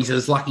everybody's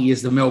as lucky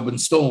as the Melbourne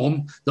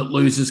Storm that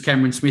loses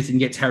Cameron Smith and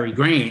gets Harry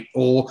Grant,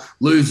 or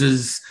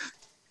loses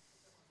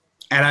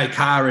Addo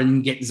Carr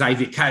and get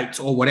Xavier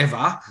Coates or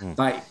whatever.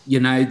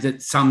 That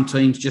some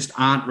teams just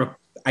aren't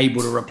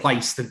able to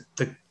replace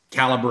the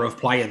calibre of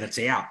player that's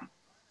out.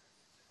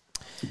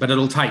 But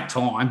it'll take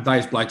time.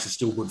 Those blokes are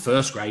still good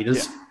first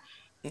graders. Yeah.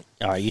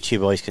 All right, you two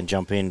boys can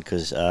jump in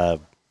because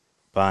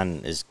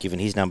Barn has given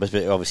his numbers,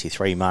 but obviously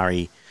 3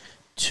 Murray,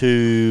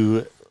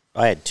 2...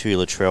 I had 2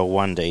 Latrell,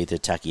 1 to either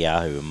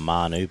Takiaho or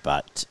Manu,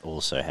 but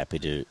also happy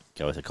to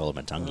go with a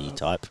Kolomatangi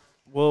type.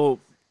 Well,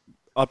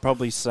 I'd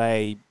probably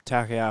say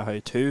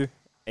Takiaho 2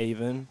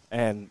 even,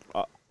 and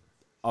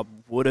I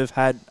would have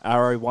had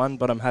Arrow 1,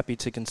 but I'm happy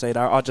to concede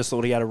Arrow. I just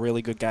thought he had a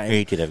really good game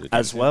He did have a good game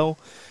as well.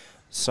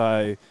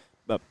 So,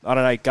 but I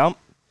don't know, Gump.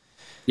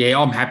 Yeah,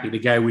 I'm happy to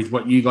go with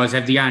what you guys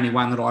have. The only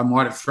one that I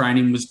might have thrown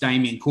in was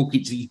Damien Cook.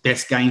 It's his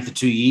best game for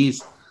 2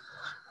 years.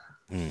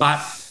 But,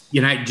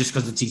 just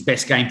because it's his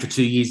best game for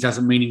 2 years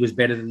doesn't mean he was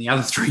better than the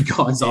other 3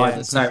 guys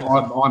either. So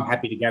I'm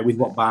happy to go with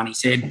what Barney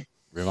said.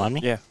 Remind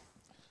me? Yeah.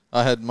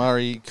 I had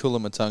Murray,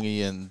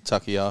 Kulamatangi, and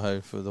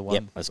Takiaho for the 1.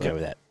 Yep, let's go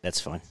with that. That's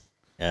fine.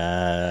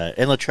 And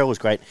Latrell was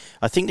great.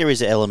 I think there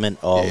is an element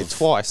of... Yeah,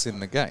 twice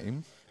in the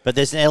game. But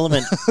there's an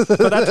element...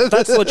 But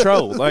that's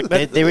Latrell. Like,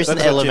 there is an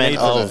that's what you element need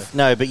from of...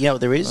 No, but you know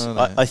what there is? Oh,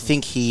 no. I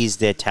think he is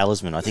their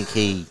talisman. I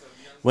think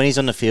when he's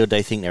on the field,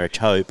 they think they're a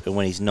Tope, and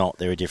when he's not,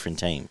 they're a different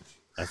team.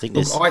 I think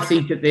Look, I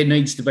think that there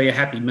needs to be a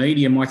happy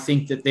medium. I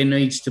think that there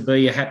needs to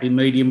be a happy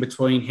medium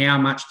between how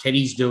much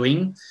Teddy's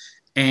doing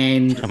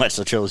and how much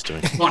Latrell's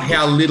doing. not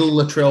how little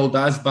Latrell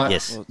does, but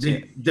Yes.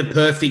 the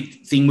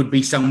perfect thing would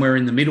be somewhere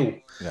in the middle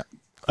Yeah.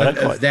 I don't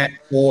of quite- that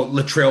or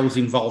Latrell's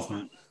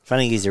involvement.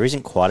 Funny thing is, there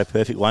isn't quite a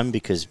perfect one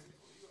because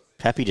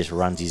Pappy just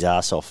runs his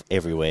ass off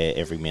everywhere,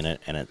 every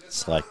minute, and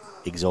it's like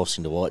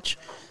exhausting to watch.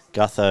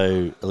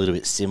 Gutho, a little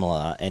bit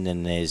similar, and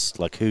then there's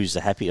like who's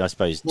the happy? I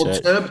suppose Well,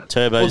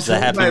 Turbo's the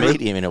happy Turbo-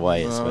 medium in a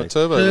way. I suppose.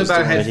 Turbo was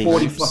Turbo doing had he-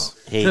 45.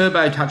 he-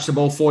 Turbo touched the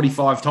ball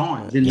 45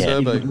 times. Didn't Yeah.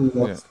 he?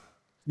 Turbo, yeah.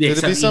 Yeah, Could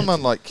it so be he-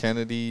 someone like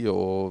Kennedy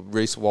or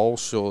Reece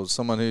Walsh or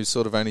someone who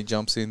sort of only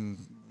jumps in,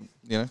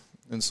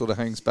 and sort of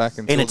hangs back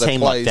until In a that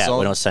team like plays that, on?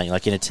 we're not saying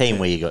like in a team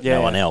where you got Yeah, no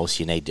yeah. one else,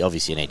 you need to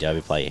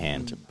overplay your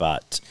hand.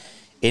 But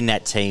in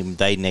that team,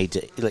 they need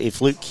to. If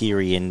Luke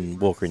Keary and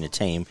Walker in the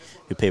team,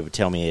 who people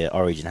tell me are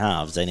Origin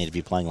halves, they need to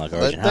be playing like They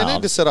Origin need to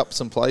halves. set up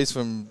some plays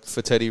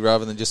for Teddy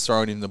rather than just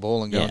throwing him the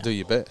ball and go Yeah. and do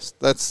your best.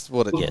 That's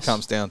what it Yes.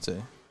 comes down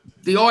to.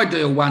 The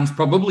ideal one's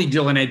probably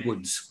Dylan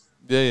Edwards.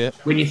 Yeah.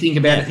 When you think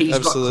about Yeah, it, he's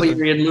absolutely. got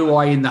Cleary and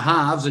Luai in the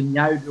halves and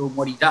Yo doing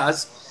what he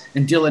does.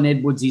 And Dylan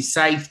Edwards is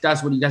safe,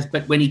 does what he does.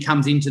 But when he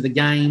comes into the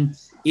game,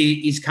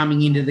 he is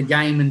coming into the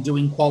game and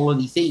doing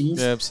quality things.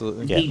 Yeah,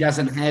 absolutely. Yeah. He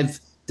doesn't have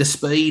the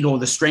speed or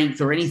the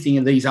strength or anything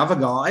of these other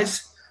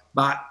guys.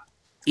 but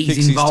Fix his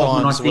his involvement,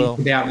 time I as think, well.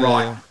 about Yeah,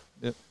 right.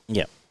 Yep.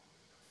 Yep.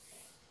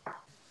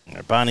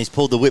 Barney's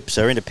pulled the whip,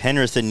 so into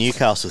Penrith and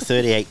Newcastle,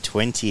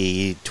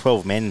 38-20,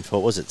 12 men for,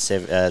 what was it,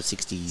 65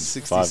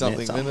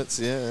 60-something minutes?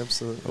 Yeah,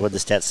 absolutely. What did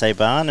the stats say,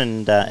 Barn?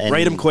 And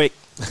Read them quick.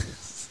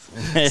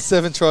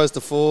 7 tries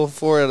to 4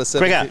 out of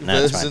 7 Quicker.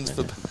 No, that's conversions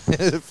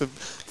right. for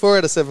 4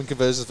 out of 7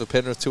 conversions for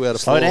Penrith, 2 out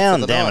of 4 Slow down,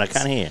 for the damn it, I Knights.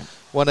 can't hear.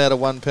 1 out of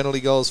 1 penalty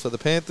goals for the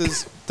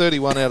Panthers.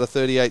 31 out of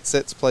 38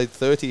 sets played,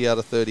 30 out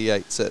of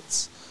 38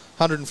 sets.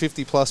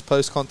 150 plus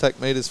post-contact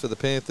metres for the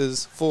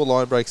Panthers. 4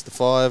 line breaks to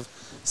 5.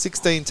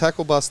 16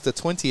 tackle busts to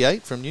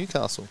 28 from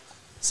Newcastle.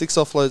 6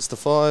 offloads to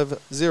 5.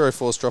 0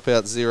 forced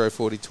dropouts, 0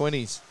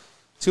 40-20s.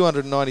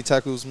 290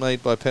 tackles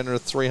made by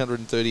Penrith,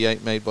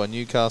 338 made by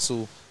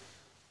Newcastle.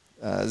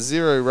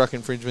 0 ruck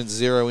infringements,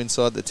 0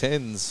 inside the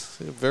 10s.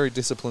 Very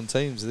disciplined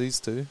teams, these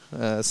two.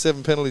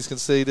 7 penalties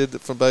conceded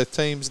from both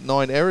teams,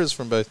 9 errors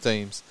from both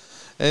teams.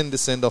 And a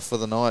send-off for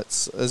the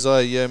Knights.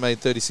 Isaiah Yeo made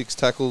 36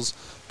 tackles.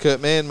 Kurt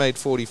Mann made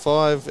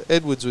 45.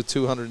 Edwards with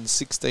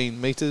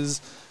 216 metres.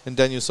 And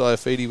Daniel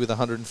Saifidi with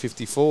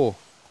 154.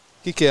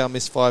 Kikau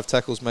missed 5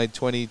 tackles, made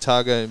 20.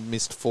 Targo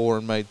missed 4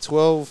 and made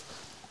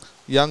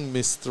 12. Young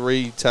missed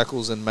 3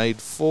 tackles and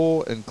made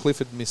 4. And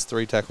Clifford missed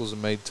 3 tackles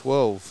and made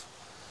 12.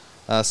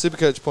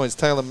 Supercoach points,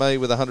 Taylor May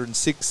with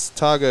 106,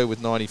 Targo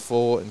with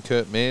 94, and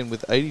Kurt Mann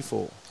with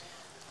 84.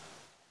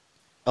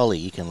 Ollie,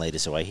 you can lead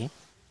us away here.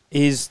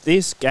 Is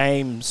this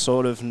game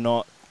sort of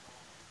not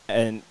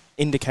an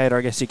indicator,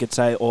 I guess you could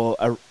say, or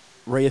a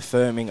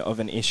reaffirming of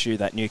an issue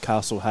that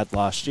Newcastle had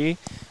last year,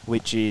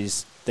 which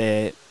is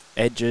their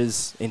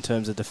edges in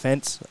terms of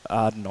defence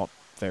are not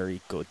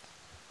very good?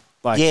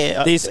 Like,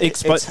 Yeah, this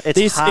it's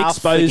this half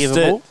exposed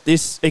forgivable, it.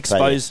 This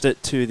exposed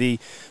it to the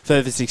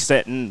furthest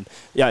extent, and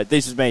yeah,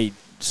 this is me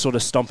sort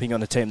of stomping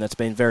on a team that's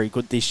been very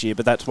good this year.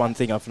 But that's one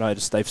thing I've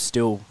noticed: they've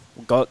still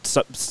got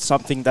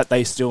something that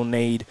they still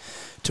need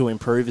to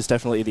improve. Is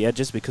definitely the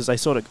edges, because they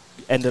sort of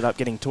ended up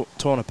getting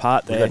torn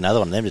apart We've there. got another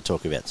one of them to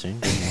talk about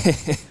soon.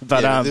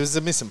 But yeah, there was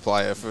a missing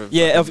player for.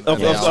 yeah, of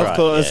right.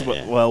 course. Yeah,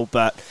 yeah. Well,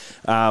 but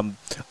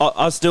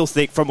I still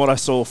think, from what I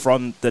saw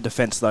from the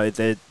defence, though,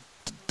 there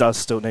does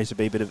still need to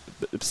be a bit of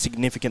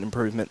significant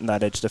improvement in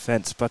that edge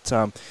defence. But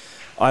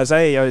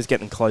Isaiah Yeo is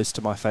getting close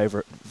to my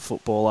favourite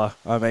footballer.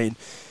 I mean,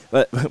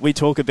 we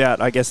talk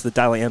about, I guess, the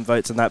Dally M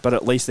votes and that, but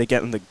at least they're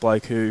getting the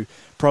bloke who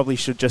probably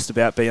should just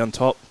about be on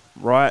top,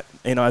 right,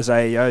 in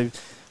Isaiah Yeo.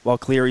 While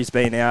Cleary's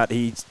been out,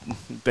 he's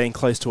been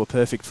close to a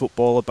perfect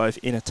footballer, both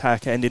in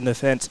attack and in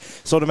defence.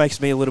 Sort of makes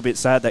me a little bit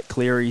sad that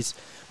Cleary's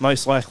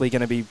most likely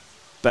going to be,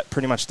 but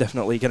pretty much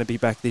definitely going to be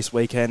back this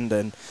weekend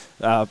and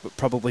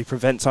probably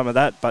prevent some of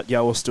that, but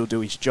Yeo will still do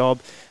his job.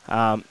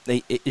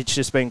 It's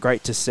just been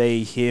great to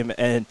see him,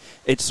 and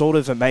it's sort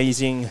of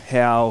amazing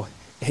how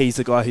he's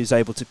the guy who's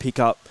able to pick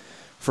up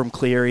from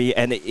Cleary,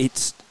 and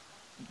it's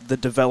the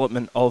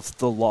development of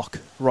the lock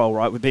role,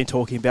 right? We've been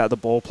talking about the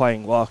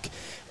ball-playing lock.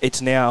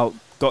 It's now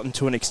gotten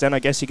to an extent, I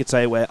guess you could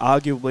say, where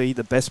arguably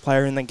the best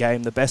player in the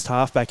game, the best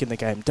halfback in the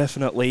game,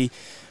 definitely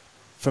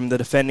from the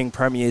defending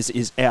premiers,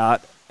 is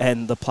out,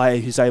 and the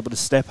player who's able to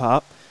step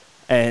up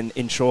and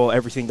ensure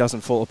everything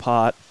doesn't fall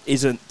apart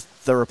isn't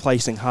the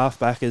replacing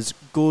halfback. As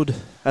good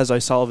as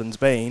O'Sullivan's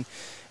been,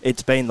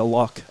 it's been the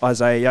lock,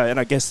 Isaiah Yeo. And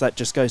I guess that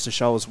just goes to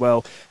show as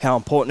well how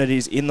important it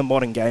is in the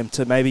modern game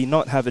to maybe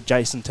not have a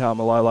Jason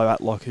Taumalolo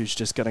at lock who's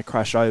just going to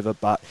crash over,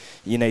 but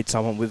you need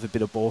someone with a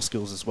bit of ball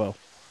skills as well.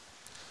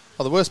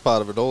 Oh, the worst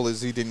part of it all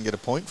is he didn't get a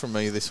point from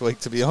me this week,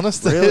 to be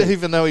honest. Really?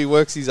 Even though he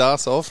works his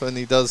ass off and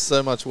he does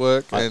so much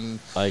work and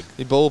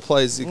he ball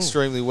plays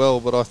extremely well,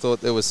 but I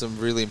thought there were some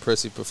really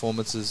impressive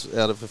performances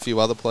out of a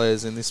few other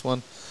players in this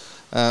one.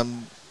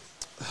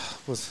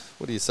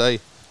 What do you say?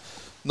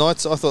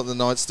 Knights, I thought the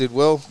Knights did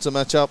well to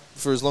match up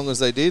for as long as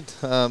they did.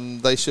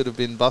 They should have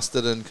been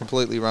busted and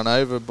completely run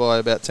over by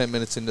about 10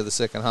 minutes into the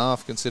second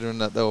half, considering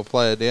that they were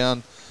player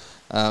down.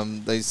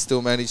 They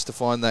still managed to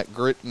find that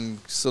grit and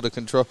sort of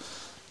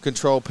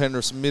control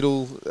Penrith's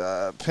middle.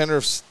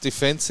 Penrith's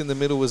defence in the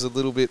middle was a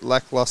little bit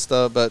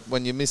lacklustre, but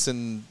when you're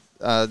missing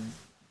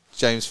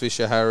James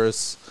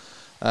Fisher-Harris,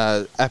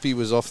 Appy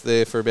was off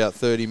there for about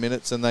 30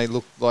 minutes, and they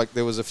looked like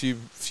there was a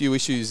few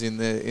issues in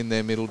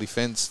their middle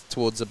defence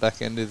towards the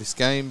back end of this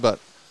game. But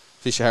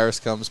Fisher-Harris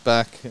comes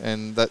back,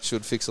 and that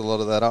should fix a lot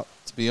of that up,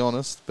 to be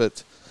honest.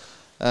 But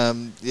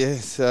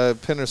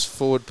Penrith's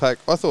forward pack,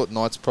 I thought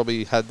Knights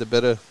probably had the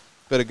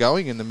better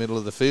going in the middle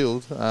of the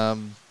field.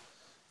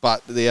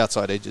 But the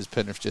outside edges,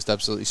 Penrith just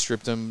absolutely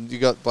stripped them. You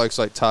got blokes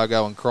like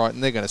Targo and Crichton;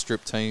 they're going to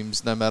strip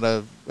teams no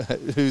matter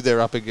who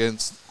they're up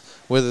against,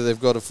 whether they've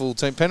got a full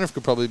team. Penrith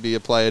could probably be a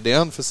player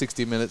down for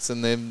 60 minutes,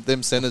 and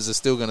them centres are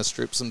still going to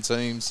strip some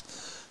teams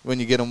when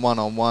you get them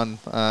one-on-one.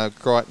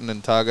 Crichton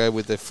and Targo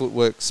with their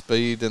footwork,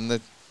 speed, and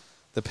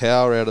the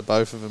power out of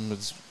both of them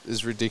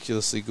is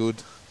ridiculously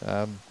good.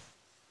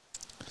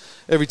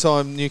 Every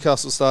time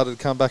Newcastle started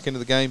to come back into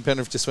the game,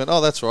 Penrith just went, oh,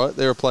 that's right,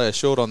 they're a player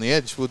short on the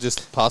edge. We'll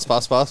just pass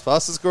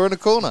and score in a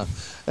corner.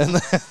 And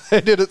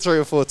they did it 3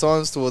 or 4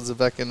 times towards the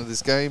back end of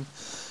this game.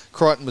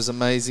 Crichton was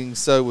amazing.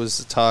 So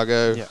was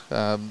Targo.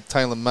 Yeah.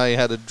 Taylor May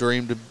had a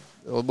dream to.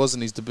 Well, it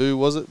wasn't his debut,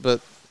 was it?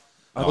 But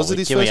was it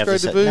his can we first have grade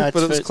this- debut? no, it's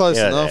But it was first- close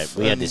yeah, enough.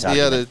 we had And this he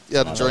had argument.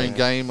 a dream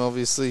game,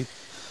 obviously.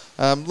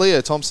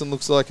 Leo Thompson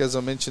looks like, as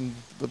I mentioned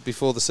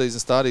before the season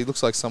started, he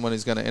looks like someone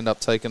who's going to end up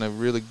taking a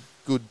really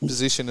good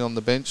position on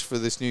the bench for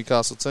this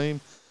Newcastle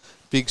team.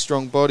 Big,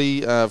 strong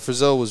body.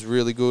 Frizzell was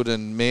really good,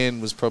 and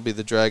Mann was probably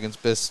the Dragons'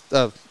 best,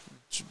 the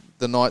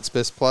Knights'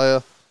 best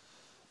player.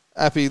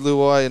 Appy,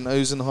 Luai, and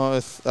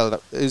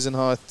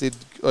Uzenheith did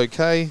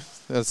okay.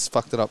 That's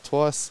fucked it up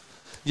twice.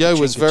 Yo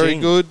was very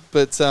good,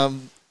 but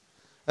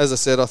as I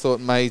said, I thought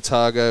May,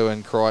 Targo,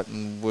 and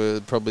Crichton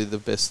were probably the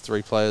best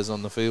 3 players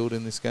on the field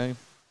in this game.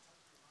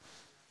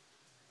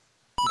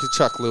 You could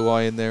chuck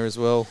Luai in there as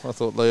well. I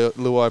thought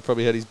Luai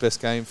probably had his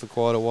best game for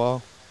quite a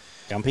while.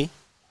 Gumpy?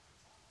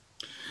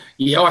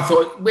 Yeah, I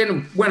thought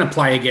when a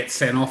player gets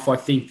sent off, I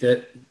think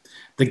that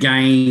the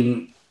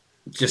game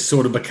just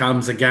sort of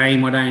becomes a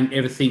game. I don't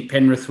ever think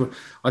Penrith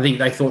I think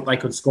they thought they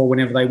could score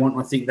whenever they want.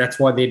 I think that's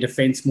why their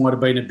defence might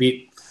have been a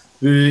bit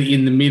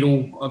in the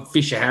middle.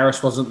 Fisher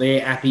Harris wasn't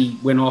there. Appy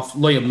went off.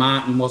 Liam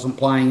Martin wasn't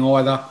playing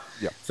either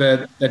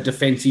for a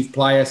defensive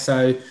player.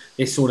 So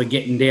they're sort of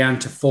getting down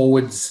to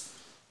forwards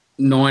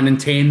 9 and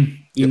 10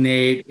 in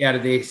their out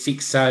of their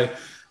 6, so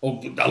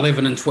or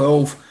 11 and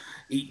 12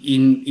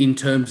 in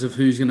terms of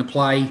who's going to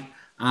play.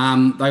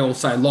 They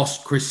also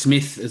lost Chris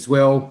Smith as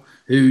well,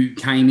 who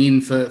came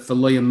in for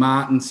Liam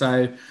Martin.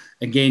 So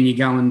again, you're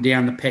going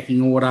down the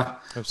pecking order.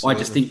 Absolutely. I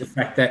just think the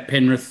fact that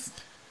Penrith,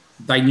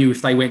 they knew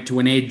if they went to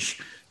an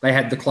edge, they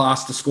had the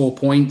class to score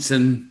points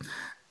and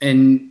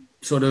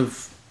sort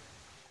of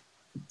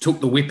took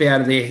the whip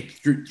out of there,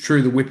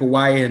 threw the whip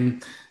away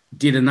and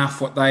did enough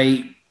what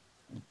they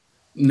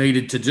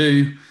needed to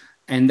do.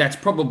 And that's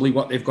probably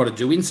what they've got to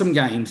do in some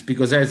games,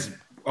 because as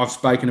I've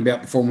spoken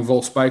about before, and we've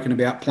all spoken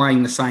about,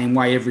 playing the same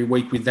way every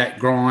week with that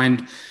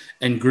grind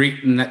and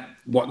grit and that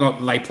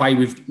whatnot they play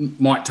with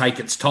might take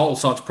its toll.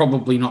 So it's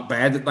probably not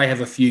bad that they have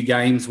a few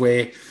games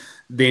where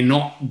they're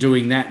not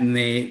doing that and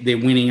they're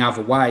winning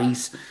other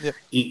ways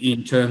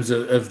in terms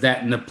of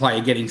that and the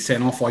player getting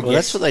sent off, I guess.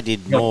 That's what they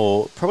did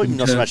more, probably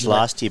not so much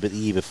last year, but the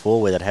year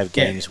before, where they'd have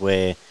games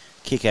where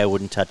Kiko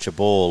wouldn't touch a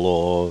ball,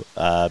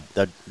 or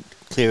they'd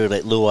clearly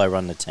let Luai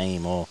run the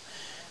team, or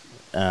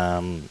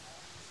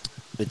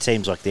it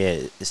seems like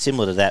they're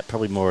similar to that,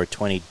 probably more a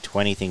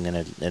 2020 thing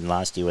than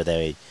last year, where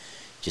they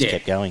just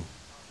kept going.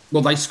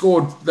 Well, they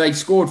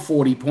scored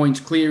 40 points.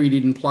 Cleary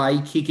didn't play.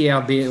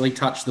 Kikau barely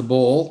touched the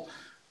ball.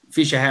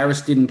 Fisher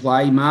Harris didn't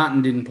play.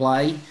 Martin didn't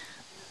play.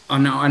 I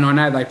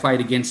know they played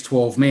against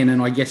 12 men,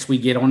 and I guess we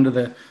get onto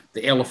the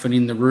elephant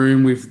in the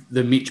room with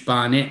the Mitch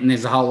Barnett, and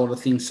there's a whole lot of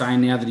things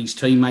saying now that his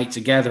teammates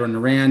are gathering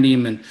around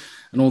him and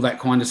all that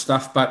kind of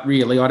stuff. But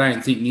really, I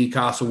don't think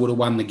Newcastle would have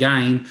won the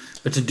game.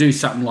 But to do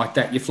something like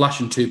that, you're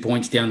flushing 2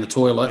 points down the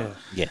toilet. Yeah.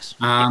 Yes.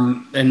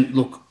 And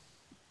look,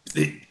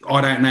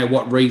 I don't know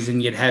what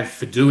reason you'd have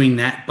for doing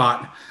that,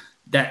 but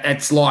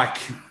that's like,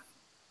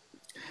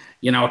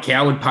 a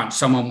coward punch,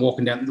 someone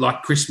walking down,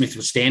 like Chris Smith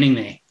was standing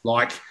there.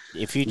 Like,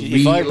 if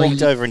I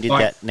walked over and did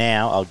that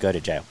now, I'd go to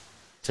jail.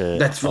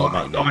 That's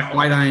right.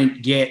 I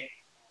don't get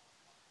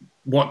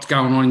what's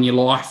going on in your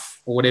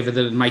life or whatever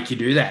that would make you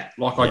do that.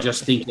 Like, I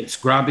just think it's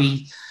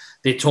grubby.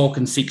 They're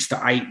talking 6 to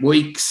 8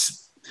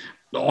 weeks.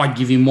 I'd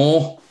give you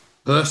more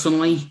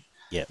personally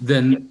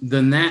than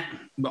that.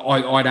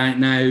 I don't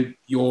know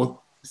your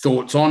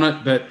thoughts on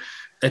it, but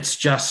it's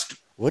just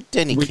what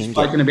Denny we've King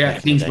spoken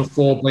about things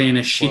before being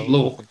a shit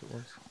look,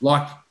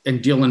 like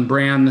and Dylan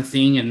Brown the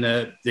thing and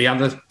the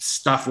other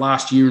stuff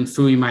last year in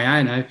Fui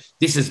Mayono.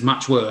 This is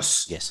much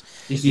worse. Yes,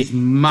 this is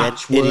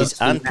much worse. It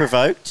is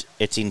unprovoked.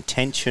 It's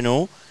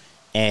intentional,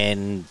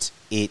 and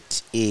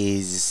it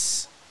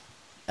is.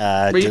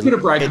 Well, he could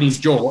have broken his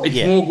jaw.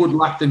 It's more good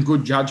luck than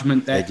good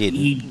judgment that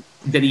he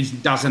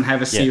doesn't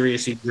have a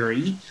serious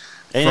injury.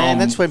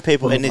 And that's when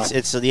people, and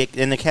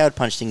the coward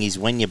punch thing is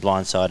when you're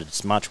blindsided,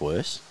 it's much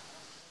worse.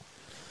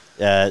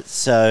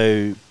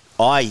 So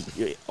I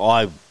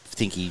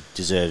think he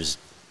deserves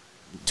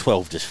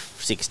 12 to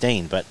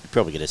 16, but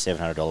probably get a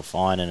 $700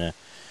 fine and a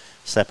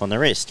slap on the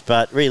wrist.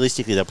 But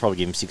realistically, they'll probably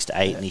give him 6 to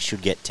 8, and he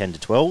should get 10 to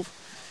 12.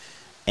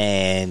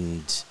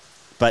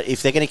 But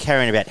if they're going to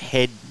carry on about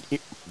head,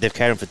 they've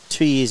carried on for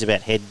 2 years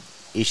about head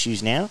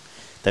issues now.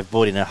 They've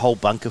brought in a whole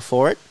bunker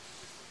for it.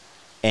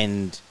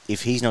 And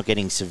if he's not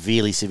getting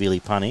severely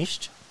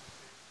punished,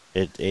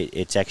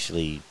 it's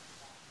actually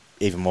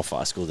even more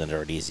farcical than it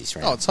already is this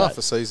round. Oh, it's half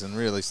a season,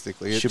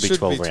 realistically. It should be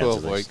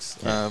 12 weeks.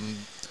 Yeah.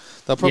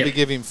 They'll probably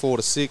give him 4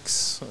 to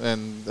 6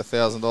 and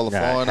 $1,000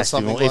 fine or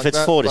something like that. If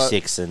it's 4 to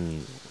 6,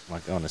 then,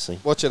 like, honestly.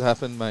 Watch it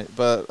happen, mate.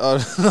 But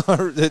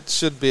it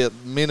should be at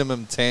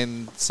minimum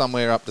 10,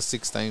 somewhere up to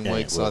 16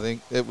 weeks, I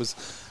think. It was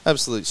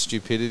absolute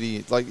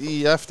stupidity. Like,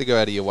 you have to go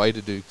out of your way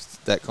to do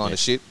that kind of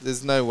shit.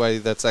 There's no way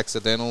that's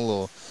accidental,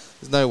 or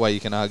there's no way you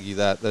can argue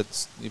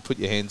that. You put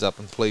your hands up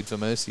and plead for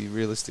mercy,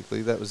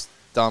 realistically. That was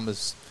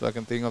dumbest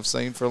fucking thing I've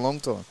seen for a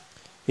long time.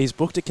 He's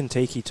booked a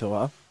Kentucky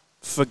tour,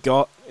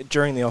 forgot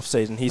during the off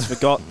season. He's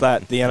forgot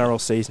that the NRL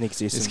season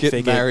exists. He's and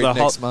getting figured married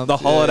next month. The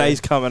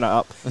holidays coming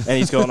up, and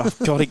he's gone. I've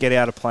got to get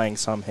out of playing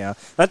somehow.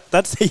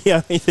 That's the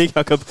only thing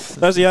I could.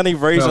 That's the only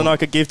reason I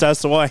could give to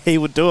as to why he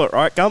would do it,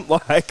 right, Gump?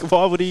 Like,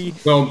 why would he?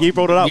 Well, you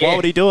brought it up. yeah. Why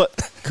would he do it?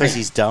 Because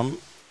he's dumb.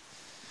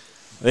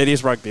 It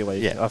is rugby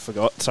league. Yeah. I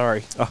forgot.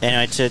 Sorry. Oh.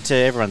 Anyway, to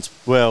everyone's,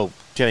 well,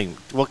 Jimmy,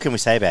 what can we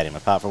say about him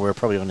apart from we're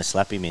probably going to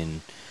slap him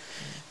in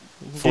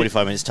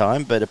 45 minutes'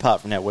 time, but apart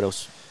from that, what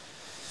else?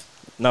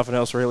 Nothing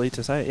else really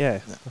to say.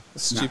 Yeah.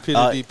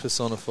 Stupidity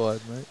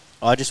personified, mate.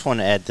 I just want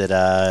to add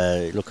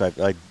that, look,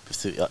 I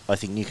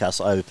think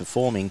Newcastle are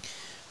overperforming,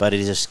 but it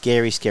is a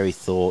scary, scary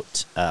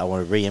thought. I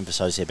want to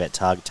re-emphasise here about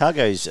Targo.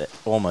 Targo's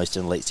almost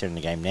an elite 10 in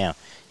the game now.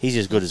 He's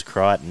as good as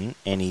Crichton,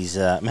 and he's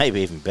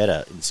maybe even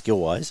better in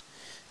skill-wise.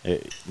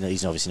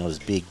 He's obviously not as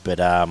big, but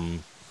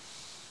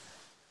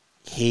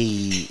if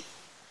you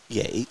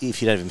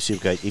don't have him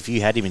Supercoach, if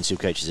you had him in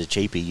Supercoach as a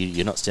cheapie,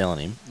 you're not selling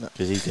him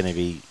because he's going to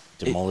be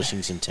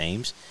demolishing some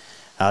teams.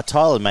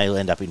 Tyler may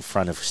end up in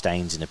front of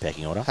Staines in the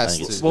pecking order. I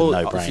think it's a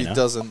no-brainer. If he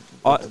doesn't,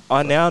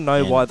 I now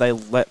know why they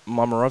let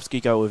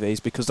Momirovski go with these,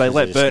 because they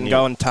let Burton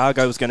go and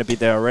Targo was going to be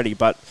there already,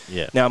 but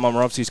now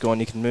Momirovski's gone,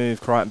 you can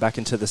move Crichton back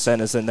into the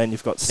centres, and then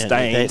you've got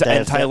Staines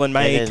and Taylor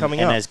May coming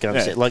up. And as Gump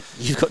said, like,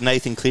 you've got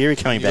Nathan Cleary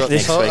coming back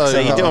next week, so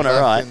you're doing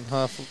all right. in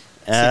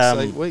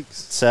 6-8 weeks.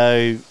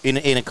 So in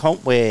a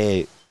comp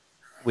where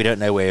we don't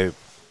know where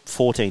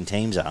 14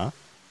 teams are,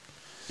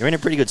 you're in a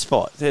pretty good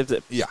spot.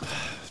 Yeah.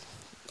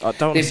 I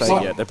don't want to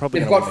say yet. They're probably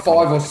they've got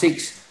 5 or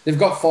 6. They've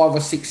got 5 or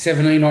 6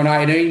 17 or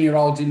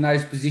 18-year-olds in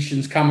those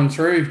positions coming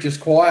through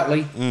just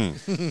quietly.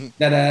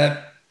 that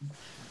are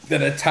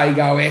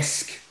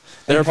Tago-esque.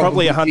 There are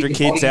probably 100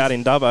 kids out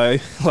in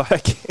Dubbo.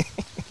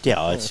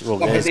 There's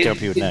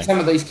Gumpy would know. Some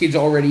of these kids are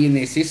already in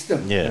their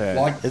system.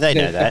 Yeah, they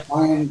know that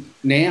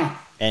now.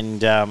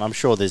 And I'm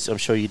sure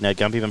you know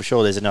Gumpy. But I'm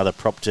sure there's another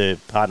prop to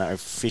partner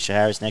with Fisher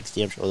Harris next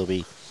year. I'm sure there'll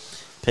be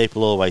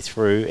people all the way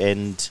through,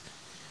 and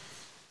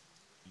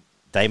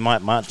they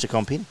might march to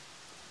comp in.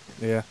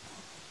 Yeah.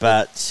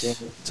 But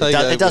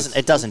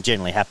it doesn't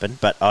generally happen.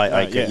 But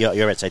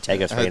you're right. So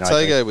Tago 3 and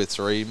Tago with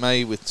 3,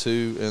 May with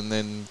 2, and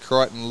then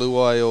Crichton,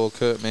 Luai or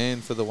Kurt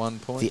Mann for the 1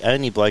 point. The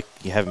only bloke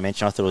you haven't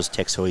mentioned, I thought it was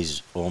Tex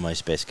Hoy's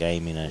almost best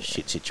game in a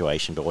shit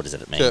situation. But what does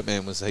it mean? Kurt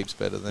Mann was heaps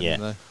better than him,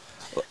 though.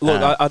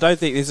 Look, I don't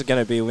think this is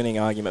going to be a winning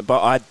argument,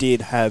 but I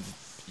did have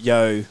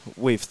Yo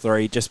with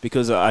 3 just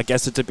because I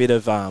guess it's a bit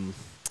of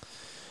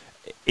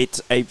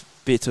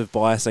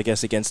bias, I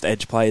guess, against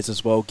edge players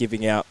as well,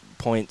 giving out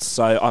points.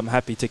 So I'm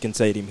happy to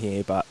concede him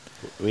here, but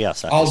we are.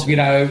 I'll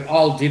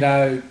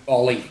ditto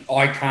Ollie.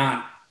 I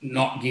can't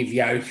not give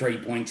Yo 3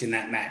 points in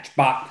that match,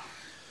 but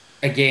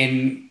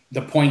again,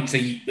 the points are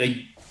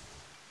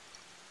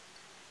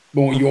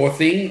more your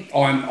thing.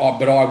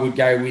 But I would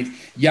go with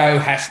Yo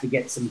has to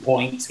get some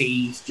points.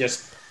 He's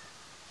just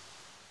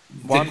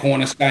the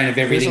cornerstone of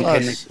everything.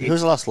 Who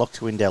was the last lock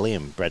to win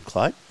Dalian? Brad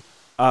Clyde?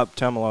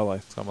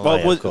 Tamalolo.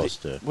 Of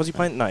course. Was he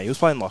playing? No, he was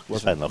playing lock. He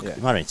was playing lock. He might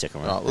have been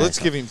second round. Right, well, let's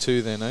give him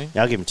 2 then, eh?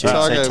 Yeah, I'll give him 2.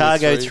 Targo So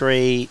Targo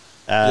 3,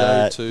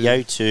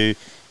 Yo 2,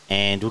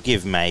 and we'll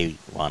give May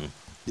 1.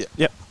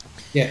 Yeah.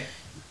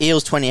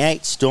 Eels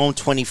 28, Storm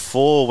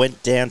 24,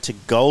 went down to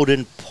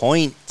Golden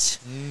Point.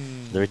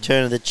 The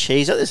return of the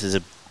cheese. Oh, this is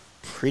a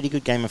pretty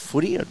good game of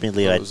footy.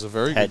 Admittedly, I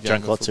had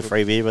drunk lots of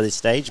free beer by this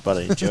stage, but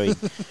I enjoyed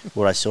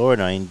what I saw,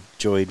 and I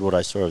enjoyed what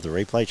I saw of the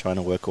replay, trying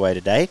to work away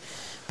today.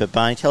 But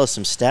Barney, tell us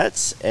some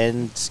stats,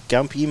 and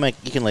Gump, you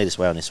can lead us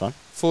away on this one.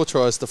 4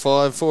 tries to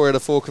 5, 4 out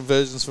of 4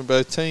 conversions from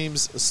both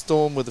teams.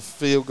 Storm with a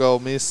field goal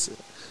miss,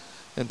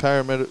 and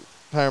Parramatta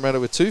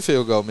with 2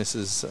 field goal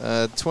misses.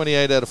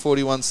 28 out of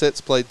 41 sets,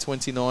 played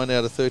 29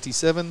 out of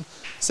 37.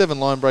 7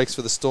 line breaks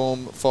for the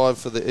Storm, 5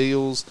 for the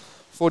Eels.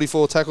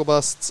 44 tackle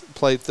busts,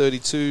 played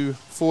 32.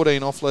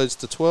 14 offloads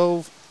to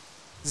 12.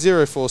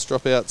 0 forced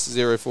dropouts,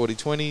 0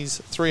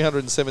 40-20s.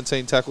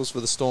 317 tackles for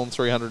the Storm,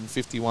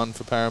 351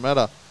 for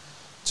Parramatta.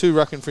 2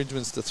 ruck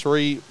infringements to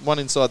 3, 1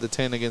 inside the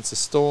 10 against the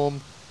Storm.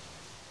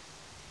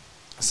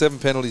 7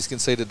 penalties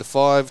conceded to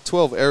 5,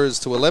 12 errors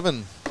to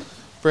 11.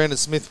 Brandon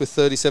Smith with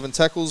 37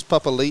 tackles,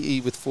 Papa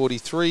Leahy with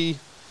 43,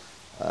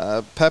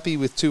 Pappy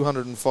with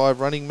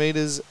 205 running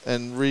metres,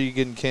 and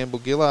Regan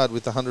Campbell-Gillard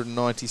with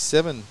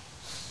 197.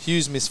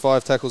 Hughes missed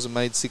 5 tackles and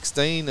made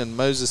 16, and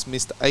Moses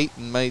missed 8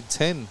 and made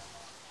 10.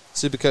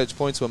 Supercoach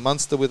points were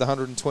Munster with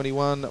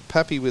 121,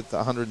 Pappy with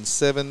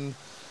 107,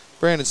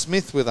 Brandon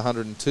Smith with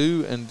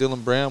 102, and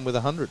Dylan Brown with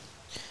 100.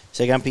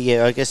 So,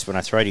 Gumpy, I guess when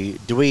I throw to you,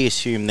 do we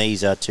assume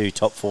these are 2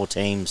 top 4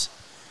 teams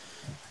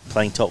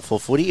playing top 4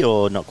 footy,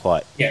 or not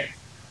quite?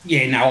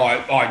 Yeah, no,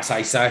 I'd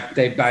say so.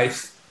 They're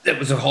both. It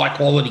was a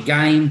high-quality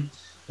game.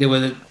 There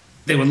were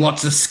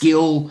lots of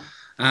skill,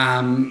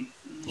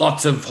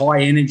 lots of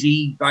high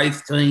energy.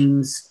 Both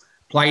teams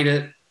played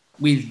it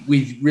with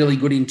really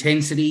good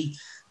intensity.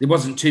 There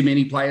wasn't too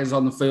many players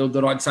on the field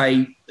that I'd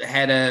say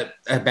had a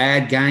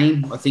bad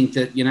game. I think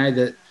that,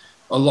 that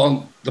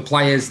along the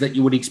players that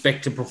you would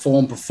expect to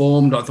performed.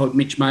 I thought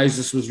Mitch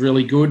Moses was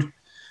really good.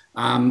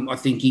 I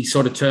think he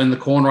sort of turned the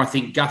corner. I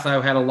think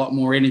Gutho had a lot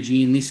more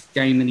energy in this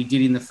game than he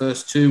did in the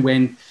first two,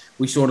 when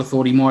we sort of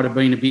thought he might have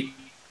been a bit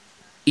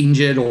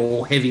injured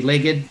or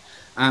heavy-legged. It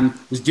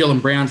was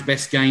Dylan Brown's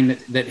best game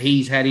that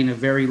he's had in a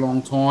very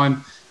long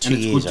time. And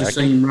it's good to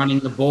see him running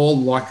the ball.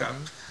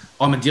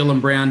 I'm a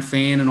Dylan Brown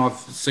fan, and I've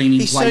seen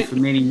him play for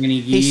many, many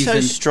years. He's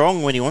so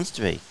strong when he wants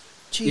to be.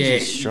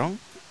 He's strong.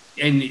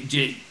 And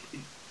it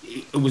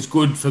was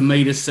good for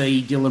me to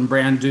see Dylan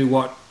Brown do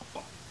what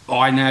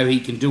I know he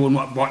can do and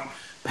what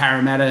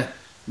Parramatta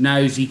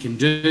knows he can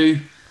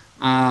do.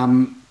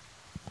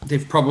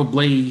 They've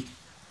probably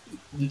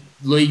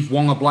leave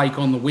Wonga Blake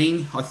on the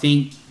wing, I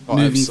think,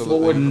 moving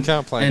forward, and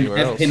have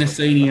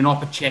Penasini and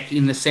Opacek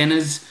in the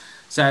centres.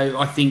 So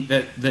I think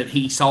that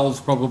he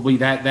solves probably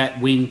that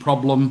wing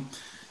problem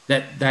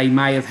that they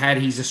may have had.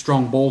 He's a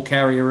strong ball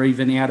carrier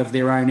even out of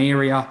their own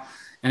area,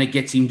 and it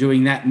gets him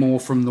doing that more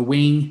from the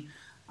wing.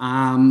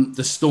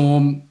 The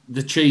Storm,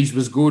 the Cheese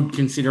was good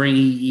considering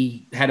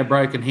he had a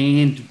broken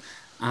hand.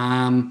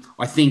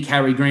 I think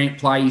Harry Grant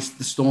plays,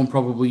 the Storm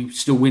probably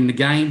still win the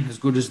game, as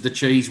good as the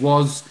Cheese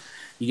was.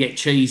 You get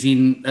Cheese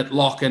in at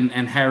lock and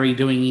Harry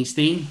doing his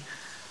thing.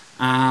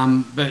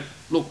 But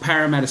look,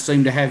 Parramatta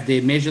seem to have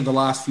their measure the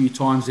last few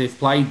times they've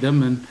played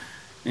them,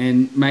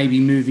 and maybe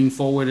moving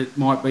forward it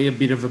might be a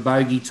bit of a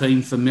bogey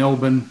team for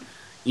Melbourne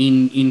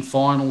in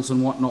finals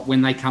and whatnot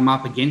when they come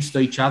up against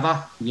each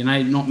other. You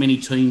know, not many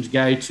teams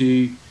go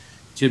to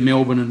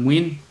Melbourne and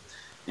win,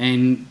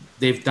 and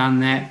they've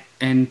done that.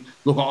 And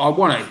look, I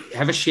want to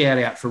have a shout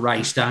out for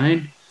Ray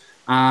Stone.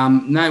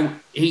 No,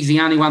 he's the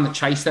only one that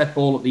chased that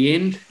ball at the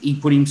end. He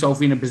put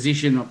himself in a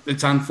position.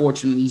 It's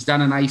unfortunate he's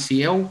done an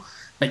ACL,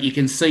 but you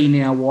can see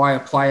now why a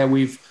player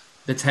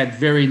that's had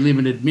very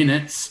limited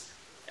minutes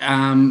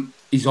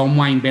is on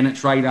Wayne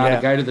Bennett's radar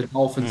to go to the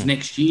Dolphins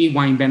next year.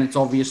 Wayne Bennett's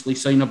obviously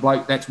seen a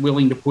bloke that's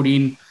willing to put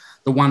in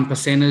the one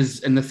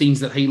percenters and the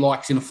things that he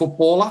likes in a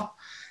footballer.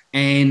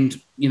 And,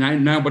 you know,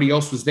 nobody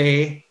else was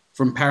there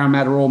from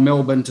Parramatta or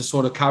Melbourne to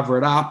sort of cover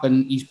it up,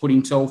 and he's put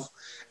himself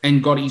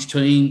and got his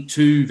team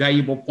 2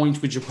 valuable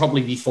points, which are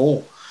probably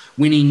before.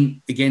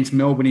 Winning against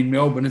Melbourne in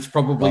Melbourne, it's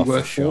probably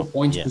worth 4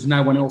 points because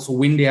no one else will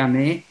win down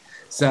there.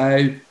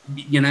 So,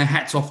 you know,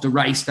 hats off to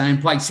Ray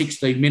Stone. Played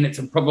 16 minutes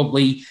and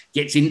probably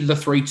gets into the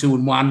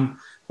 3-2-1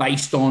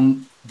 based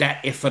on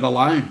that effort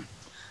alone.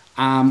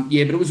 But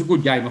it was a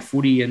good game of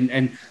footy.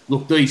 And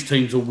look, these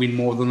teams will win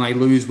more than they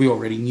lose. We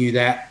already knew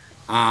that.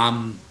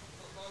 I'll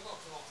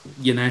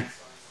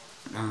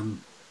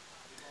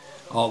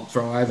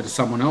throw over to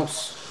someone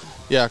else.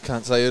 Yeah, I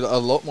can't say a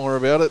lot more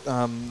about it.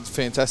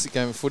 Fantastic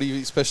game of footy,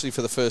 especially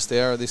for the first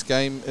hour of this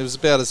game. It was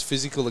about as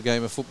physical a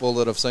game of football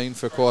that I've seen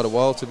for quite a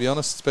while, to be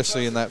honest,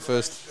 especially in that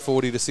first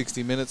 40 to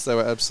 60 minutes. They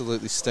were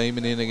absolutely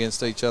steaming in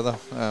against each other.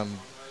 There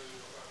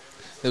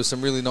was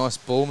some really nice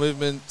ball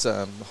movement,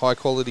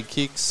 high-quality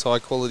kicks,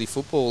 high-quality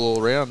football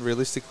all around,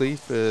 realistically,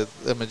 for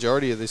the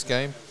majority of this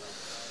game.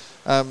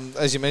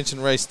 As you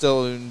mentioned, Ray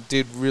Stone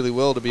did really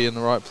well to be in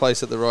the right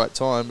place at the right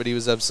time, but he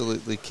was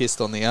absolutely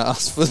kissed on the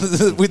arse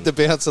with the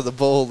bounce of the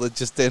ball that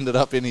just ended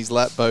up in his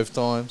lap both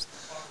times.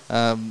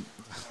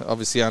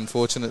 Obviously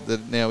unfortunate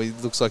that now he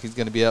looks like he's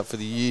going to be out for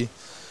the year.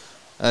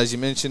 As you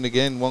mentioned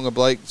again, Wonga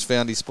Blake's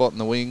found his spot in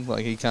the wing.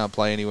 Like, he can't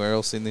play anywhere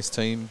else in this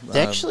team.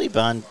 Actually,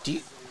 Barn,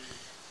 the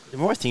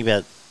more I think about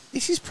it,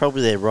 this is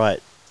probably their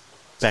right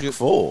back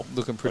four.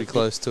 Looking pretty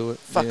close to it.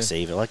 Fuck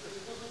Seaver.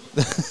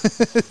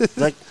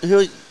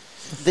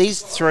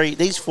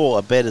 These 4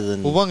 are better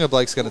than... Well, Wonga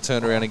Blake's going to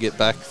turn around and get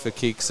back for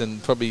kicks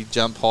and probably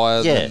jump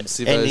higher than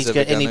Sivo's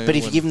ever going to. But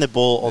if you give him the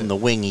ball on the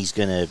wing,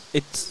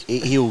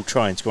 he'll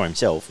try and score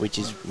himself, which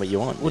is what you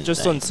want. Well,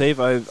 just on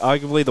Sivo,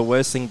 arguably the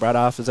worst thing Brad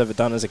Arthur's ever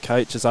done as a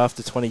coach is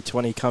after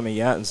 2020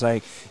 coming out and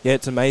saying, yeah,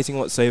 it's amazing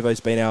what Sivo's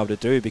been able to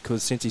do,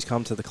 because since he's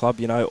come to the club,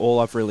 you know, all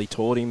I've really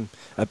taught him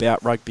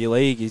about rugby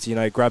league is, you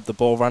know, grab the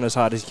ball, run as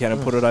hard as you can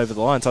and put it over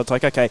the line. So it's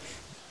like, okay,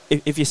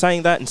 if you're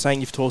saying that and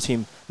saying you've taught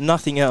him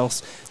nothing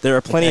else, there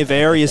are plenty of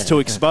areas to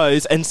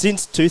expose. And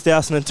since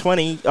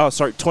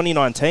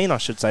 2019, I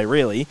should say,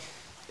 really,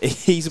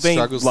 he's been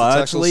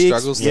largely to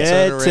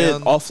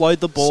offload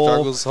the ball.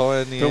 Struggles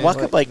high in the air. But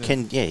Waka Blake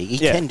can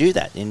do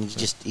that, and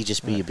he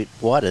just be a bit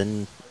wider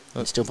and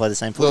still play the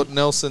same footy. Thought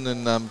Nelson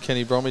and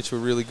Kenny Bromwich were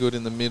really good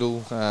in the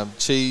middle.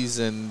 Cheese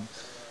and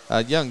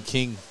young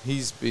King,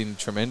 he's been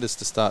tremendous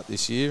to start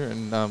this year,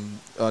 and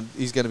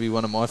he's going to be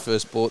one of my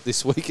first bought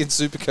this week in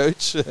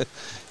Supercoach.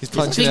 He's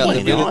punching out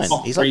the minutes.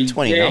 He's like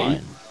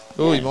 29.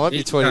 Oh, he might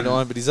be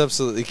 29, but he's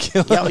absolutely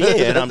killing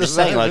it. And I'm just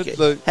saying,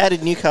 how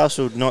did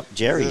Newcastle not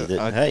Jerry?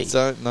 I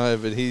don't know,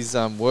 but his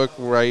work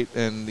rate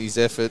and his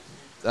effort,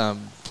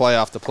 play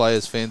after play,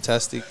 is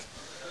fantastic.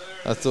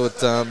 I thought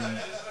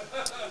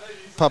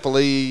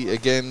Papali'i,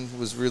 again,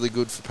 was really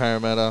good for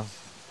Parramatta.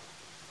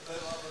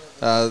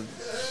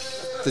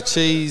 The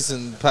Cheese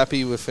and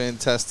Pappy were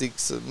fantastic.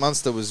 So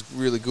Munster was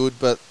really good,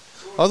 but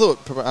I thought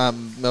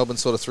Melbourne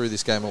sort of threw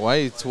this game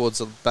away towards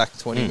the back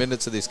 20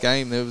 minutes of this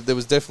game. There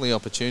was definitely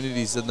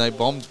opportunities, and they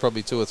bombed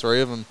probably 2 or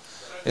 3 of them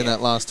in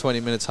that last 20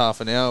 minutes, half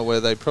an hour,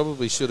 where they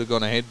probably should have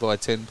gone ahead by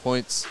 10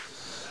 points.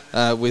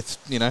 with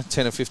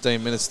 10 or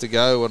 15 minutes to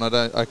go, and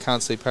I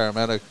can't see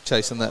Parramatta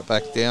chasing that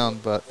back down.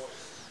 But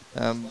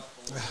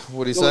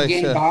what do you say?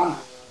 Again, Barn,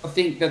 I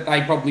think that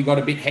they probably got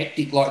a bit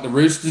hectic like the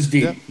Roosters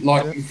did.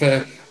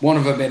 For want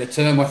of a better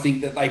term, I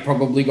think that they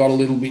probably got a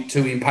little bit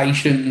too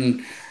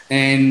impatient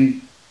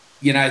and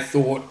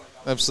thought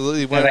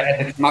absolutely they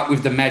had to come up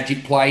with the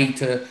magic play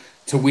to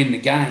win the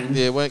game.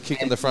 Yeah, weren't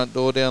kicking the front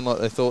door down like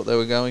they thought they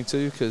were going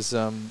to, because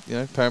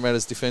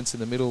Parramatta's defence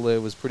in the middle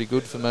there was pretty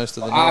good for most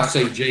of the night.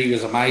 RCG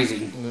was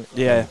amazing.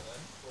 Yeah,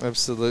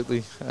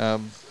 absolutely.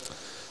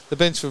 The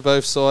bench for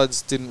both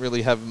sides didn't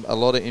really have a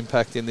lot of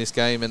impact in this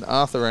game, and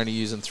Arthur only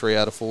using 3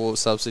 out of 4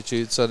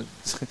 substitutes. So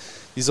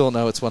you all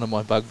know it's one of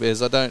my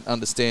bugbears. I don't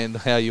understand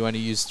how you only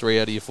use 3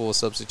 out of your 4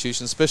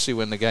 substitutions, especially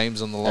when the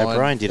game's on the line.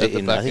 O'Brien did it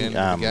in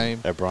the game.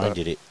 O'Brien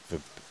did it for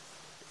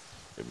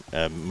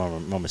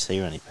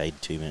Momasia only played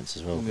 2 minutes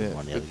as well. Yeah,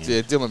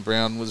 Dylan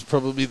Brown was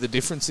probably the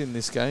difference in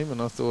this game,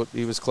 and I thought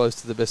he was close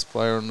to the best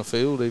player on the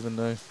field, even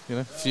though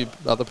a few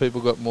other people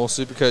got more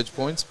Supercoach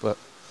points. But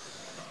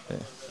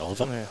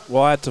Oliver. Yeah.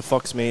 Well, I had to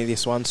fox me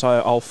this one, so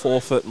I'll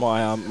forfeit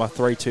my my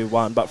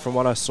 3-2-1. But from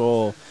what I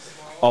saw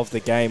of the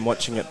game,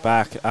 watching it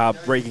back,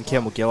 Regan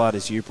Campbell-Gillard,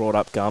 as you brought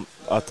up, Gump,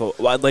 I thought,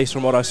 well, at least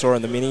from what I saw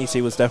in the minis,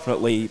 he was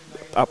definitely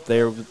up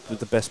there with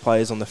the best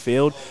players on the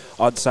field.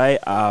 I'd say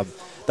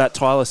that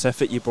tireless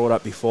effort you brought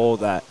up before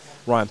that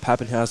Ryan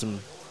Pappenhausen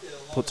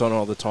puts on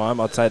all the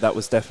time, I'd say that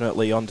was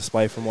definitely on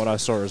display from what I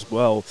saw as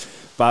well.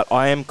 But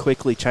I am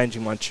quickly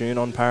changing my tune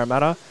on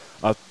Parramatta.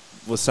 I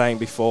was saying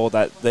before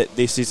that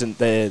this isn't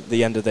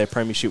the end of their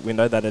premiership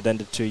window, that it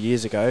ended 2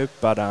 years ago,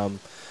 but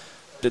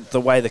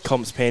the way the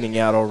comp's panning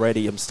out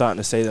already, I'm starting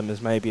to see them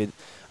as maybe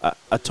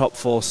a top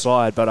 4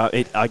 side. But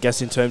I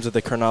guess in terms of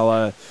the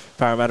Cronulla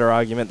Parramatta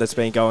argument that's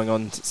been going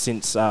on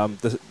since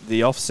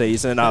the off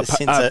season, since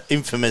the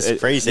infamous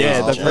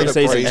pre-season, the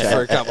pre-season chat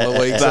for a couple of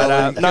weeks.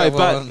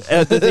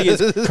 But the thing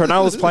is,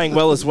 Cronulla's playing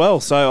well as well,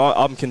 so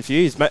I'm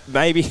confused.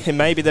 Maybe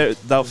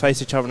they'll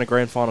face each other in a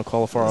grand final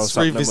qualifier or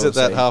something. Let's revisit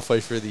that halfway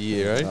through the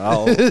year,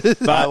 eh?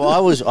 But I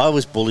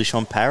was bullish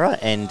on Para,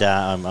 and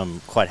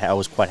I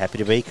was quite happy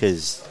to be,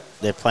 because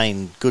they're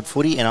playing good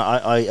footy, and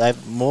I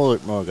more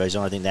it goes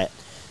on, I think that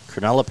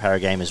Cronulla Para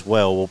game as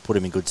well will put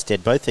them in good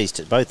stead. Both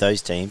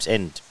those teams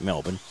and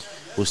Melbourne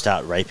will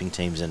start raping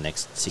teams in the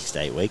next 6 to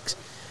 8 weeks.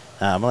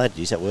 Am I allowed to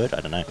use that word?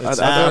 I don't know. It's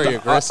very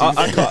aggressive.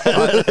 I'm not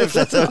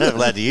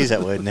allowed to use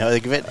that word now.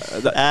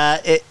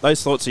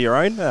 Those thoughts are your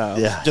own,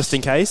 just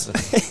in case.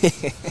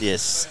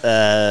 Yes,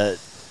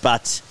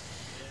 but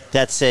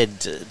that said,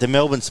 the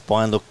Melbourne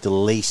spine looked the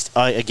least.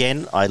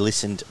 I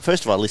listened.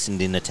 First of all, I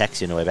listened in the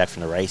taxi on the way back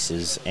from the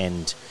races,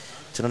 and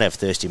to not have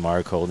Thirsty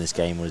Morrico in this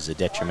game was a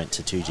detriment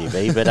to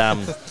 2GB, but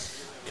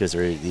because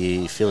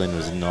the fill-in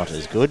was not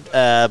as good.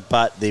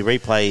 But the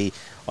replay,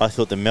 I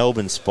thought the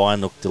Melbourne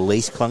spine looked the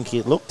least clunky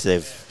it looked.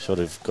 They've sort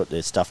of got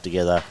their stuff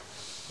together.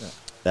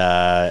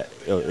 At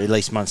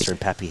least Munster and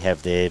Pappy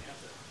have their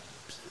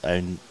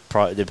own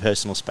their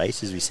personal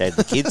space, as we say to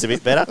the kids, a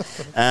bit better.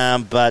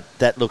 But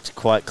that looked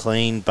quite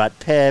clean. But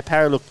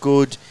Para looked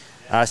good.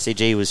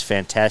 RCG was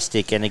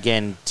fantastic. And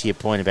again, to your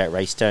point about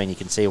Raystone, you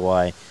can see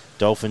why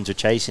Dolphins were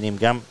chasing him,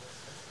 Gum.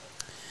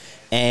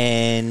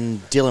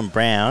 And Dylan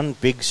Brown,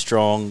 big,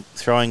 strong,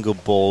 throwing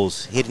good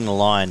balls, hitting the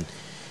line.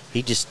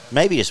 He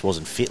maybe just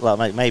wasn't fit.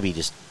 Like maybe he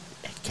just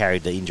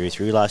carried the injury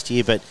through last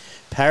year. But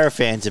Para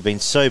fans have been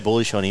so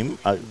bullish on him,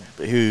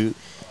 who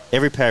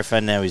every Para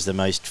fan now is the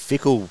most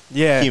fickle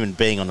human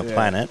being on the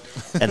planet,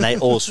 and they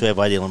all swear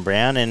by Dylan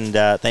Brown, and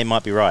they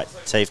might be right.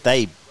 So if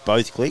they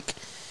both click,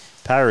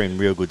 Para in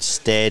real good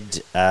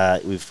stead.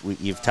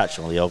 You've touched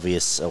on the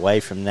obvious. Away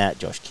from that,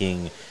 Josh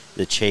King,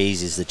 the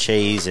cheese is the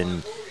cheese,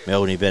 and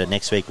Melbourne will be better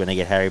next week when they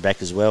get Harry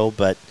back as well.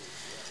 But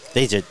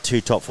these are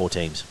 2 top 4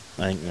 teams.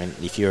 I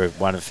think if you're a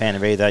fan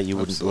of either, you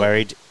wouldn't be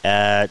worried.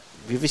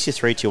 Give us your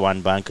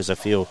 3-2-1, Bun, because I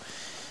feel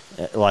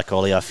like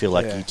Ollie. I feel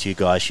like you two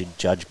guys should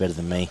judge better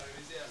than me.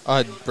 I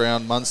had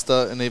Brown,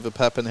 Munster, and either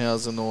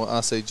Pappenhausen or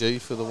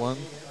RCG for the 1.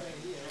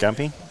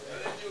 Gumpy?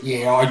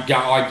 Yeah,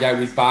 I'd go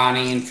with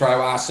Barney and throw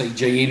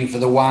RCG in for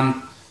the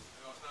 1.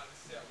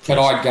 But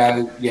I'd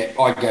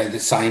go the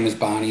same as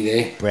Barney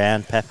there.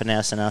 Brown,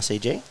 Pappenhausen,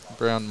 RCG?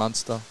 Brown,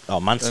 Munster. Oh,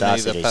 Munster, and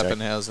RCG, either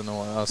Pappenhausen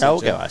or RCG.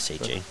 I'll go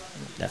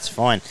RCG. That's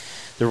fine.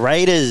 The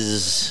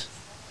Raiders,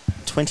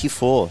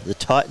 24. The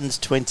Titans,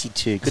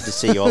 22. Good to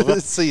see you,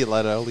 Oliver. See you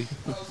later, Ollie.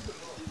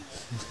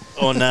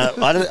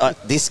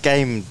 This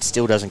game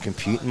still doesn't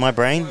compute in my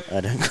brain.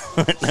 I don't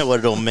quite know what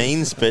it all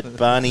means, but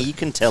Barney, you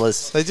can tell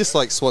us. They just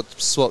switched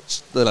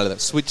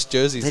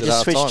jerseys. They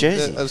just switched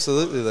jerseys. Yeah,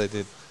 absolutely, they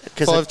did.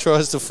 5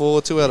 tries to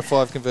 4, 2 out of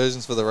 5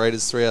 conversions for the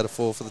Raiders, 3 out of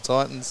 4 for the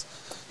Titans.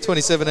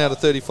 27 out of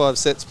 35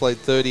 sets played,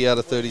 30 out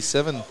of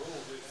 37.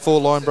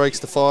 4 line breaks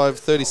to 5,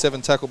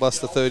 37 tackle busts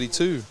to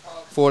 32.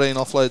 14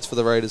 offloads for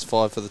the Raiders,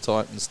 5 for the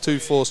Titans. 2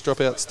 forced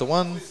dropouts to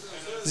 1.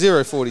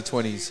 0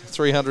 40-20s.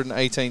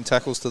 318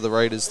 tackles to the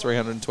Raiders,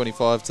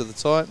 325 to the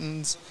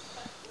Titans.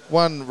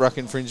 1 ruck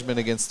infringement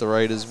against the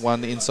Raiders,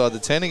 1 inside the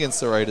 10 against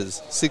the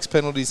Raiders. 6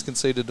 penalties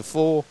conceded to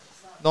 4.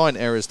 9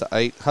 errors to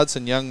 8.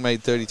 Hudson Young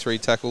made 33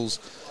 tackles.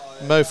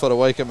 Mo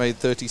Fotuaika made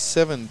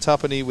 37.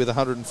 Tapani with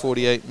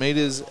 148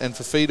 metres and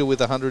Fafita with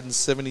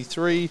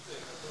 173.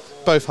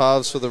 Both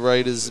halves for the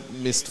Raiders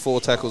missed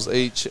 4 tackles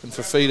each, and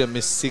Fafita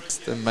missed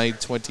 6th and made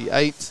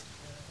 28.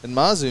 And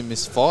Marzu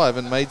missed 5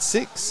 and made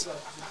 6.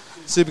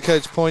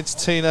 Supercoach points,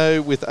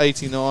 Tino with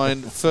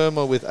 89,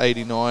 Firma with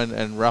 89,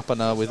 and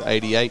Rapana with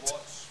 88.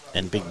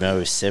 And Big Mo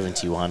is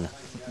 71. A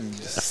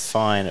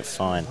fine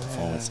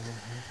performance.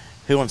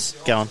 Who wants to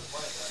go on?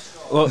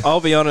 Well,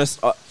 I'll be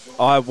honest.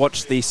 I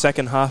watched the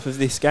second half of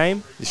this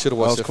game. You should have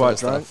I watched was the quite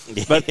first drunk.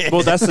 half. But,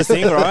 well, that's the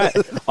thing, right?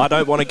 I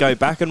don't want to go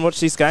back and watch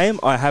this game.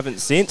 I haven't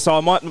since. So I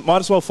might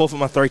as well forfeit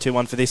my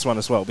 3-2-1 for this one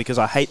as well, because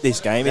I hate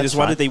this game. It is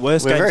one of the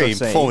worst We're games very I've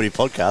seen. informative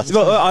podcast.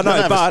 Well, I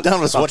know, but... None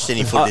of us watched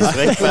any foot this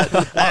week,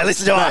 but hey,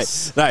 listen to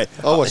us. No,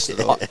 I watched it.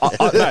 no,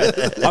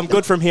 I'm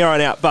good from here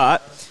on out.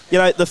 But,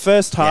 the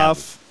first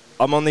half...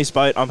 I'm on this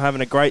boat. I'm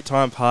having a great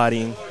time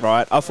partying,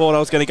 right? I thought I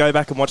was going to go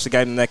back and watch the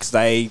game the next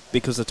day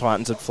because the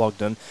Titans had flogged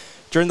them.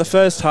 During the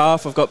first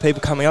half, I've got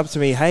people coming up to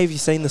me, hey, have you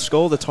seen the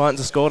score? The Titans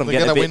have scored. I'm They're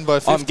getting win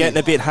by 50. I'm getting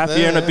a bit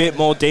happier and a bit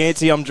more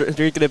dancey. I'm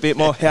drinking a bit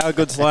more how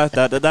good's life,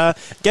 da-da-da.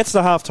 Gets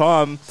to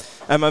half-time,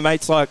 and my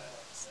mate's like,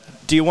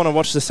 do you want to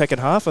watch the second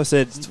half? I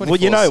said, well,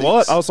 you know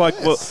what? I was like,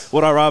 well,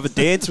 would I rather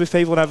dance with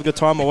people and have a good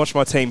time or watch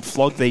my team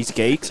flog these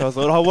geeks? I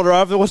thought, I would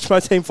rather watch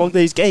my team flog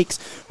these geeks.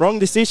 Wrong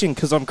decision,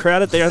 because I'm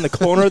crowded there in the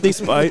corner of this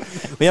boat.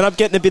 We end up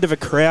getting a bit of a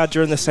crowd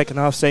during the second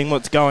half, seeing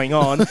what's going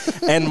on,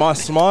 and my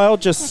smile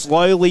just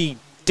slowly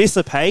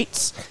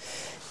dissipates.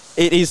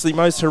 It is the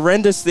most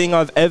horrendous thing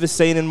I've ever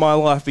seen in my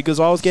life, because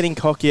I was getting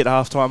cocky at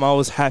halftime. I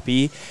was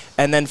happy.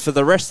 And then for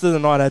the rest of the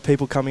night, I had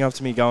people coming up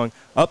to me going,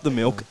 up the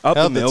milk, up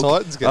How'd the milk, the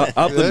Titans go?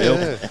 up the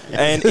milk.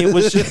 And it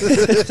was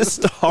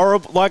just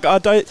horrible. Like,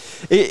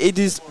 it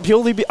is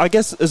purely, I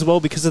guess, as well,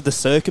 because of the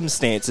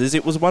circumstances.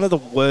 It was one of the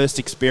worst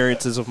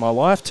experiences of my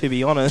life, to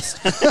be honest.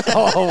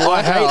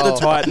 I hate the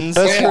Titans.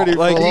 That's pretty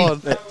full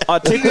on. I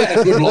tipped You've had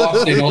a good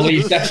life then,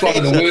 Ollie. That's one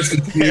of the worst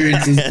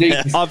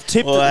experiences. I've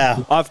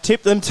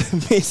tipped them to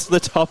miss the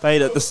top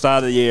 8 at the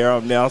start of the year.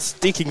 I'm now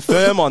sticking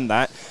firm on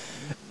that.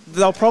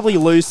 They'll probably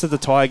lose to the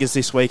Tigers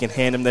this week and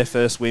hand them their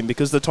first win,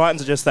 because the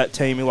Titans are just that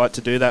team who like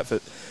to do that.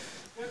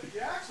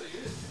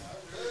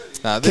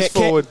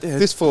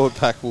 This forward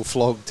pack will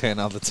flog 10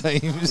 other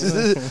teams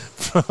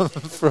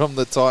from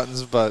the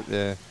Titans, but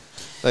yeah,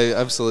 they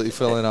absolutely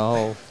fell in a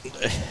hole.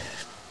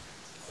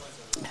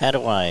 How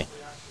do I?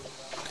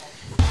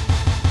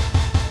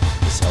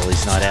 It's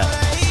Ollie's night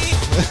out.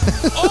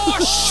 Oh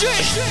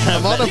shit!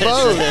 I'm on a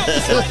boat.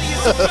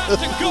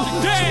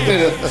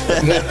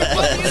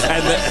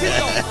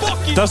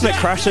 And doesn't it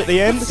crash at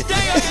the end?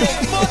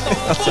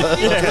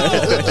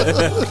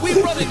 We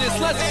running this,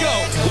 let's go.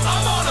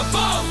 I'm on a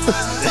boat.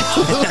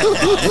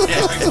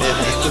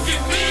 Look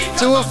at me.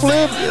 To a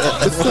flip.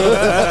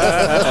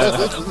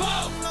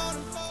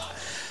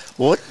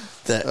 What?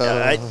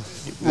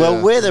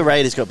 Where the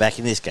Raiders got back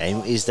in this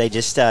game is they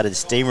just started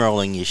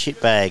steamrolling your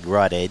shitbag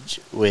right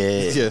edge,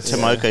 where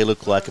Tomoko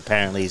looked like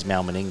apparently he's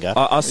Mal Meninga.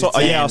 I saw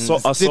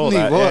Didn't he?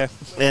 that. What?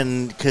 Yeah.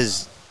 And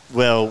because,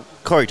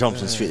 Corey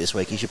Thompson's fit this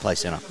week, he should play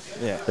centre.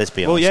 Yeah. Let's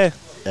be Well, honest.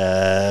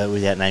 yeah.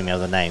 Without naming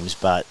other names,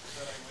 but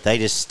they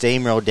just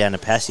steamrolled down the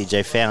passage.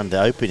 They found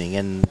the opening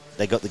and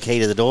they got the key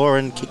to the door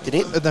and kicked it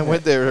in. And they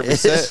went there every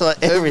It's set.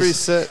 like every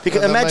set.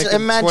 Because And they're making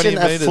imagine 20 a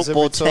metres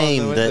football every time they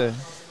team went that there.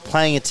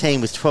 playing a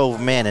team with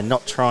 12 men and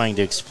not trying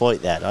to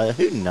exploit that.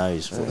 Who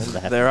knows what would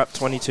happen? They're up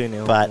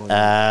 22-0.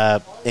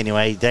 But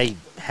anyway, they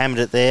hammered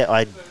it there.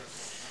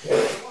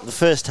 The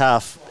first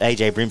half,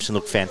 AJ Brimson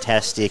looked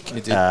fantastic.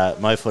 He did.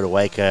 Mo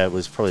Fotuaika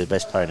was probably the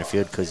best player in the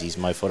field because he's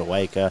Mo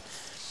Fotuaika.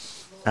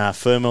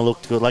 Firma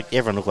looked good. Like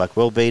everyone looked like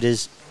world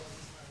beaters.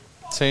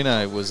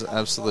 Tino was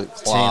absolute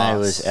class. Tino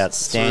was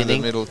outstanding. Through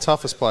the middle,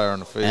 toughest player on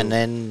the field. And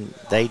then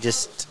they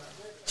just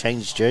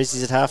changed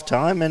jerseys at half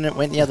time and it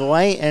went the other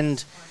way.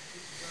 And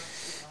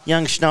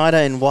young Schneider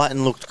and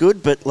Whiten looked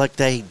good, but like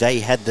they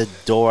had the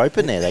door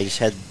open there.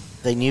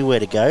 They knew where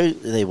to go.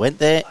 They went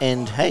there,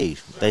 and hey,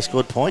 they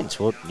scored points.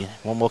 Well,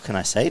 what more can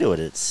I say to it?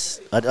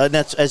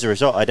 That's as a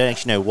result. I don't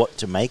actually know what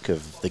to make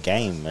of the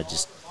game.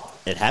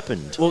 It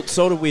happened. Well, it's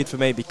sort of weird for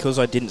me because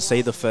I didn't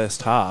see the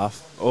first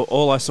half.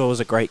 All I saw was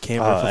a great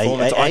Canberra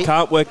performance. I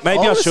can't work.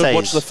 Maybe I should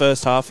watch the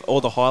first half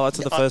or the highlights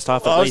of the first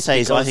half at least.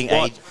 I think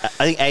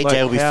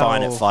AJ will be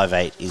fine at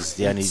 5'8". Is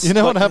the only. You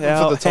know what happened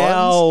for the Titans?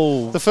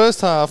 How? The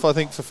first half, I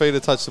think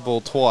Fafita touched the ball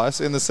twice.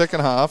 In the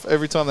second half,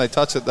 every time they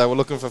touched it, they were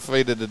looking for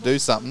Fafita to do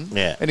something.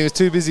 Yeah. And he was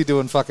too busy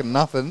doing fucking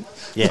nothing.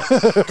 Yeah,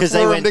 because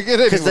they anywhere.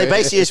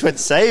 basically just went,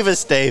 save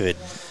us, David,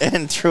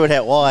 and threw it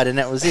out wide, and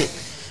that was it.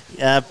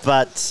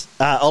 But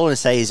all I'm going to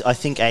say is I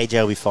think AJ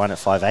will be fine at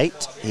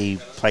 5'8". He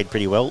played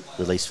pretty well,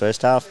 at least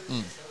first half.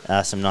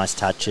 Some nice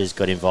touches,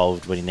 got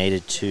involved when he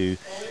needed to.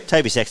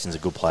 Toby Sexton's a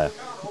good player.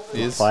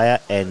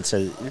 And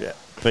so,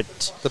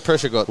 but the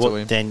pressure got to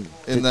him. Then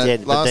in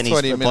the last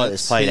 20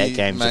 minutes, played he 8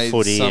 games made of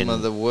footy some and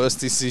of the worst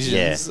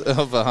decisions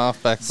of a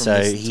halfback from so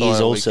this he's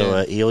entire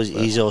also weekend.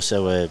 he's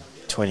also a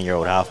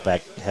 20-year-old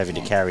halfback having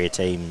to carry a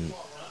team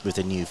with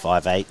a new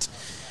 5'8",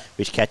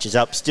 which catches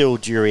up. Still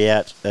jury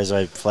out, as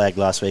I flagged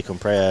last week on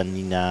prayer, and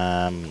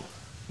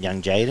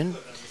young Jaden.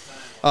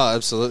 Oh,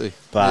 absolutely.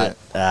 But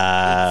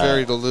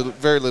very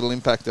little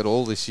impact at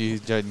all this year,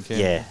 Jaden Campbell.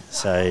 Yeah,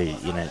 so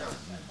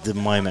the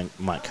moment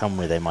might come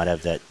where they might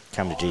have that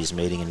come to Jesus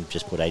meeting and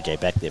just put AJ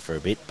back there for a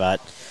bit.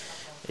 But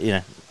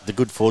the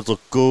good forwards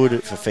look good.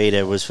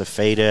 Fafita was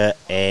Fafita,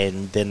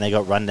 and then they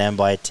got run down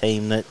by a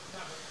team that.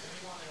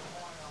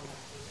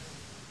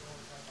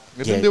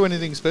 They didn't do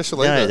anything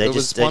special either. There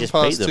was one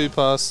pass, two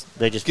pass.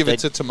 Give it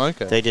to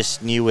Tomoko. They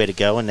just knew where to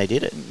go and they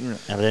did it.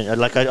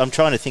 Yeah. I'm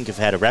trying to think of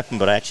how to wrap them,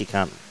 but I actually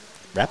can't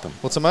wrap them.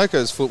 Well,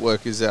 Tomoko's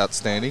footwork is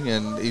outstanding,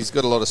 and he's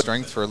got a lot of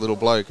strength for a little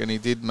bloke, and he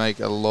did make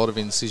a lot of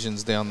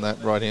incisions down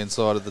that right-hand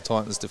side of the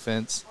Titans'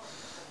 defence.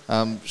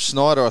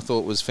 Schneider, I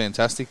thought, was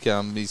fantastic.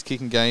 His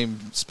kicking game,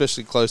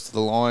 especially close to the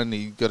line,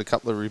 he got a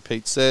couple of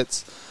repeat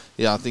sets.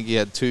 Yeah, I think he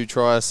had 2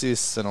 try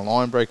assists and a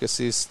line break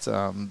assist.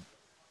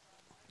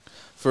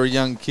 For a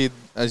young kid,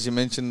 as you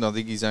mentioned, I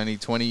think he's only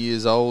 20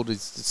 years old.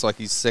 It's like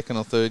his second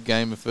or third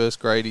game of first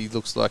grade. He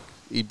looks like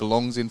he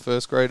belongs in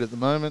first grade at the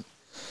moment.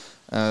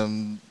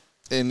 And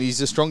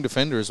he's a strong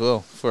defender as well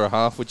for a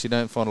half, which you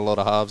don't find a lot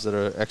of halves that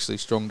are actually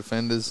strong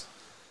defenders.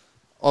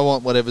 I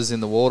want whatever's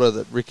in the water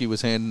that Ricky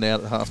was handing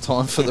out at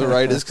half-time for the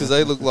Raiders, because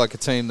they look like a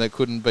team that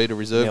couldn't beat a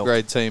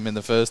reserve-grade team in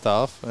the first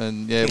half.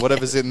 And,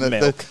 whatever's in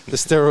the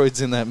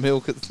steroids in that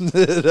milk at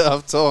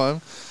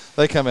half-time,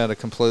 they come out a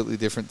completely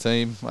different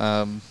team.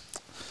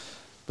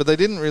 But they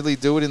didn't really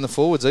do it in the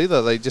forwards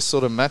either. They just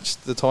sort of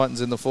matched the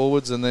Titans in the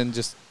forwards and then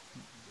just,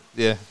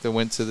 they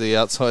went to the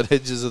outside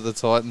edges of the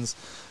Titans.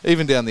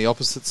 Even down the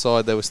opposite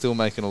side, they were still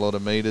making a lot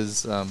of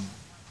metres.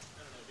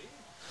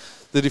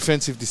 The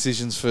defensive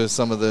decisions for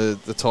some of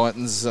the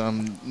Titans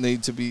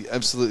need to be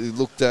absolutely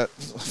looked at.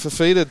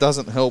 Fafita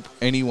doesn't help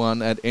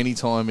anyone at any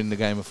time in the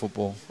game of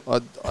football. I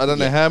don't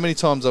know how many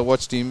times I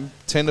watched him,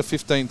 10 to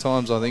 15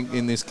 times I think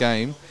in this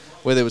game,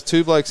 where there was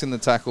 2 blokes in the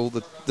tackle.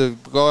 The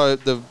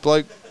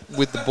bloke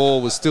with the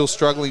ball was still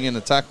struggling in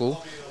a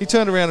tackle. He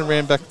turned around and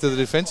ran back to the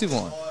defensive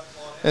line.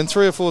 And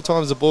 3 or 4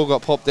 times the ball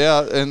got popped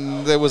out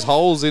and there was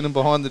holes in and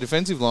behind the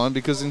defensive line,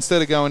 because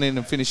instead of going in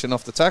and finishing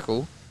off the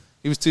tackle,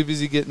 he was too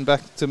busy getting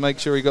back to make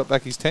sure he got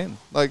back his 10.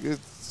 Like,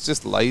 it's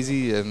just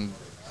lazy, and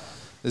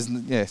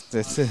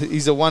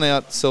he's a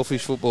one-out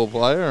selfish football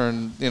player,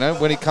 and,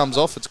 when he comes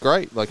off, it's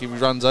great. Like, he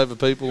runs over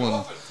people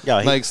and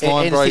makes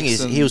line breaks. The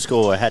thing is, he'll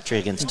score a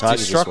hat-trick against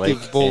Tigers this week.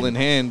 Destructive ball in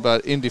hand,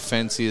 but in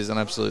defence, he is an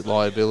absolute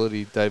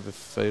liability, David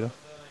Fafita.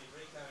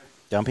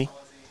 Dumpy?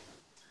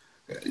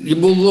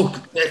 Well, look,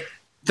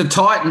 the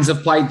Titans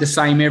have played the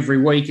same every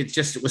week. It's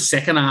just it was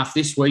second half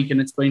this week and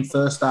it's been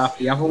first half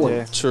the other week.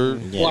 Yeah, true.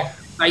 Yeah. Like,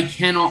 they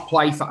cannot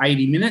play for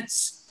 80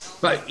 minutes.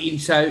 But in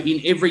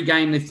every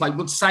game they've played,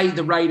 let's say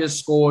the Raiders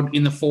scored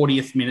in the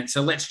 40th minute.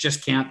 So let's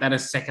just count that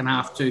as second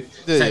half too.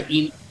 Yeah. So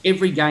in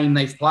every game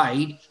they've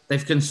played,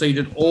 they've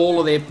conceded all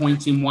of their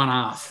points in one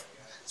half.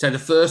 So the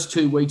first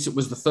 2 weeks, it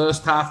was the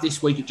first half.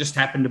 This week, it just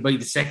happened to be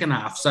the second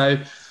half. So,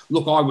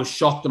 look, I was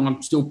shocked and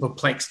I'm still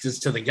perplexed as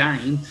to the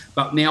game.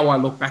 But now I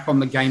look back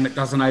on the game, it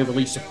doesn't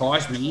overly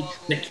surprise me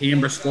that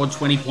Canberra scored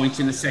 20 points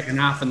in the second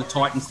half and the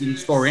Titans didn't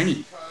score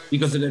any,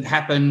 because it had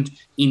happened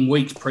in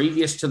weeks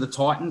previous to the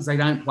Titans. They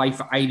don't play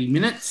for 80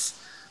 minutes.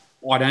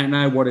 I don't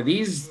know what it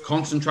is,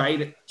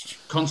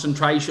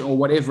 concentration or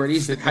whatever it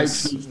is. The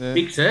coach needs to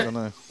fix it,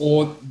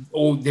 or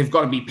they've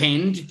got to be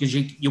penned, because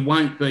you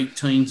won't beat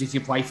teams if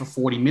you play for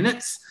 40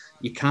 minutes.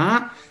 You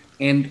can't.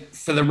 And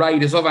for the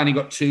Raiders, I've only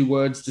got 2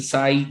 words to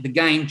say. The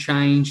game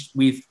changed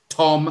with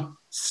Tom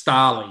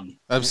Starling.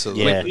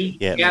 Absolutely.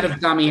 Out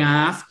of dummy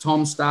half,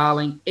 Tom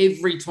Starling,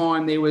 every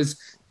time there was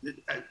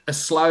a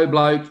slow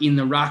bloke in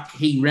the ruck,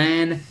 he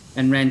ran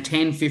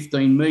 10,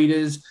 15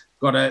 metres,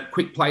 got a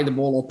quick play the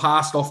ball or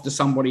passed off to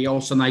somebody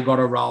else and they got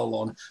a roll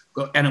on.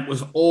 And it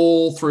was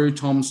all through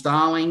Tom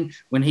Starling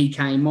when he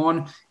came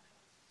on.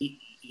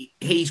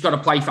 He's got to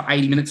play for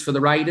 80 minutes for the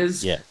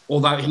Raiders,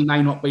 although he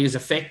may not be as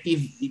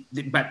effective,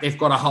 but they've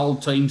got to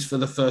hold teams for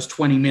the first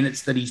 20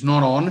 minutes that he's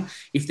not on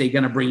if they're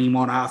going to bring him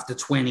on after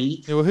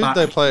 20. Yeah, well, who did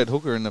they play at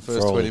hooker in the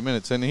first 20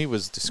 minutes? And he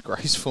was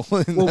disgraceful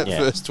in that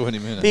first 20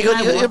 minutes.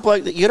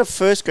 But you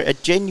got a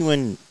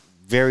genuine,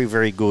 very,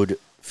 very good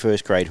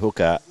first-grade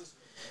hooker.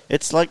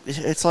 It's like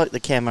the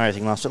Cam Murray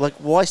thing last week. Like,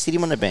 why sit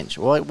him on the bench?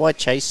 Why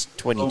chase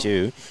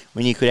 22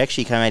 when you could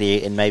actually come out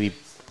here and maybe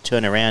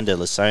turn around to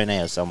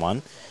Lasone or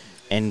someone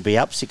and be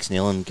up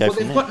 6-0 and go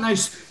from there?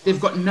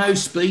 They've got no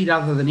speed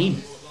other than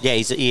him.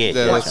 Yeah,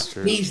 that's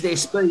true. He's their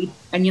speed.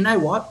 And you know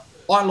what?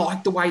 I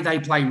like the way they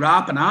play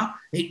Rapana.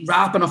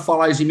 Rapana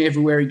follows him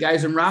everywhere he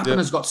goes, and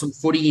Rapana's got some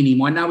footy in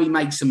him. I know he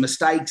makes some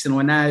mistakes, and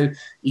I know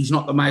he's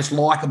not the most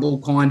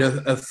likeable kind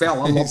of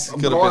fella,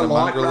 but I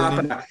like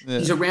Rapana. Yeah.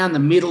 He's around the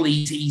middle.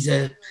 He's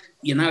a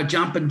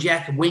jumping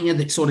jack, a winger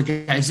that sort of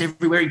goes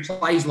everywhere. He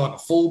plays like a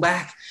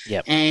fullback.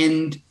 Yep.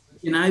 And,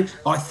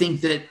 I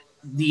think that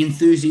the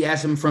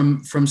enthusiasm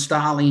from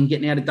Starling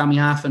getting out of dummy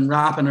half and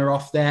Rapana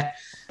off that,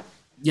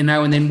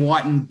 and then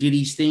Whiten did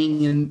his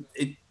thing, and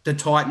the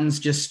Titans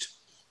just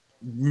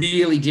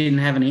really didn't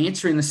have an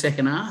answer in the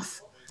second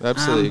half.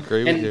 Absolutely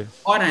agree with you.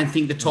 I don't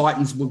think the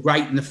Titans were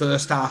great in the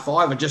first half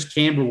either. Just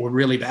Canberra were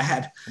really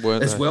bad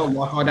as well.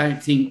 Like, I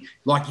don't think,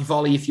 like,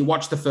 if you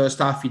watch the first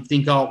half, you'd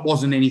think, it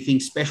wasn't anything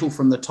special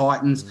from the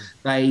Titans.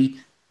 They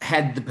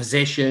had the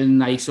possession.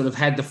 They sort of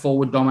had the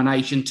forward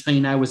domination.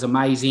 Tino was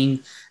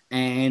amazing.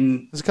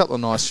 And there's a couple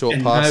of nice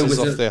short passes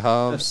off their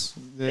halves.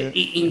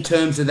 In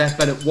terms of that,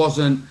 but it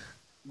wasn't,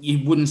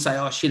 you wouldn't say,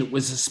 it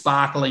was a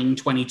sparkling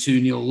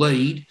 22-0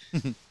 lead.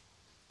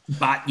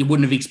 But you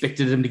wouldn't have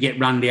expected them to get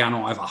run down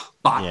either.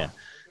 But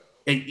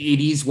it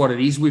is what it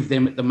is with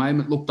them at the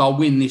moment. Look, they'll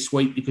win this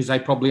week because they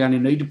probably only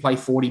need to play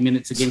 40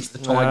 minutes against the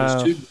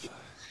Tigers too.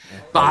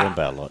 But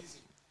a lot.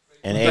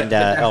 And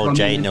old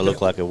Jaden will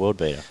look like a world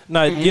beater.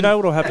 No, you know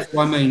what will happen? That's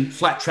what I mean,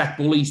 flat track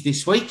bullies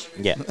this week.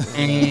 Yeah.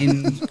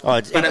 And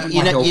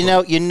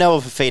you know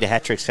if Fafita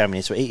hat-trick's coming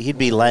this week, he'd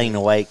be laying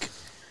awake.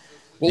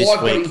 Well,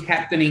 I've got him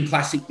captaining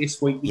Classic this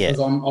week because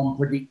I'm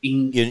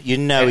predicting.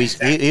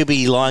 He'll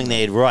be lying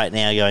there right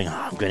now going,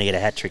 I'm going to get a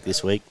hat trick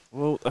this week.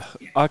 Well,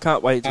 I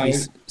can't wait to be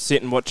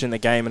sitting watching the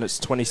game and it's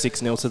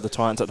 26-0 to the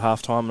Titans at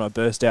halftime and I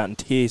burst out in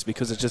tears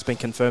because it's just been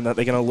confirmed that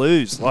they're going to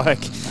lose. But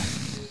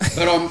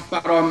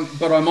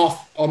I'm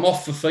off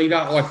Fafita.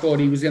 I thought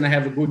he was going to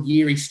have a good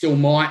year. He still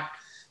might.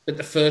 But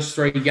the first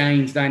 3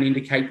 games don't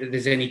indicate that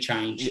there's any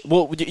change.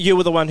 Well, you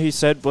were the one who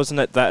said, wasn't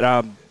it,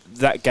 that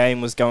that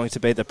game was going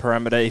to be the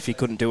parameter. If he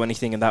couldn't do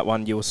anything in that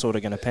one, you were sort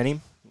of going to pen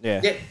him.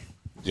 Yeah.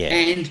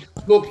 And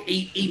look,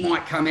 he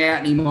might come out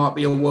and he might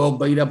be a world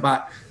beater,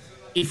 but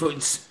if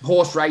it's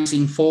horse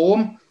racing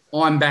form,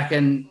 I'm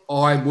backing.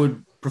 I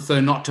would prefer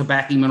not to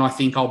back him, and I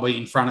think I'll be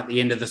in front at the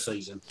end of the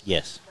season.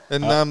 Yes.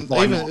 And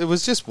it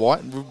was just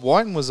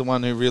Whiten was the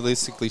one who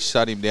realistically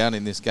shut him down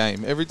in this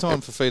game. Every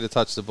time Fafita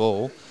touched the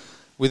ball,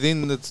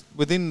 within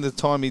the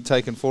time he'd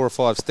taken 4 or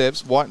 5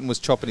 steps, Whiten was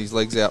chopping his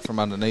legs out from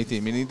underneath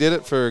him. And he did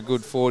it for a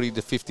good 40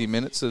 to 50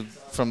 minutes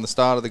from the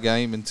start of the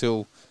game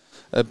until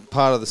a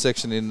part of the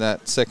section in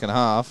that second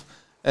half.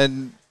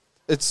 And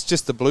it's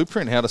just the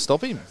blueprint how to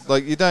stop him.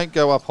 Like, you don't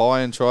go up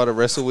high and try to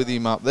wrestle with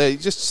him up there. You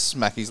just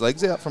smack his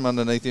legs out from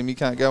underneath him. He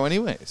can't go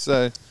anywhere.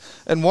 So,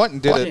 and Whiten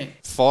did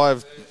it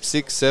 5,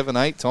 6, 7,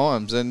 8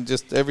 times. And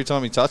just every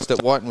time he touched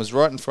it, Whiten was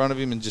right in front of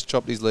him and just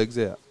chopped his legs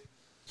out.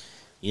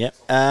 Yep.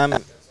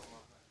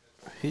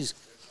 Who's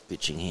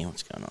bitching here?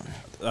 What's going on?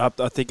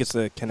 I think it's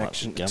the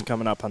connection. It's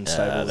coming up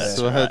unstable.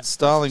 So I had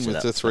Starling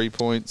with the 3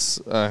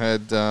 points. I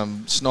had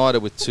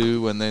Schneider with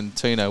 2, and then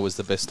Tino was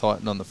the best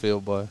Titan on the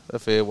field by a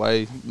fair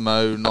way.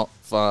 Mo not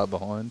far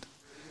behind.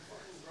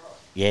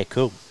 Yeah,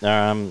 cool. You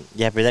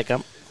happy with that,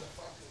 Gump?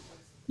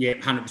 Yeah,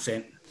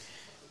 100%.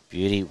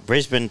 Beauty.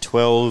 Brisbane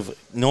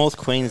 12, North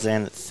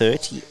Queensland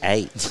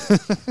 38.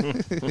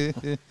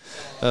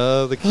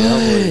 The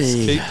Cowboys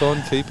keep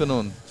on keeping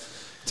on.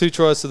 2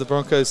 tries to the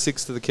Broncos,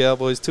 6 to the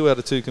Cowboys. 2 out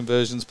of 2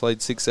 conversions,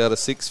 played 6 out of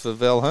 6 for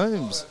Val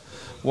Holmes.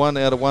 1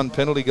 out of 1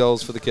 penalty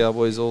goals for the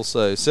Cowboys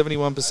also.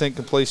 71%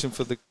 completion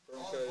for the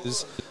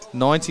Broncos,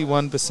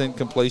 91%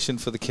 completion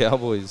for the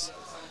Cowboys.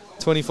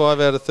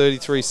 25 out of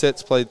 33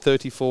 sets, played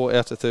 34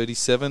 out of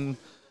 37.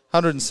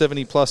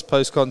 170-plus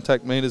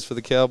post-contact metres for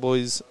the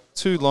Cowboys.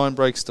 2 line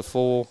breaks to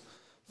 4.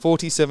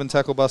 47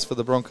 tackle busts for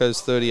the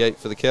Broncos, 38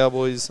 for the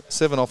Cowboys.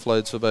 7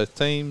 offloads for both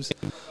teams.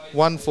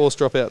 1 forced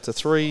dropout to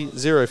 3,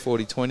 0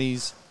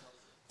 40-20s.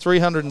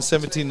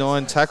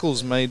 379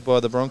 tackles made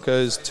by the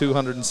Broncos,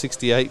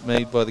 268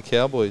 made by the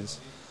Cowboys.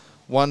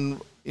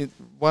 1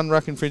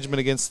 ruck infringement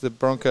against the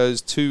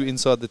Broncos, 2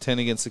 inside the 10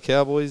 against the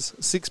Cowboys.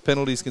 6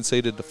 penalties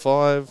conceded to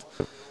 5.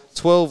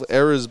 12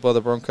 errors by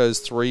the Broncos,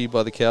 3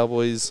 by the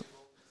Cowboys.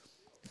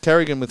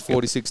 Carrigan with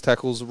 46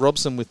 tackles,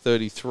 Robson with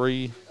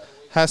 33.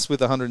 Haas with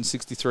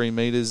 163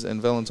 metres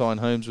and Valentine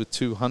Holmes with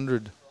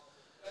 200.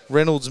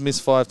 Reynolds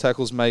missed 5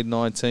 tackles, made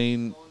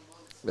 19.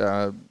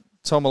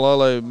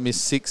 Tomalolo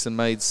missed 6 and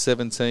made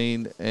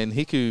 17. And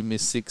Hiku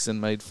missed 6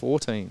 and made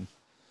 14.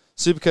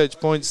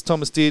 Supercoach points,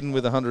 Thomas Dearden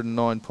with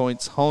 109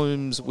 points.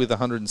 Holmes with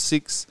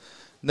 106.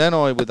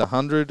 Nanai with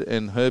 100.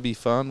 And Herbie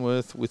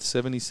Farnworth with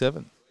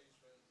 77.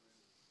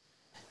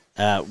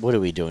 What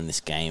do we do in this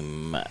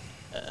game?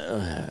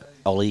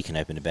 Ollie, you can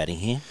open the batting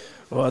here.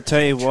 Well, I'll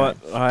tell you what,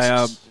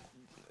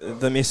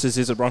 the missus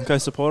is a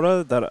Broncos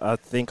supporter. That I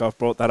think I've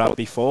brought that up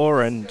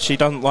before, and she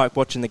doesn't like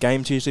watching the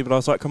games usually, but I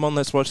was like, come on,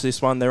 let's watch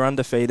this one. They're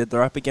undefeated.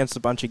 They're up against a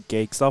bunch of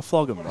geeks. They'll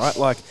flog them, right?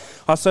 Like,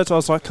 I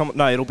was like, come on,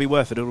 no, it'll be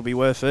worth it. It'll be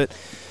worth it.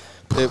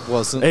 It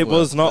wasn't. It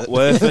was not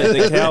worth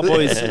it. The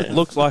Cowboys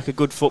looked like a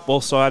good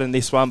football side in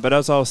this one, but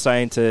as I was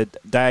saying to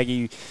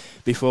Daggy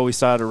before we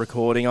started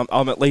recording,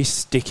 I'm at least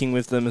sticking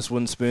with them as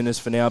wooden spooners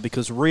for now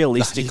because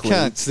realistically... You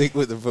can't stick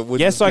with them for wooden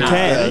Yes, I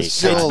can.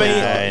 It's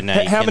been...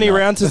 how many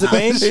rounds has it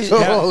been?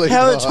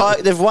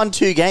 They've won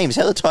 2 games.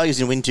 How are the Tigers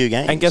going to win 2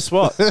 games? And guess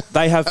what?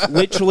 They have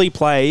literally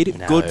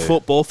played good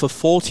football for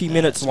 40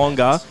 minutes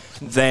longer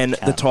than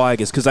the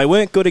Tigers, because they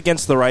weren't good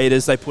against the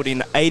Raiders. They put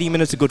in 80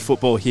 minutes of good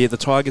football here. The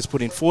Tigers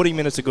put in 40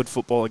 minutes of good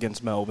football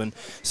against Melbourne.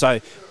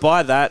 So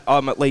by that,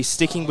 I'm at least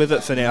sticking with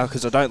it for now,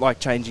 because I don't like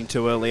changing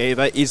too early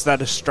either. Is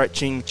that a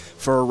stretching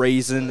for a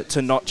reason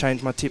to not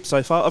change my tip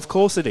so far? Of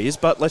course it is,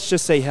 but let's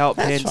just see how it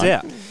pans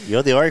out.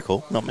 You're the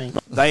oracle, not me.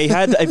 They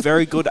had a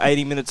very good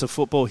 80 minutes of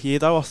football here,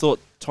 though. I thought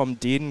Tom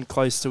Dearden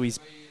close to his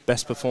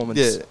best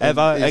performance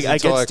ever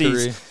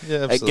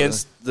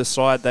against the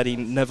side that he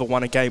never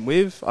won a game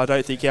with. I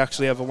don't think he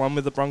actually ever won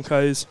with the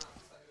Broncos.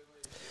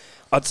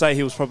 I'd say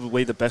he was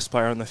probably the best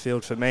player on the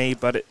field for me,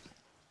 but it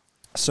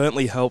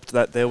certainly helped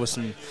that there were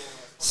some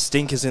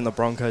stinkers in the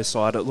Broncos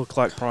side. It looked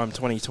like prime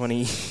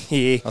 2020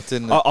 here.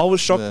 I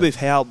was shocked with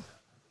how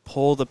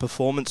poor the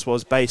performance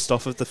was based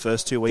off of the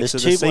first 2 weeks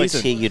of the season. There's 2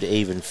 blokes here you'd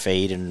even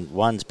feed, and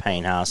one's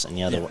Payne Haas and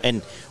the other one.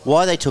 And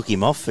why they took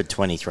him off for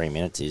 23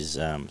 minutes is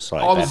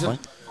slightly baffling.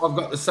 I've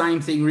got the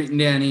same thing written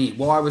down here.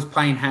 Why was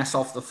Payne Haas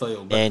off the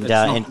field? But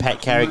and Pat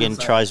Carrigan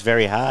tries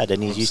very hard,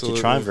 and he's used to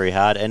trying very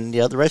hard. And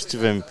the rest of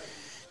them,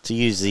 to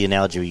use the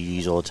analogy we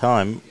use all the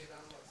time,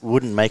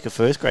 wouldn't make a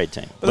first-grade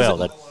team. Well,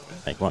 they'd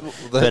make one.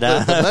 But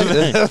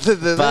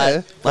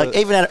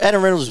even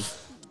Adam Reynolds...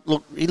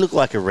 Look, he looked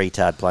like a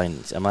retard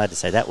playing. I'm allowed to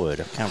say that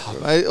word. I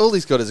can't. Mate, all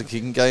he's got is a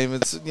kicking game.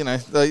 It's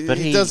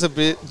he does a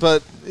bit,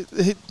 but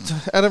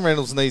Adam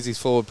Reynolds needs his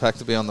forward pack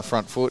to be on the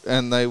front foot,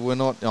 and they were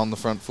not on the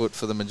front foot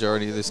for the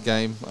majority of this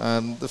game.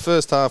 The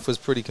first half was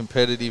pretty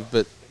competitive,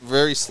 but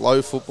very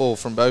slow football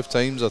from both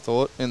teams. I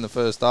thought in the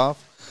first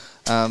half,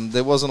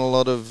 there wasn't a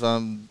lot of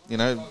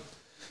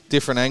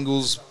different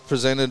angles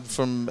presented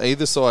from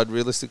either side.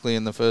 Realistically,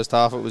 in the first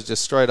half, it was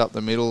just straight up the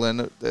middle,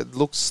 and it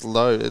looked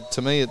slow.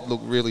 To me, it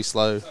looked really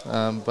slow.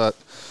 But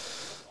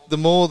the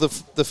more the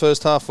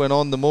first half went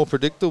on, the more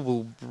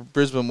predictable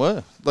Brisbane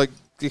were. Like,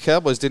 the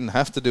Cowboys didn't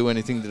have to do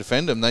anything to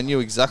defend them. They knew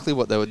exactly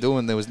what they were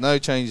doing. There was no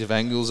change of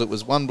angles. It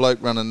was one bloke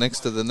running next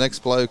to the next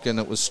bloke, and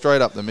it was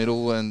straight up the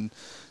middle, and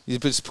you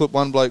just put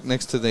one bloke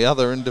next to the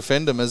other and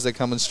defend them as they're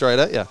coming straight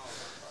at you.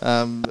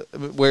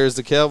 Whereas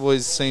the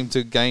Cowboys seemed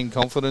to gain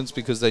confidence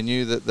because they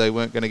knew that they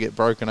weren't going to get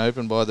broken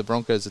open by the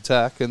Broncos'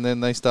 attack, and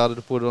then they started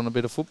to put on a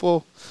bit of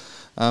football.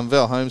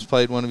 Val Holmes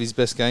played one of his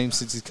best games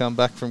since he's come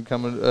back from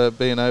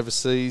being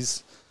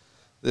overseas.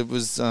 It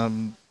was...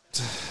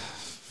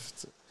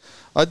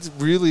 I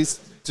really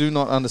do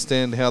not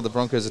understand how the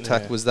Broncos'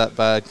 attack was that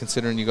bad,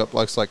 considering you got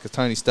blokes like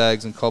Tony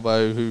Staggs and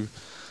Cobbo who...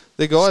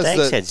 The guys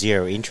Staggs had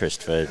zero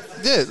interest for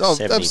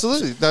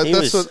absolutely. No,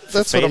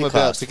 that's what I'm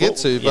about to get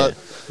to. But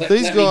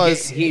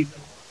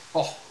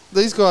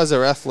these guys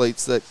are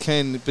athletes that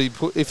can be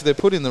put, if they're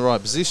put in the right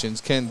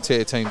positions, can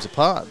tear teams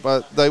apart.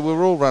 But they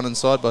were all running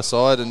side by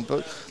side,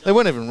 but they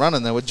weren't even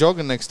running. They were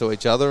jogging next to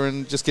each other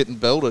and just getting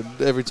belted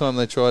every time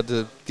they tried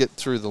to get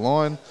through the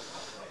line.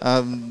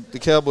 The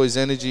Cowboys'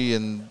 energy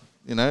and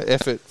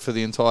effort for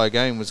the entire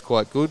game was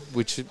quite good,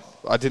 which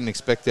I didn't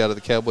expect out of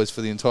the Cowboys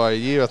for the entire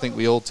year. I think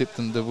we all tipped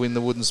them to win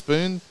the wooden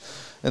spoon,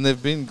 and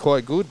they've been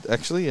quite good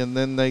actually. And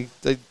then the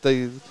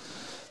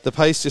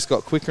pace just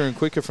got quicker and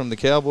quicker from the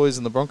Cowboys,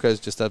 and the Broncos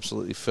just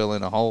absolutely fell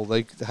in a hole.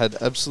 They had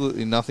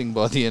absolutely nothing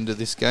by the end of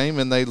this game,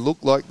 and they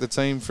looked like the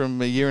team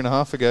from a year and a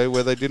half ago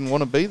where they didn't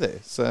want to be there.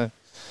 So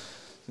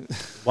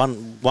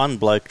one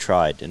bloke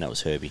tried, and that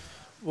was Herbie.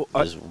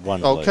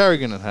 Well,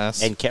 Carrigan and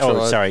Haas. And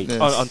sorry.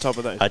 Yes. On top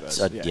of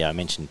that. I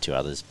mentioned 2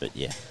 others, but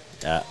yeah.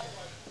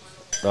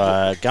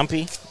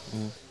 Gumpy?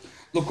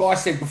 Look, I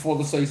said before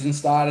the season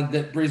started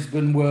that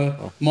Brisbane were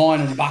mine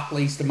and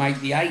Buckley's to make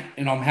the 8,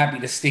 and I'm happy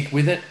to stick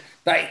with it.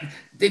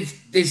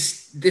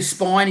 Their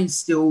spine is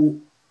still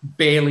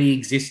barely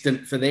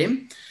existent for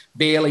them.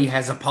 Barely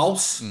has a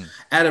pulse.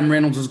 Adam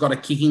Reynolds has got a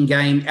kicking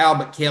game.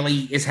 Albert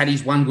Kelly has had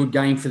his one good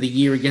game for the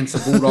year against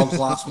the Bulldogs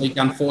last week,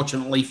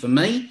 unfortunately for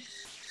me.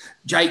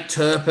 Jake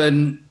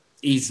Turpin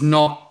is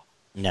not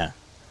an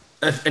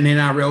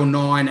NRL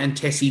 9, and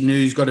Tessie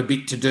New's got a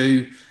bit to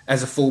do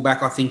as a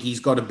fullback. I think he's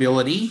got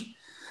ability.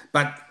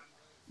 But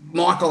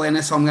Michael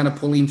Ennis, I'm going to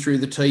pull him through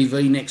the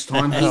TV next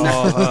time. He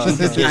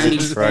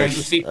made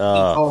 50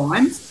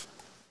 times,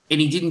 and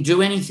he didn't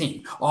do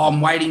anything. I'm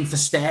waiting for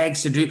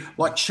Staggs to do...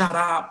 shut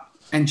up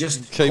and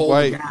just keep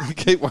waiting.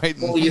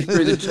 Call you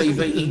through the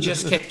TV. He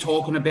just kept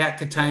talking about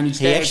Katoni Staggs.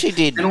 He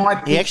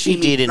actually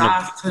did.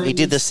 He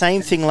did the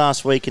same thing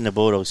last week in the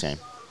Bulldogs game.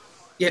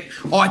 Yep,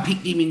 I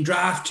picked him in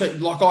draft too.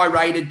 Like, I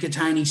rated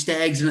Katoni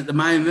Staggs, and at the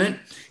moment,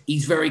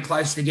 he's very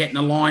close to getting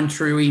a line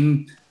through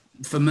him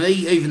for me.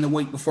 Even the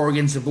week before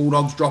against the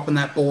Bulldogs, dropping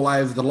that ball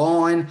over the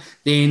line.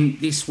 Then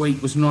this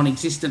week was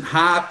non-existent.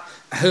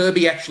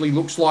 Herbie actually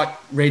looks like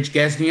Reg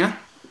Gasnier.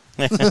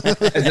 As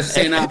a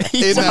centre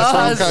in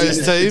that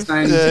Broncos team.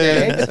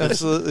 Yeah,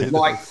 absolutely.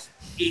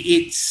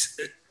 It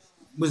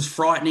was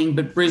frightening,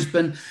 but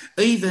Brisbane,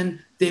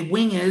 even their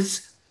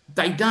wingers,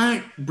 they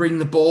don't bring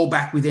the ball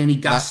back with any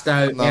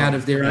gusto out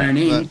of their own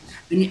end.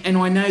 And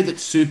I know that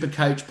super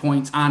coach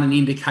points aren't an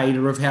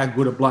indicator of how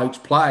good a bloke's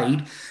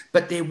played,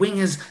 but their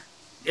wingers,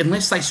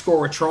 unless they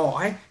score a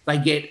try, they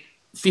get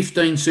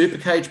 15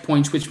 Supercoach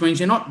points, which means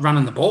you're not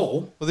running the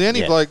ball. Well, the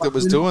only Yeah. bloke that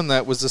was doing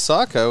that was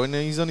Asako, and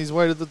he's on his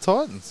way to the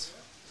Titans.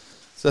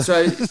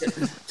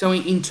 So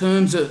in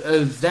terms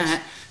of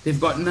that, they've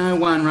got no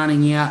one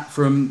running out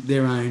from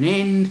their own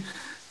end.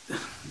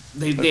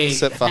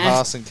 Except for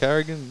Haas and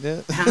Carrigan, yeah.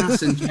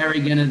 Haas and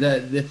Carrigan are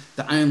the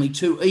only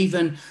two.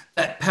 Even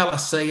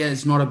Palacia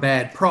is not a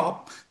bad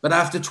prop, but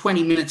after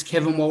 20 minutes,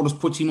 Kevin Walters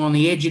puts him on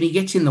the edge and he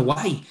gets in the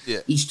way. Yeah,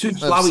 he's too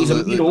slow. He's a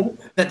absolutely. middle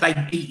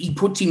that he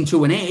puts him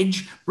to an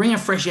edge. Bring a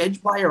fresh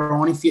edge player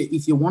on if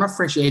you want a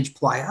fresh edge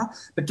player,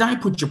 but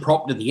don't put your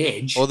prop to the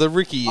edge. Well, the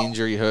Ricky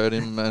injury hurt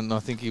him, and I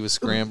think he was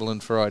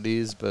scrambling for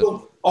ideas. But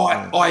Look,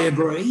 I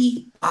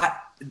agree, but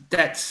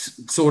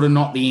that's sort of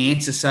not the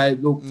answer. So,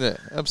 look, yeah,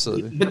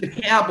 absolutely. but the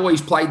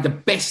Cowboys played the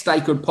best they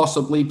could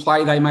possibly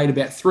play. They made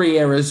about 3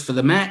 errors for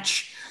the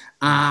match.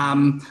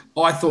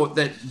 I thought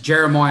that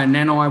Jeremiah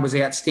Nanai was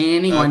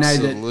outstanding. I know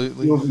that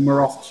Absolutely. few of them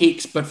were off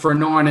kicks, but for a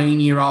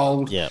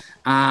 19-year-old Yeah.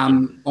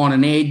 on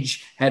an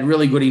edge, had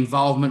really good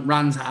involvement,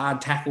 runs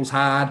hard, tackles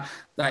hard.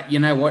 That, you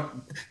know what,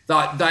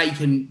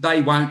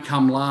 they won't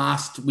come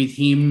last with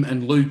him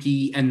and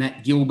Lukey and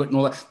that Gilbert and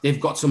all that. They've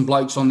got some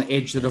blokes on the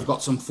edge that have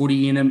got some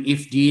footy in them.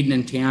 If Dearden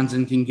and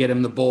Townsend can get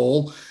them the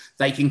ball,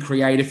 they can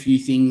create a few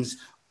things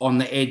on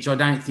the edge. I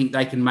don't think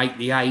they can make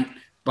the 8,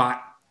 but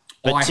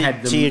I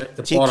had them at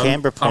the to your bottom.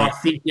 Canberra But I point,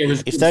 think they're as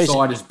if good those-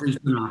 side as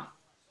Brisbane are.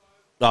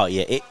 Oh,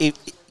 yeah. To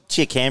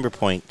your Canberra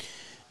point,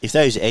 if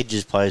those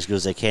edges play as good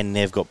as they can,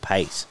 they've got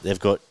pace. They've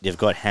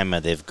got hammer.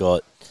 They've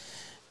got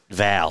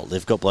Val.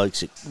 They've got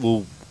blokes that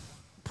will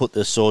put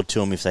the sword to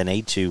them if they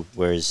need to,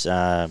 whereas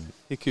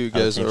Hiku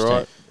goes other teams all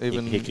right, don't.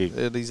 even Hiku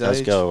at his does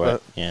age. go all right,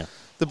 but yeah.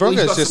 the Well, he's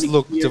Broncos got just some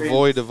looked experience.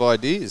 devoid of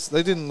ideas.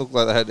 They didn't look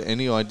like they had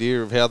any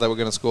idea of how they were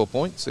going to score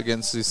points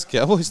against this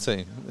Cowboys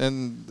team,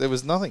 and there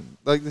was nothing.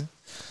 Like,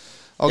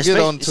 I'll get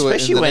on to it in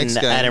Especially the when next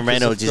game. Adam 'cause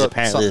Reynolds I've is got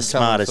apparently the something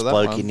coming smartest for that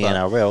bloke one, in the but-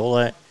 NRL.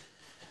 Like,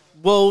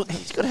 Well,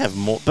 he's got to have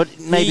more, but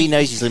maybe he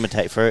knows his limit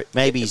for it.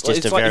 Maybe he's just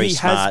it's a like very he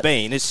smart. has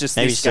been. It's just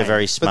maybe this he's game. a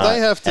very But smart they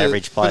have to.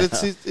 average player.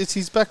 But it's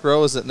his back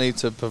rowers that need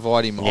to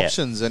provide him Yeah.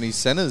 options, and his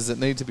centres that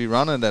need to be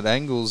running at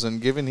angles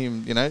and giving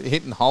him,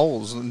 hitting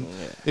holes. And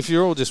if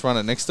you're all just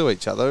running next to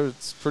each other,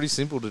 it's pretty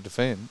simple to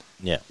defend.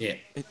 Yeah. Yeah.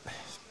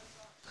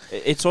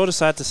 It's sort of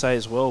sad to say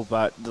as well,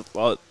 but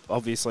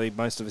obviously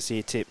most of us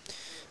here tip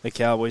the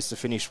Cowboys to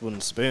finish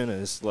wooden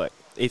spooners. Like,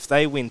 if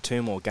they win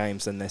 2 more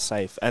games, then they're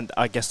safe. And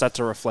I guess that's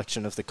a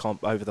reflection of the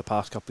comp over the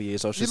past couple of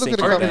years. I was just look at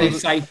thinking I reckon couple they're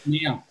of safe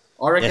now.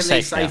 I reckon They're they're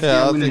safe safe now. Yeah,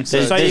 now. I when think it's-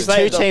 so. There's if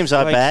they- two teams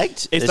I like,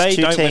 bagged. if There's they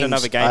two don't win teams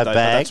another game, I though,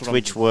 that's bagged, what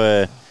which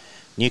were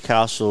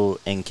Newcastle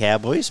and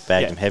Cowboys.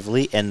 Bagged Yeah. them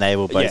heavily, and they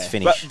will both Yeah,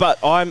 finish But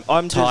I'm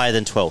just higher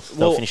than 12th.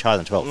 They'll well, finish higher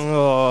than 12th.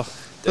 Oh,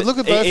 But look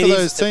at both it of is-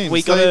 those teams.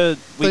 We they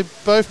gotta.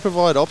 both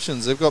provide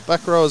options. They've got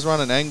back rowers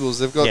running angles.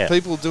 They've got Yeah.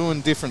 people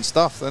doing different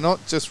stuff. They're not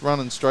just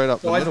running straight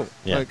up the Guys, middle.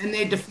 Yeah. Like, And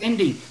they're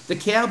defending. The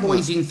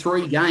Cowboys in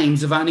 3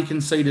 games have only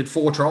conceded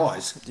 4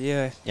 tries.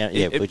 Yeah.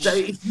 Yeah, which So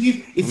if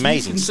you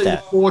amazing concede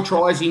stat. 4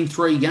 tries in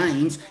 3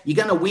 games, you're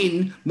going to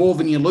win more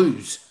than you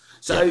lose.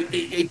 So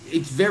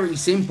it's very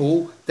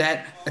simple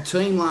that a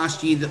team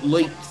last year that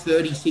leaked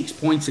 36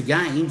 points a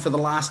game for the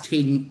last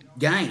 10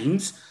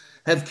 games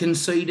have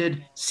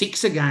conceded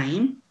 6 a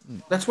game.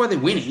 That's why they're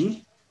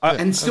winning.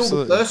 And still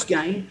absolutely. the first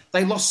game,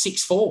 they lost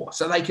 6-4.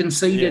 So they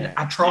conceded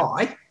a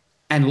try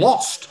and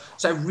lost.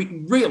 So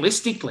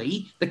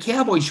realistically, the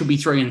Cowboys should be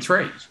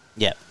 3-3.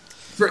 yeah,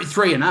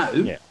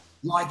 3-0. Yeah.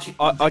 Like,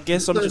 I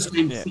guess the I'm first just-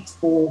 game, yeah.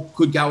 6-4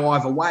 could go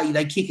either way.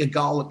 They kick a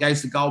goal, it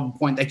goes to golden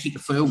point. They kick a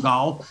field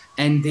goal,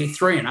 and they're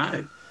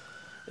 3-0.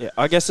 Yeah,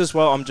 I guess as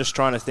well, I'm just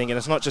trying to think, and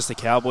it's not just the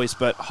Cowboys,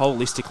 but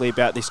holistically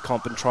about this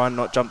comp and try and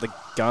not jump the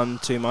gun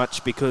too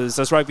much, because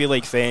as rugby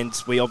league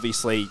fans, we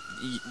obviously,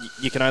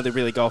 you can only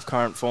really go off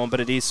current form,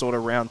 but it is sort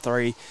of round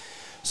 3,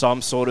 so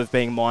I'm sort of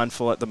being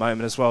mindful at the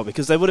moment as well,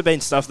 because there would have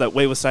been stuff that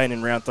we were saying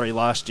in round 3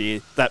 last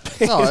year that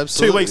 2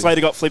 absolutely. weeks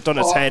later got flipped on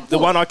its head. The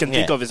one I can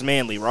think Yeah. of is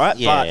Manly, right?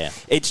 Yeah, but yeah.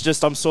 it's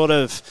just, I'm sort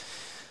of...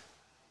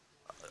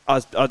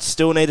 I'd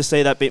still need to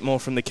see that bit more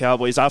from the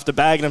Cowboys. After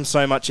bagging them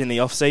so much in the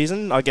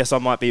off-season, I guess I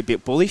might be a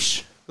bit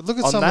bullish. But look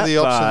at on some that, of the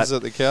options but-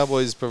 that the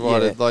Cowboys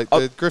provided, Yeah. like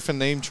the Griffin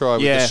Neem try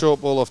with Yeah. the short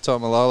ball off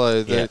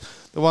Tomalolo, Yeah.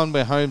 the one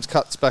where Holmes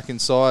cuts back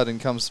inside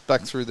and comes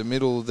back through the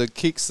middle, the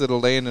kicks that are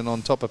landing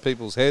on top of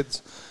people's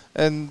heads.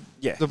 And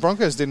Yeah. the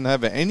Broncos didn't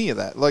have any of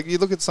that. Like, you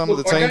look at some of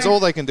the Look, I teams, don't- all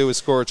they can do is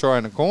score a try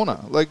in a corner.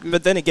 Like,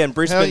 But then again,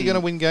 Brisbane... how are you going to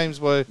win games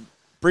by...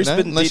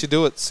 Brisbane unless did- you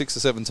do it 6 or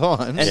 7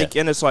 times. And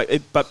again, it's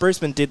like, but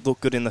Brisbane did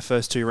look good in the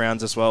first 2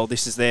 rounds as well.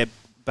 This is their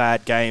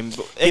bad game. But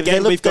Yeah, but again, they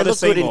look, we've got they to look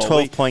see good in more.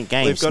 12-point We've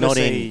games, got to not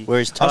see- in.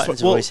 Whereas That's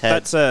Titans what- always had.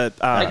 That's a.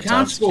 They can't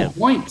Titans score count.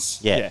 points.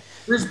 Yeah.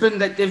 Brisbane,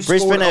 they've Brisbane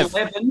scored have-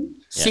 11,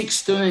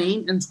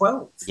 16, and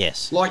 12.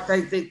 Yes. Like,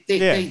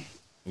 Yeah.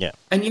 Yeah.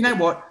 And you know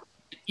what?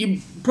 You're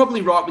probably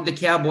right with the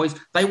Cowboys.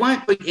 They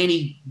won't beat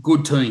any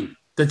good team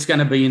that's going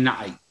to be in the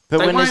 8. But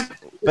They when there's, won't-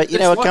 but you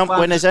it's know, like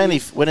when last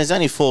there's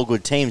only 4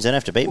 good teams, they don't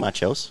have to beat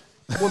much else.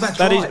 Well, that's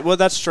That right. is well.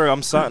 That's true.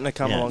 I'm starting to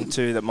come Yeah. along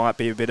too. That might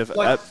be a bit of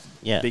Like- a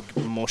Yeah. big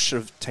mush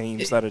of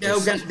teams that are They'll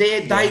just. go-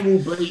 they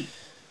will beat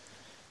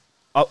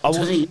I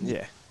was, team,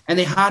 yeah. and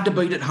they're hard to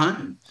beat at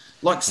home.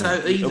 Like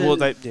so, even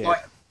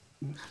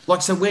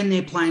like so when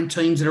they're playing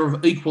teams that are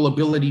of equal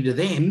ability to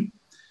them,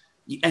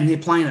 and they're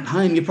playing at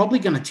home, you're probably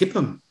going to tip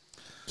them.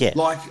 Yeah.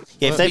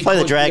 If they play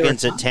the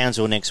Dragons at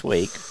Townsville next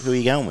week, who are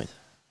you going with?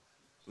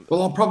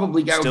 Well, I'll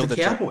probably go with the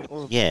Cowboys.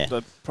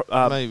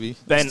 Maybe.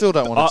 Ben, Still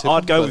don't want to tip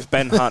I'd go with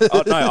Ben Hunt.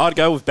 I'd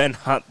go with Ben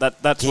Hunt.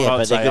 That's what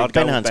I'd say.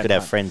 Ben Hunt's got to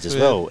have friends as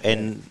well,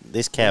 and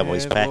this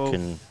Cowboys pack.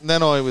 And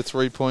then I with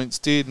 3 points,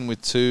 Dearden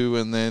with 2,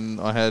 and then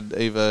I had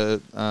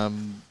either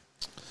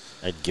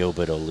had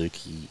Gilbert or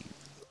Lukey.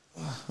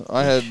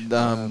 I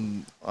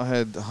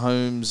had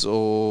Holmes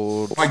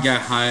or I'd go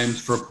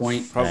Holmes for a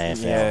point.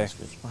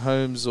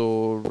 Holmes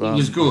or he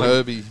was good.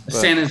 Herbie. The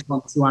center's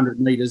on 200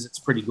 metres. It's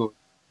pretty good.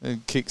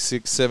 And kick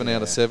 7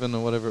 out of 7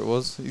 or whatever it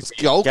was. His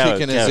goal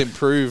kicking has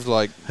improved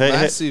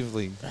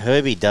massively.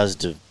 Herbie does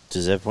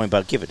deserve a point,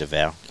 but give it to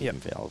Val. Give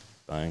him Val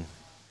a bone.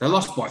 They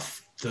lost by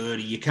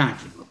 30. You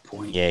can't give them a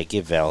point. Yeah,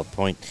 give Val a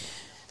point.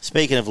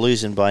 Speaking of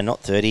losing by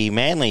not 30,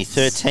 Manly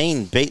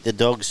 13 beat the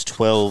Dogs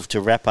 12 to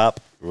wrap up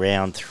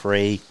round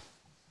 3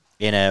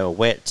 in a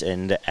wet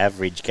and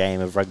average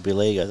game of rugby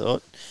league, I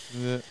thought.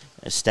 Yeah.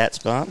 A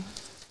stats barn.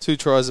 2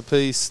 tries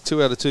apiece,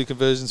 2 out of 2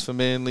 conversions for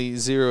Manly,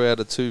 0 out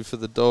of 2 for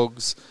the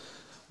Dogs,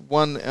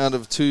 1 out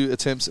of 2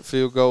 attempts at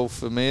field goal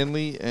for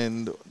Manly,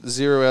 and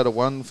 0 out of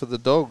 1 for the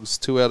Dogs.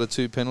 2 out of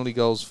 2 penalty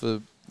goals for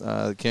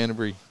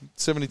Canterbury.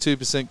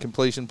 72%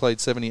 completion, played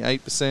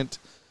 78%.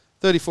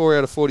 34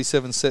 out of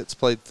 47 sets,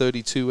 played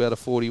 32 out of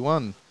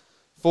 41.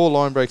 4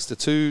 line breaks to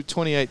 2,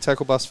 28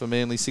 tackle busts for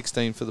Manly,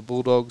 16 for the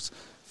Bulldogs,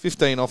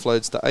 15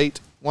 offloads to 8,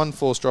 1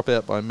 forced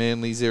dropout by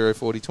Manly, 0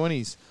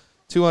 40-20s.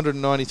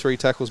 293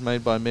 tackles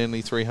made by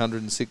Manly,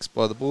 306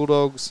 by the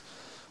Bulldogs.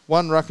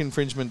 1 ruck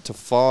infringement to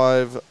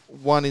 5,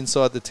 1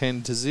 inside the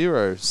 10 to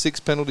 0. 6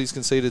 penalties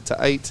conceded to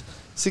 8,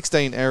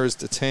 16 errors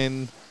to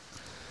 10.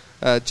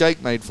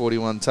 Jake made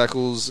 41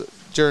 tackles.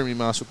 Jeremy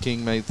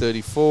Marshall-King made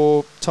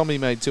 34. Tommy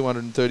made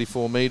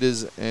 234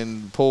 metres,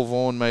 and Paul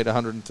Vaughan made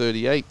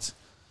 138.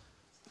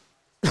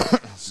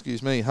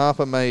 Excuse me.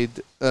 Harper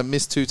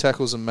missed 2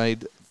 tackles and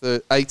made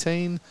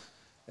 18,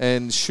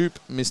 and Shoop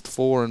missed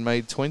 4 and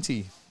made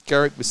 20.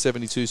 Garrick with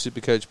 72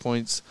 Supercoach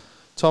points,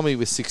 Tommy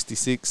with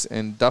 66,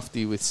 and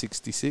Dufty with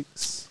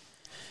 66.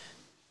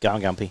 Go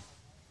on, Gumpy.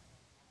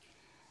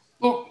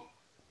 Look,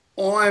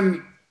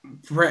 I'm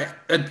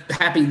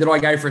happy that I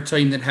go for a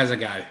team that has a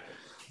go.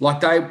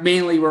 Like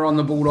Manly were on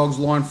the Bulldogs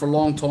line for a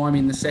long time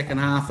in the second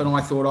half, and I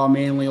thought,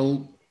 Manly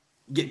will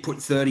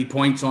put 30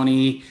 points on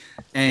here.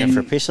 And for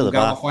a piss of the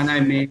bar. I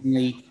know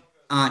Manly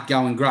aren't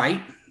going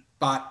great,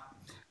 but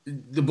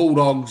the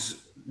Bulldogs,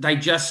 they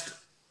just,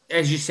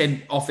 as you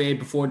said off air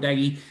before,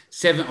 Daggy,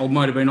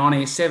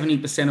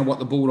 70% of what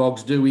the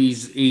Bulldogs do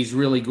is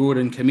really good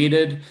and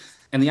committed,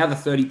 and the other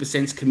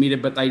 30% is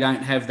committed, but they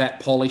don't have that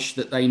polish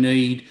that they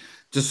need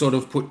to sort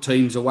of put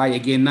teams away.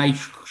 Again, they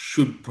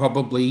should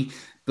probably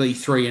be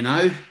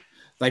 3-0.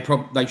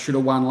 They should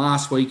have won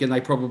last week, and they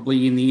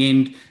probably, in the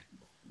end,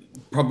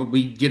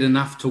 probably get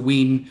enough to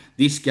win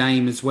this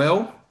game as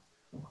well.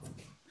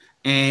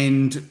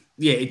 And,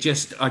 yeah, it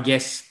just, I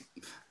guess,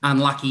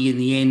 unlucky in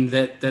the end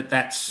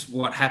that's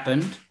what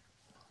happened.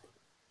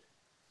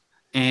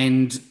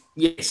 And,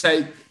 yeah,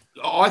 so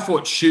I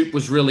thought Shoop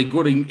was really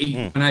good.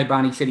 I know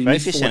Barney said he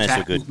missed 4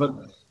 tackles,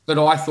 but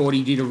I thought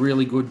he did a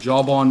really good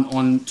job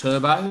on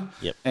Turbo.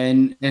 Yep.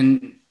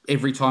 And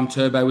every time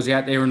Turbo was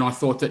out there, and I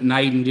thought that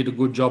Naden did a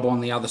good job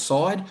on the other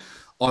side.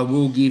 I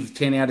will give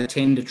 10 out of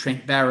 10 to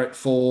Trent Barrett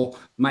for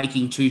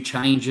making 2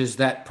 changes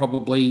that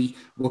probably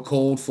were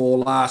called for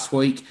last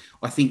week.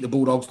 I think the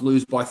Bulldogs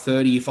lose by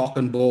 30 if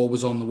Ockenball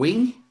was on the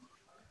wing,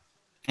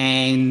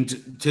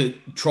 and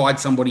tried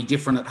somebody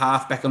different at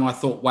halfback, and I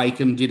thought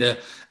Wakeham did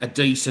a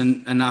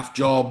decent enough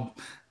job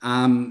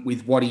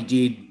with what he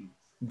did,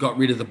 got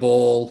rid of the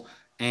ball,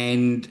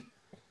 and,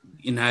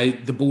 you know,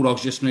 the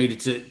Bulldogs just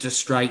needed to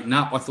straighten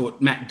up. I thought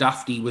Matt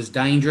Dufty was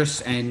dangerous,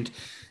 and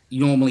he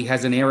normally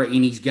has an error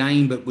in his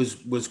game, but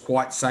was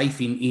quite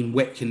safe in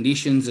wet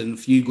conditions, and a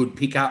few good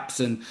pickups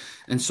and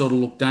sort of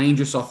looked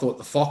dangerous. I thought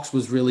the Fox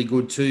was really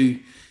good too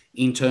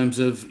in terms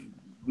of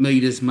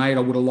metres made. I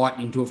would have liked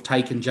him to have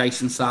taken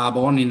Jason Saab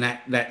on in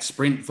that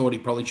sprint. Thought he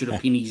probably should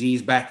have pinned his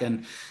ears back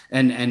and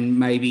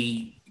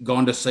maybe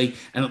gone to see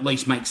and at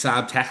least make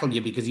Saab tackle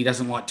you, because he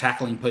doesn't like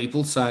tackling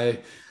people. So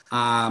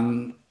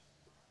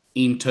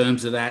in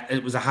terms of that,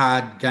 it was a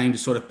hard game to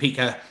sort of pick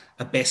a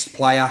best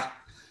player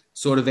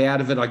sort of out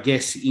of it. I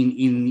guess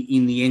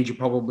in the end, you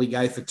probably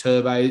go for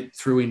Turbo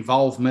through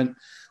involvement.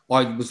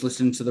 I was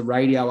listening to the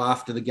radio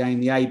after the game,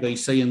 the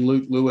ABC, and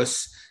Luke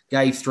Lewis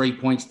gave 3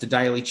 points to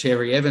Daly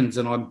Cherry Evans,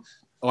 and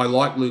I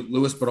like Luke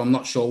Lewis, but I'm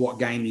not sure what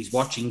game he's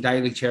watching.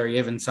 Daly Cherry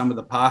Evans, some of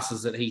the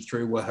passes that he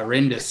threw were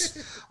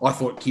horrendous. I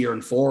thought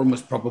Kieran Foran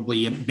was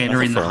probably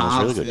better in the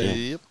half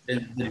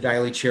than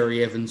Daly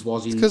Cherry Evans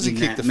was in that match. Because he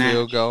kicked the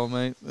field goal,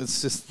 mate.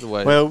 It's just the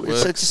way. Well,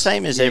 it's the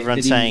same as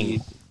everyone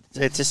saying.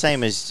 It's the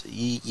same as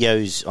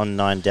Yo's on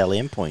 9 Dally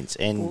M points,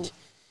 and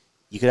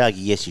you could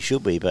argue yes, he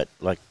should be, but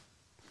like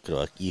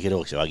you could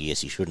also argue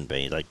yes, he shouldn't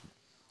be. Like,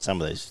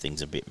 some of those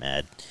things are a bit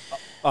mad.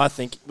 I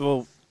think,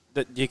 well,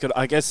 that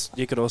I guess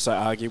you could also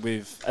argue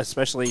with,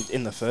 especially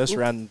in the first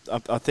round,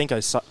 I think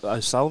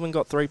O'Sullivan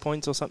got 3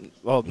 points or something.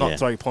 Well, not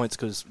 3 points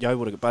because Yo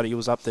would have, but he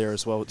was up there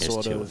as well. Yes,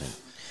 Sort two of. of them.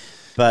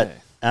 But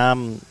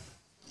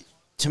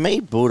to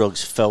me,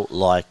 Bulldogs felt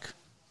like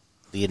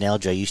the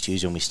analogy I used to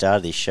use when we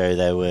started this show.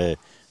 They were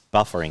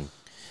buffering.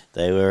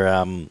 They were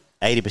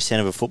 80%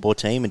 of a football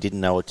team and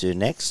didn't know what to do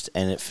next,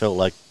 and it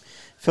felt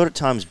at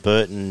times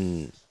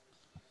Burton.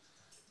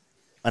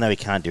 I know he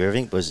can't do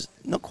everything, but was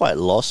not quite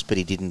lost, but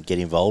he didn't get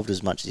involved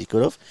as much as he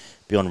could have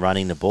beyond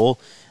running the ball.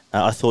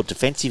 I thought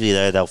defensively,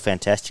 though, they were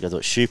fantastic. I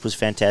thought Shoup was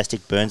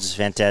fantastic, Burns was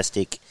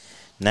fantastic,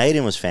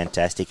 Naden was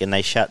fantastic, and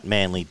they shut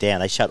Manly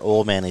down. They shut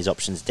all Manly's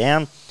options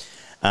down.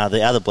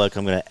 The other bloke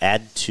I'm going to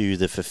add to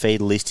the Fafita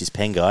list is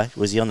Pengai.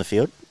 Was he on the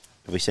field?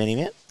 Have we seen him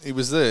yet? He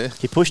was there.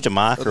 He pushed a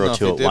marker or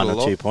two at 1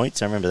 or 2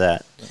 points. I remember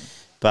that. Yeah.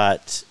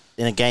 But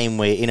in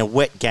a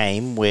wet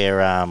game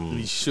where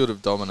he should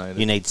have dominated.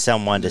 You need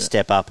someone to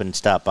step up and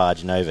start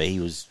barging over. I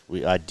don't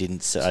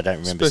remember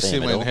especially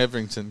seeing him at all. when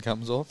Hetherington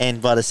comes off.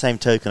 And by the same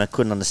token, I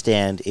couldn't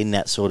understand in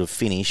that sort of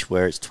finish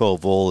where it's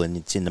 12-all and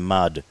it's in the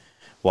mud,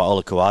 why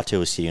Olakau'atu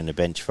was sitting on the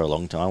bench for a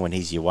long time when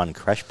he's your one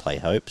crash play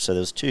hope. So there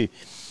was two.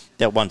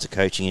 That one's a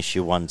coaching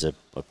issue, one's a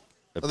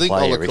I think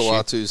player issue.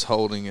 Olakau'atu's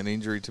holding an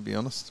injury, to be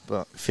honest.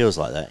 But feels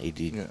like that.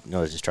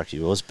 Not as destructive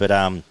as it was, but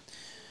I'm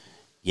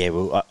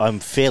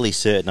fairly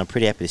certain. I'm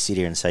pretty happy to sit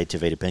here and say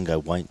Tevita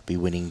Pengai won't be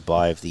winning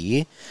Buy of the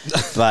Year,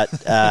 but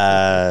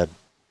the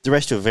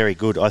rest were very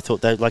good. I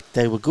thought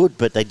they were good,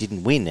 but they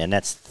didn't win, and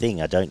that's the thing.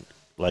 They're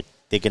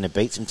going to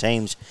beat some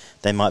teams.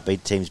 They might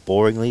beat teams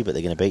boringly, but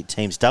they're going to beat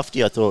teams.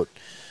 Dufty, I thought.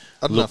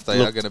 I don't know if they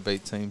are going to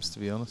beat teams, to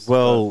be honest.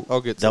 Well, I'll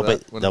get to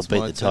that when they'll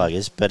beat the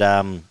Tigers, but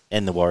and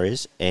the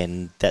Warriors,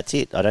 and that's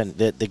it.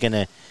 They're going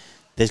to.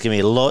 There's going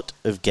to be a lot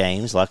of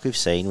games, like we've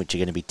seen, which are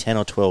going to be 10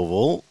 or 12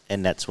 all,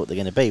 and that's what they're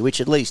going to be, which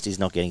at least is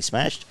not getting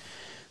smashed.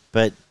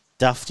 But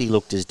Dufty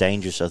looked as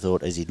dangerous, I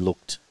thought, as he'd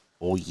looked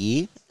all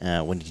year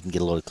when he didn't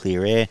get a lot of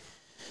clear air.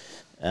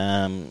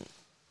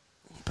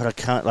 But I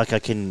can't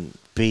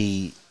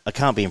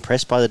be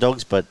impressed by the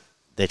Dogs, but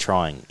they're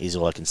trying, is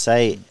all I can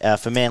say.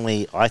 For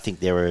Manly, I think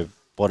they're a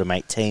bottom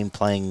 8 team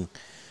playing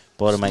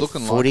bottom 8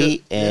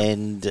 footy,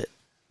 and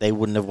they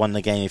wouldn't have won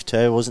the game if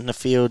Turbo wasn't in the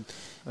field.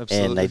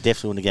 Absolutely. And they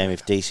definitely won the game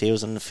if DC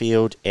was on the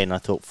field, and I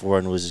thought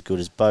Foran was as good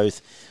as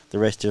both. The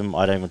rest of them,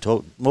 I don't even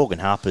talk. Morgan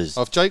Harper's...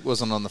 if Jake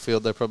wasn't on the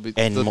field, the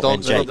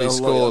Dogs Jake, probably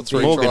scored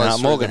 3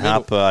 tries. Morgan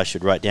Harper, I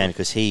should write down,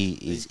 because he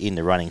is in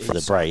the running for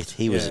the Braith.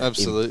 He was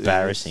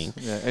embarrassing.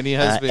 Yeah, and he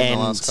has been in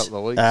the last couple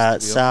of weeks.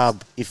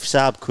 If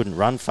Saab couldn't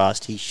run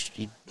fast, he's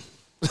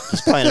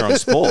playing the wrong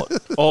sport.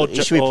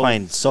 He should be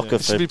playing soccer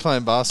for be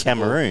playing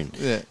basketball. Cameroon.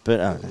 Yeah.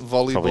 But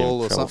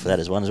volleyball or something. For that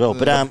as well.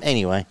 But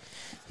anyway,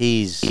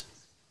 he's...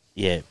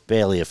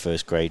 barely a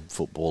first-grade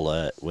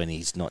footballer when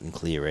he's not in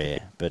clear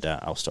air. But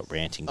I'll stop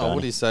ranting.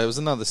 What do you say? It was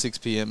another 6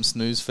 p.m.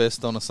 snooze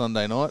fest on a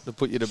Sunday night to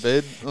put you to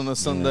bed on a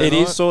Sunday night. It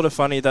is sort of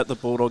funny that the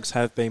Bulldogs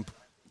have been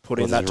put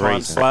in that time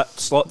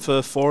slot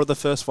for 4 of the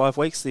first 5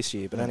 weeks this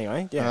year. But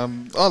anyway,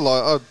 don't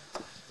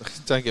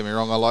get me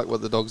wrong, I like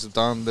what the Dogs have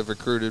done. They've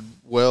recruited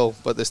well,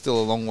 but they're still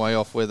a long way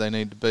off where they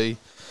need to be.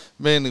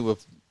 Manly were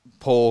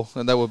poor,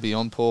 and they were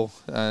beyond poor,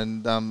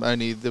 and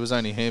there was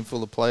only a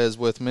handful of players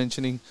worth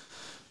mentioning.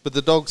 But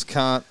the Dogs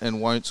can't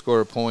and won't score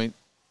a point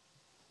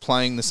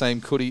playing the same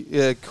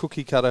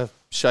cookie cutter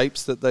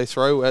shapes that they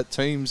throw at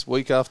teams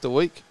week after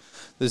week.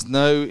 There's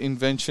no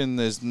invention.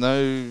 There's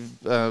no,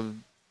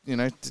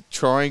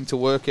 trying to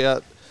work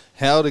out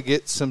how to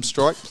get some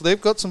strike.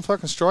 They've got some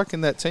fucking strike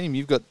in that team.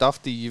 You've got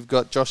Dufty, you've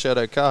got Josh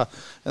Addo-Carr,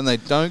 and they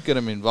don't get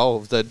them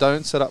involved. They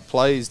don't set up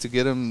plays to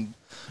get them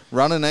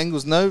running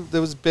angles. No, there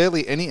was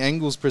barely any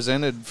angles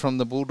presented from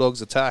the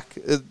Bulldogs' attack.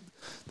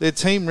 Their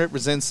team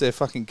represents their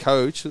fucking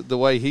coach, the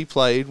way he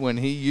played when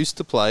he used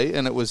to play,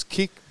 and it was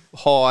kick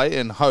high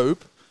and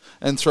hope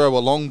and throw a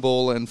long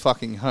ball and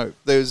fucking hope.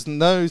 There's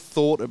no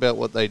thought about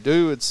what they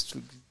do. It's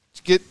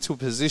get to a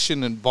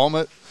position and bomb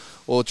it,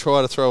 or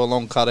try to throw a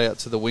long cutout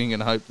to the wing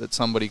and hope that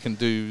somebody can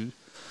do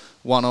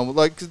one on.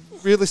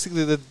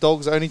 Realistically, the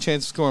Dogs' only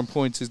chance of scoring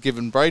points is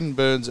giving Braden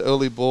Burns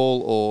early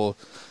ball or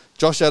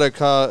Josh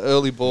Addo-Carr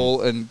early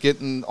ball and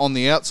getting on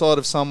the outside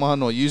of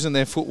someone or using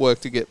their footwork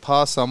to get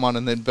past someone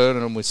and then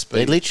burning them with speed.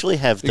 They literally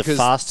have the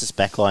fastest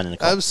backline in the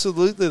country.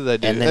 Absolutely they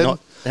do. And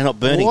they're not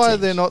burning Why teams. are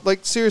they not?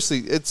 Seriously,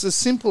 it's as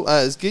simple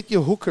as get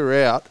your hooker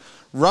out,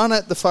 run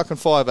at the fucking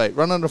 5'8",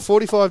 run at a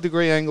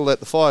 45-degree angle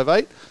at the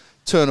 5'8",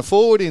 turn a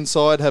forward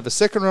inside, have a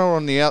second rower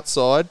on the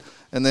outside,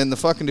 and then the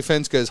fucking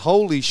defence goes,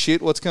 holy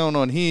shit, what's going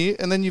on here?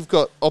 And then you've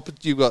got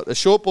a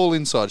short ball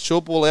inside,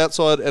 short ball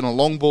outside, and a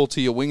long ball to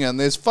your winger. And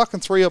there's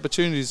fucking 3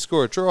 opportunities to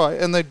score a try,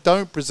 and they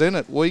don't present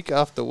it week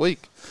after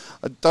week.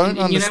 I don't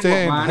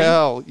understand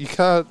how you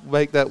can't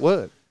make that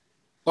work.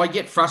 I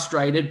get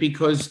frustrated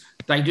because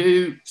they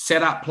do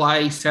set up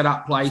play,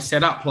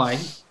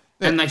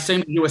 and they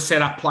seem to do a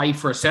set-up play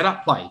for a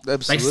set-up play.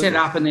 Absolutely. They set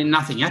up and then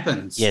nothing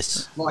happens.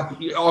 Yes.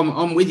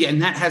 I'm with you,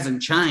 and that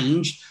hasn't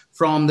changed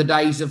from the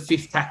days of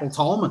fifth tackle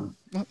Tolman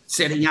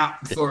setting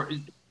up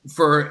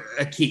for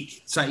a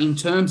kick. So in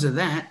terms of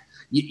that,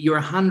 you're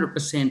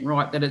 100%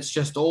 right that it's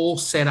just all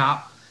set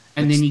up,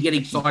 and then you get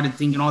excited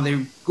thinking, oh,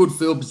 they're good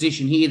field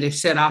position here. They've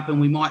set up,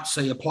 and we might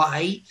see a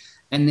play,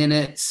 and then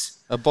it's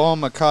a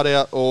bomb, a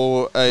cutout,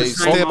 or a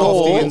same step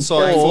old off the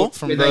inside or- foot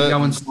from where they go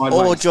the. in sideways.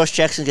 Or Josh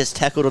Jackson gets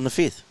tackled on the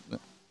 5th.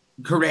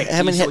 Correct.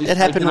 How many? So he's It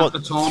happened, taken up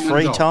what, the time and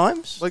 3 gone.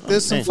 times? Like,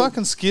 there's some Yeah.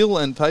 fucking skill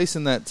and pace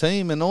in that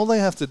team, and all they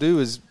have to do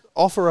is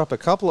offer up a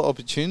couple of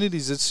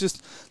opportunities. It's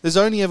just there's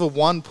only ever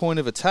one point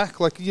of attack.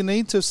 Like, you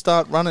need to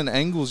start running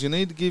angles. You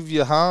need to give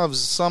your halves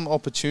some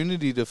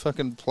opportunity to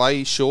fucking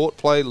play short,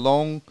 play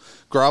long,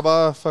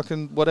 grubber,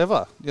 fucking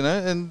whatever, you know.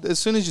 And as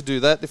soon as you do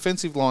that,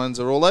 defensive lines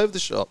are all over the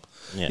shop.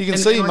 Yeah. You can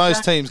And- see and I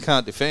most don't- teams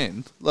can't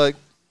defend. Like,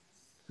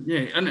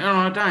 Yeah, and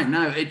I don't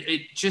know.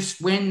 It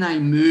just, when they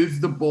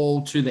move the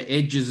ball to the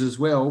edges as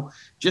well,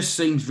 just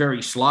seems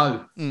very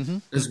slow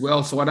as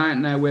well. So I don't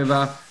know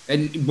whether,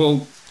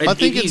 I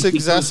think it's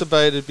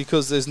exacerbated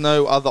because there's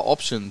no other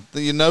option.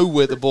 You know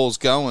where the ball's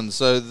going,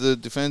 so the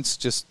defense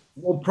just.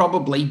 Well,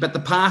 probably, but the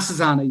passes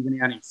aren't even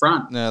out in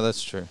front. No,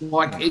 that's true.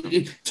 Like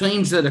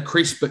teams that are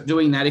crisp at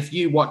doing that, if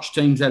you watch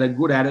teams that are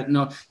good at it,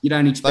 you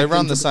don't expect They run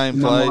them the to same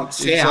be play. like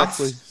Souths.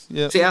 Exactly.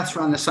 Yep. Souths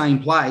run the same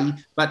play,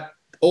 but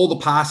all the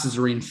passes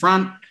are in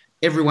front.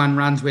 Everyone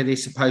runs where they're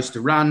supposed to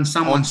run.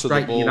 Someone Onto the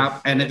straightening it ball.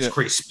 up, and it's Yeah.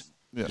 crisp.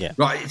 Yeah.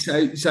 Right.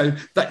 So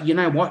but you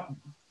know what?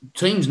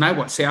 Teams know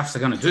what Souths are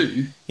going to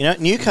do. You know,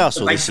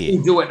 Newcastle They this still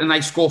year. do it, and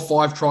they score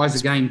 5 tries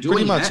a game doing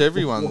Pretty much that.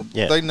 everyone.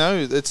 Yeah. They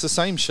know it's the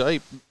same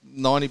shape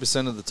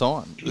 90% of the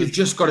time. You've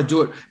just got to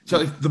do it. So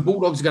if the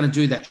Bulldogs are going to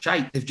do that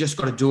shape, they've just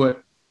got to do it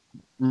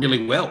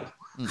really well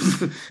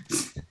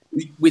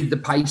with the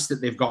pace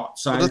that they've got.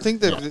 So But I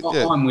think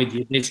I'm with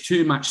you. There's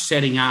too much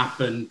setting up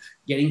and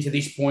getting to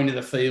this point of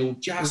the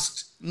field.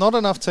 Just not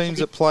enough teams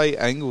that play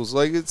angles.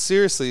 Like, it's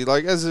seriously,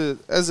 like, as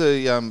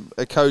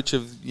a coach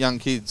of young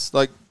kids,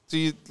 like, do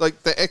you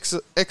like the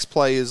X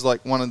play is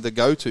like one of the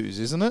go-tos,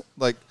 isn't it?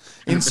 Like,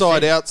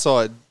 inside,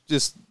 outside,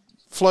 just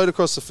float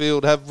across the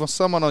field, have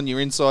someone on your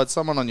inside,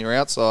 someone on your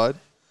outside.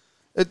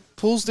 It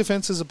pulls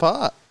defenses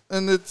apart,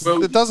 and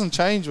it doesn't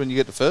change when you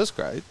get to first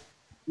grade.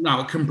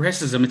 no, it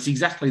compresses them. It's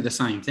exactly the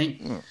same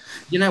thing.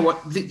 You know what?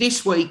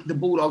 This week the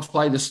Bulldogs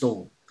play the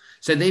Storm.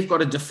 So they've got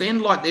to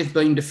defend like they've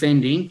been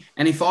defending.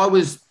 And if I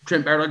was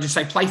Trent Barrett, I'd just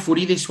say play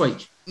footy this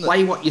week.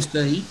 Play what you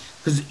see.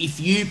 Because if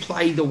you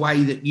play the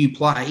way that you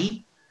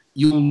play,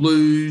 you'll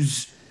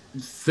lose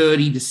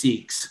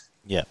 30-6.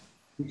 Yeah.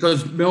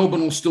 Because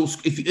Melbourne will still,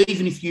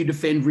 even if you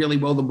defend really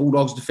well, the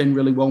Bulldogs defend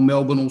really well,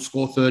 Melbourne will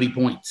score 30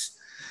 points.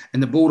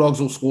 And the Bulldogs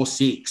will score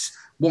 6.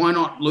 Why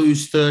not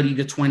lose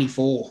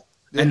 30-24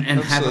 and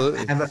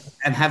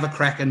have a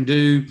crack and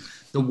do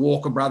the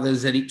Walker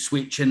brothers at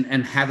Ipswich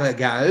and have a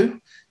go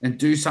and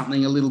do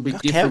something a little bit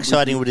different. How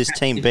exciting would this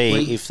team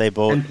be if they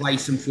bought... and play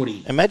some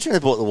footy? Imagine they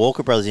brought the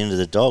Walker brothers into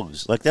the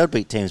Dogs. Like, they would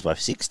beat teams by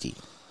 60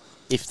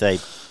 if they...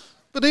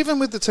 But even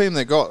with the team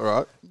they got,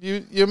 right,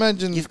 you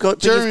imagine You've got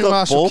Jeremy ball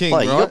Marshall-King,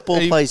 play. right? You've got ball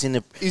plays in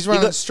the... He's you've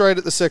running got- straight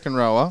at the second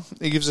rower.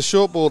 He gives a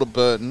short ball to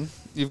Burton.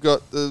 You've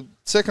got the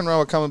second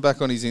rower coming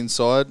back on his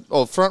inside,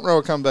 or front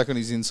rower coming back on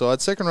his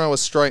inside. Second rower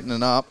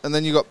straightening up, and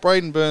then you got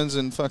Braden Burns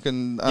and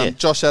fucking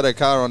Josh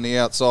Adokar on the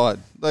outside.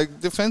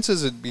 Like,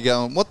 defenses would be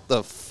going, "What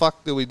the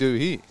fuck do we do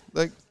here?"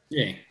 Like,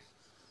 Yeah.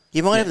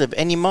 You might have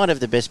you might have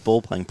the best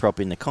ball playing prop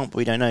in the comp. But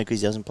we don't know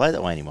because he doesn't play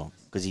that way anymore.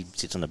 Because he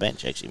sits on the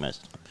bench actually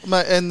most of the time.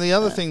 mate, and the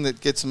other thing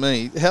that gets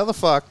me: how the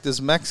fuck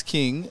does Max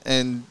King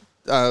and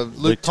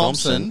Luke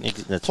Thompson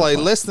That's play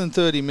right. less than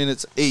 30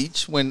 minutes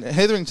each when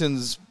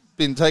Hetherington's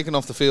been taken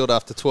off the field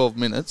after 12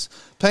 minutes?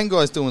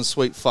 Pangai's doing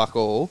sweet fuck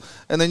all,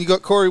 and then you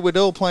got Corey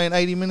Waddell playing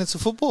 80 minutes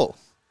of football.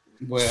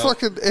 Well,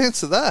 Fucking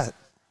answer that.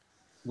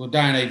 Well,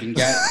 don't even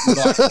go.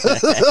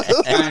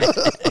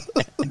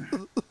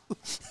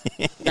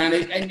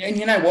 And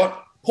you know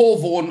what? Paul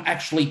Vaughan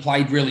actually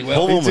played really well.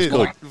 Paul Vaughan was did.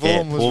 good.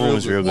 Vaughan was Paul real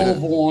was real good. Paul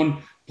good. Vaughan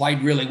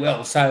played really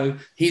well, so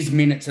his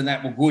minutes and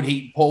that were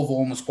good. Paul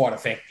Vaughan was quite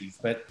effective,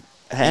 but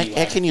How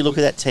can you look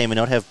at that team and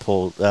not have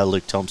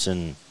Luke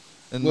Thompson?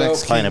 And Well,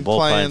 Max playing King a ball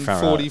playing playing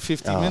front 40, row.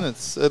 50 Oh.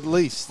 minutes at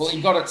least. well, he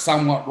got it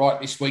somewhat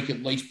right this week,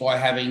 at least by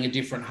having a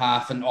different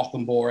half and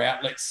Ockenbaugh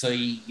out. Let's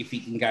see if he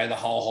can go the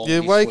whole.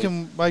 Yeah, this week.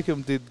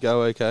 Wakeham did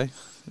go okay.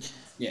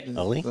 Yeah.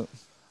 Ollie?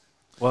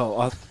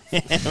 Well, are you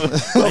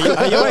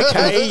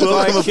okay?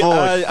 Welcome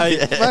aboard.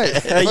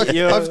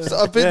 Mate,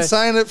 I've been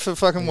saying it for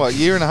fucking,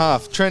 year and a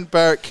half. Trent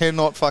Barrett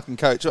cannot fucking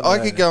coach. I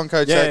could go and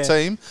coach that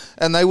team,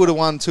 and they would have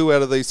won 2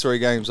 out of these 3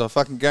 games. I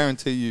fucking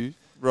guarantee you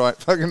right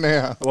fucking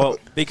now. Well,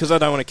 because I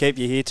don't want to keep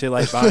you here too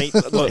late, Barney.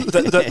 Look,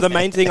 the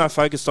main thing I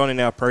focused on in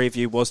our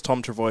preview was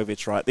Tom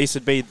Trbojevic, right? This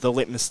would be the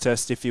litmus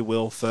test, if you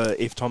will, for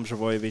if Tom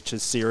Trbojevic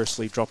has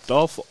seriously dropped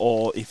off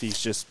or if he's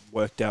just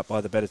worked out by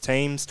the better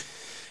teams.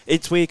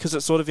 It's weird because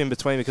it's sort of in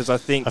between because I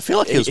think I feel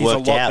like he was he's a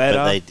worked lot out, better.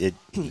 but they did.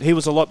 He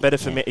was a lot better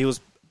for me. He was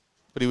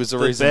But he was the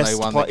the reason they best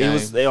won the play- game. he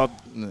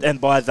was, and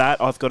by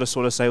that, I've got to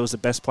sort of say he was the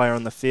best player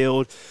on the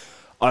field.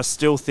 I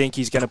still think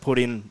he's going to put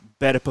in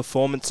better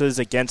performances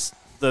against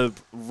the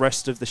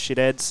rest of the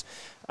shitheads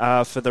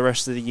for the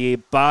rest of the year.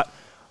 But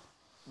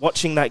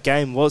watching that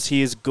game, was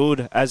he as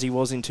good as he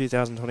was in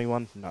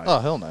 2021? No. Oh,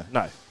 hell no.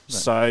 No.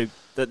 So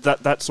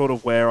that's sort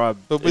of where I...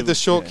 But with the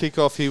short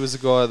kickoff, he was the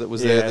guy that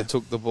was there that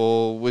took the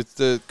ball. With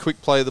the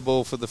quick play the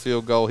ball for the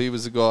field goal, he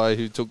was the guy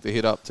who took the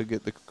hit up to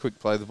get the quick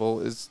play the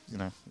ball.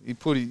 He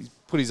put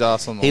his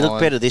ass on the line. He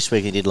looked better this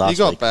week than he did last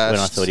week bashed. when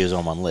I thought he was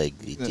on one leg.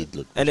 He did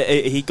look... And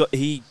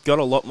he got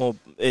a lot more...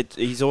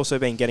 He's also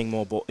been getting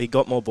more ball. He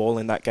got more ball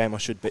in that game, I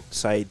should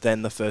say,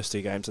 than the first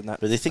 2 games. And that.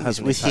 But the thing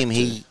is, with him,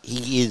 he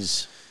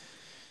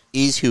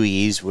is who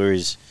he is,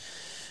 whereas...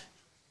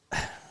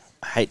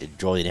 I hate to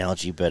draw the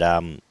analogy, but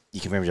you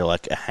can remember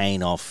like a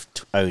Hayne off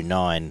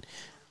 09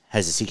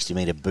 has a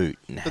 60-metre boot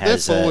and but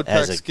has forward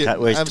a cut,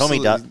 whereas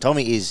absolutely.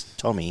 Tommy is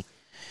Tommy,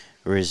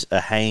 whereas a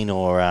Hayne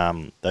or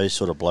those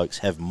sort of blokes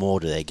have more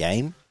to their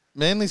game.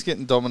 Manly's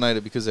getting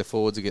dominated because their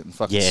forwards are getting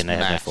fucking and they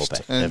have no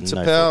smashed. fullback. And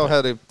Tapau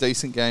had a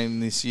decent game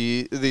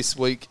this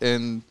week,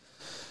 and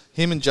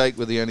him and Jake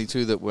were the only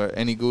two that were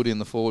any good in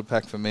the forward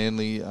pack for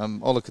Manly.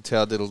 Ola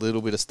Katau did a little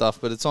bit of stuff,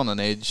 but it's on an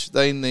edge.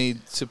 They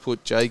need to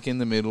put Jake in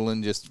the middle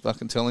and just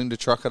fucking tell him to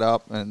truck it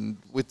up, and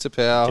with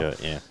Tapau,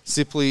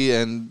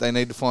 Sipley, and they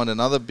need to find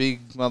another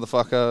big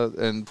motherfucker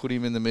and put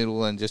him in the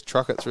middle and just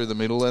truck it through the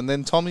middle, and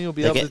then Tommy will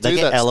be able to do that. They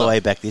get Alloway Alloway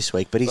back this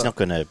week, but he's not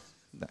going to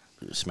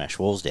smash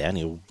walls down.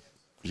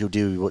 He'll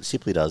do what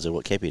Sipley does or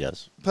what Kepi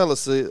does.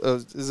 Palace,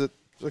 is it?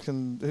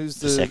 Who's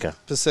the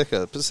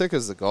Paseka.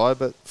 Paseka's the guy,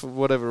 but for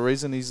whatever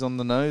reason he's on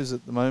the nose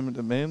at the moment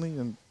at Manly,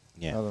 and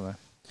I don't know.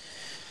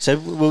 So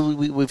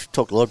we've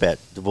talked a lot about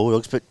the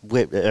Bulldogs, but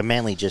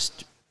Manly they're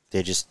just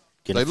going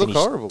to finish. Look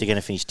horrible. They're going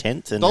to finish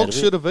 10th. And Dogs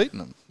should have beaten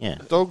them. Yeah,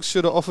 Dogs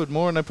should have offered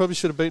more, and they probably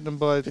should have beaten them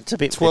by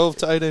 12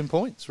 to 18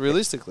 points.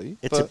 Realistically,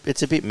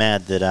 it's a bit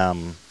mad that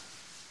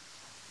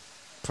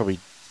probably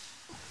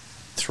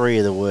two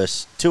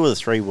of the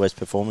three worst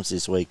performances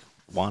this week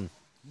won.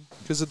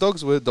 Because the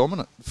Dogs were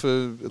dominant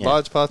for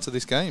large parts of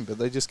this game, but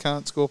they just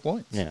can't score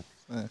points. Yeah.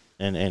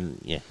 And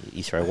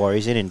you throw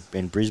Warriors in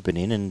and Brisbane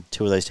in, and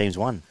 2 of those teams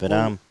won.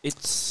 But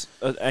it's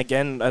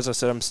again, as I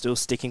said, I'm still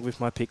sticking with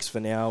my picks for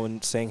now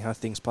and seeing how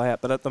things play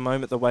out. But at the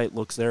moment, the way it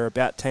looks, there are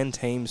about 10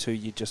 teams who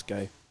you just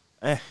go,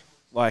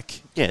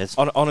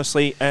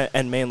 honestly,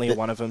 and Manly are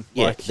one of them.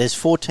 Yeah, there's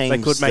 4 teams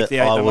they could make that the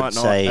 8, I would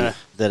say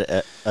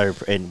that are,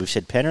 and we've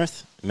said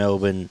Penrith,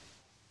 Melbourne,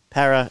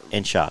 Para,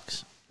 and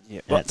Sharks.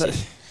 Yeah,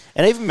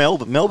 and even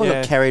Melbourne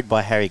got carried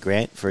by Harry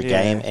Grant for a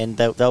game, and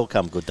they'll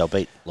come good. They'll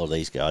beat a lot of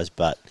these guys,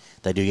 but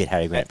they do get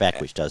Harry Grant back,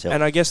 which does help.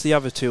 And I guess the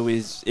other two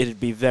is it'd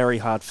be very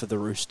hard for the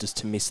Roosters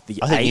to miss the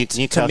 8.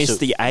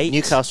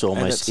 Newcastle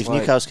almost. If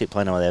Newcastle keep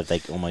playing like that,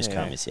 they almost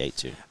can't miss the 8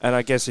 too. And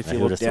I guess if you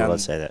look down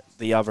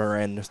the other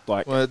end,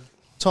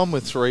 Tom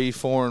with 3,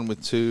 Foran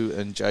with 2,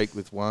 and Jake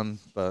with 1.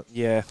 But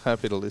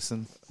happy to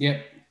listen.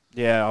 Yep.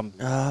 Yeah,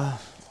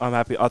 I'm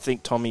happy. I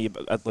think Tommy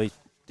at least.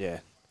 Yeah.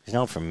 There's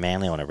no one from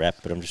Manly on a wrap,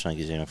 but I'm just trying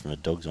to get anyone from the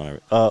Dogs on a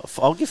wrap.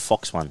 I'll give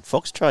Fox one.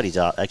 Fox tried his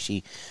ass.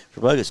 Actually, for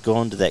a bloke that's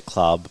gone to that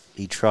club,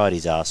 he tried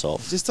his ass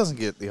off. He just doesn't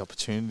get the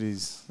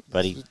opportunities.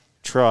 But he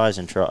tries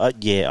and tries. I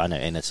know.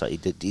 And it's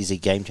like, is he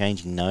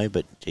game-changing? No,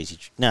 but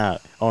geez, no.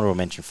 Honourable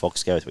mention,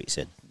 Fox. Go with what you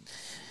said.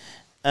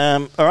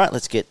 All right,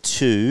 let's get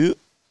to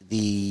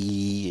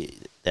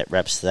that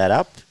wraps that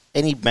up.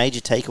 Any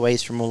major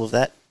takeaways from all of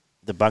that?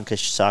 The bunker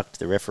sucked.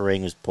 The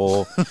refereeing was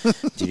poor.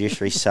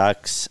 Judiciary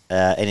sucks.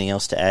 Anything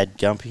else to add,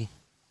 Gumpy?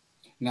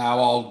 No,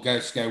 I'll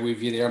just go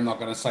with you there. I'm not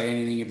going to say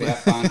anything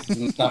about bunkers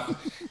and stuff.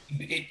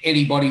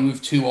 Anybody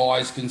with 2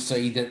 eyes can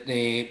see that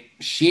they're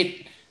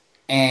shit,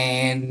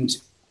 and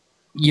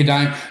you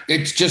don't.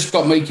 It's just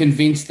got me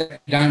convinced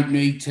that you don't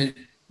need to.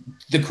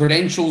 The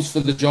credentials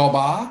for the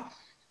job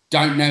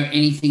don't know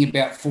anything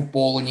about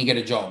football, and you get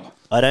a job.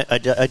 I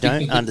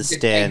don't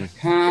understand.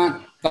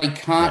 They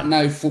can't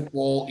know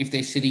football if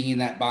they're sitting in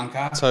that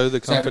bunker. So the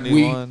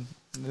company line.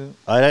 Yeah.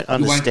 I don't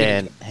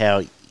understand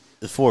how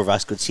the 4 of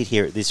us could sit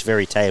here at this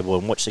very table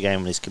and watch the game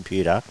on this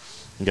computer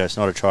and go, it's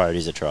not a try, it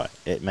is a try.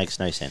 It makes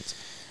no sense.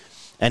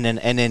 And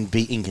then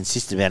be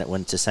inconsistent about it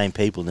when it's the same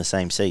people in the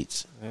same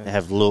seats. Yeah. They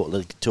have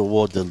to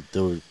award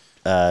the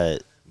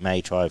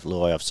May try of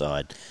Luai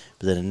offside.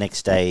 But then the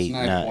next day,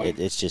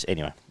 it's just...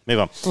 Anyway, move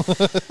on.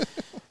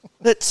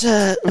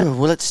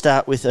 Let's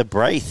start with a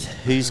Braith.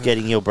 Who's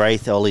getting your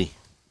Braith, Ollie?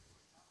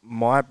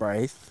 My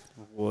Braith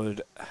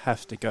would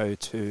have to go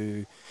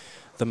to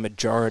the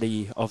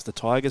majority of the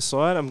Tigers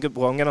side. I'm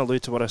going to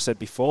allude to what I said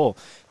before.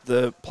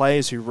 The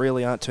players who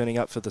really aren't turning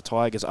up for the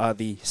Tigers are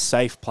the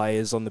safe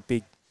players on the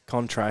big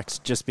contracts.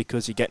 Just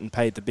because you're getting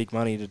paid the big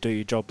money to do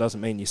your job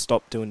doesn't mean you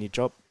stop doing your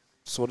job.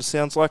 Sort of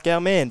sounds like our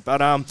man. But,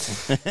 I'm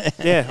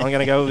going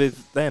to go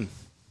with them.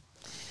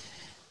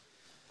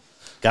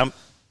 Gump.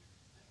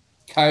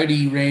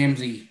 Cody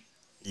Ramsey.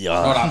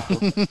 Yeah.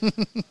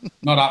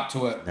 Not up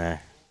to it. No.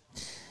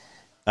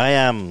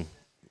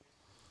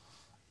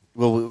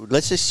 Well,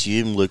 let's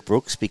assume Luke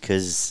Brooks,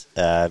 because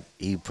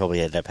he probably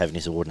ended up having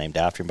his award named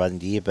after him by the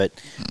end of the year. But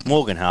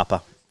Morgan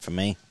Harper, for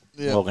me.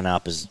 Yep. Morgan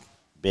Harper's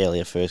barely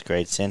a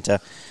first-grade centre.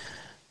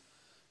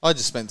 I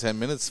just spent 10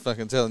 minutes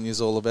fucking telling you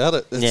all about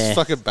it. It's Yeah.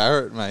 fucking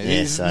Barrett, mate. Yes,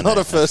 He's I not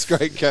know. a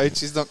first-grade coach.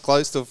 He's not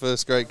close to a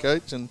first-grade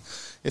coach. And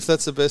if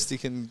that's the best he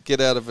can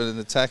get out of an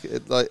attack,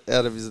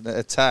 out of his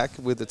attack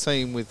with a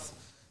team with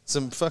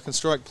some fucking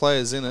strike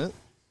players in it,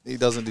 he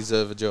doesn't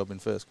deserve a job in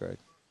first grade.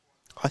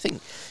 I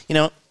think, you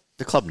know,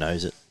 the club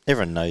knows it.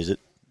 Everyone knows it.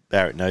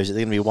 Barrett knows it.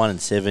 They're going to be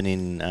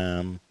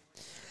 1-7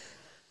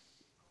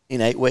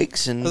 in 8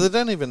 weeks. And But they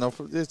don't even know.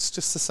 It's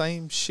just the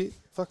same shit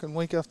fucking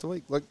week after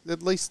week. Like,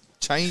 at least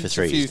change For a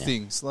 3 few years now.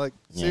 things. Like,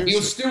 Yeah. He'll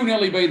seriously. still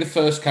nearly be the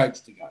first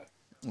coach to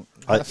go.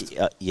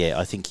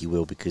 I think he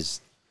will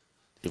because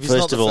If he's not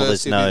first the of all, first,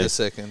 there's he'll be no. the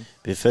second.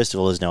 But first of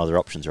all, there's no other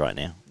options right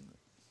now.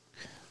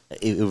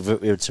 It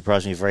would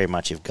surprise me very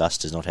much if Gus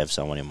does not have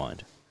someone in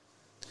mind.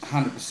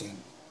 100%.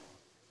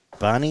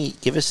 Barney,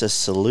 give us a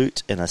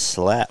salute and a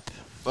slap.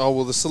 Oh,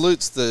 well, the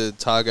salute's the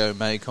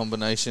Targo-May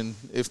combination.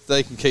 If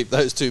they can keep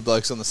those two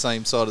blokes on the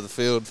same side of the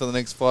field for the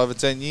next 5 or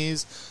 10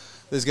 years,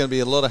 there's going to be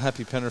a lot of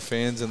happy Penrith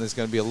fans and there's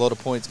going to be a lot of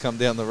points come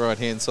down the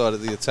right-hand side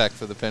of the attack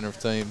for the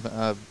Penrith team.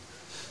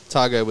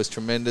 Targo was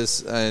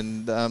tremendous,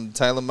 and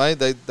Taylor May,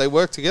 they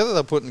worked together. They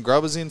were putting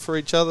grubbers in for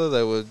each other.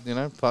 They were,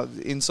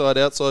 inside,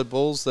 outside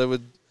balls. They were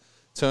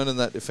turning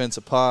that defence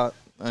apart,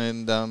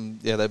 and,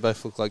 they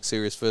both look like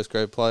serious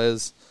first-grade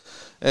players.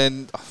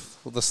 And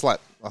the slap,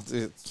 I'm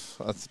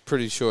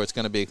pretty sure it's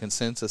going to be a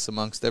consensus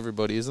amongst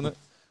everybody, isn't it?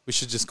 We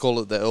should just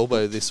call it the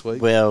elbow this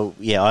week. Well,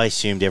 yeah, I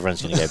assumed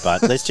everyone's going to go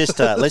Barnett. Let's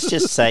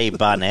just say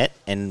Barnett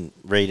and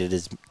read it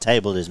as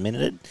tabled as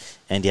minuted.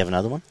 And do you have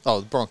another one? Oh,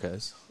 the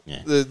Broncos.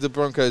 Yeah. The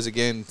Broncos,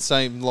 again,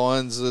 same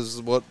lines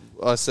as what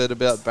I said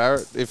about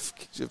Barrett. If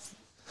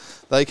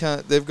they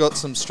can't, they've got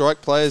some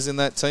strike players in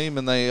that team,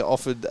 and they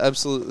offered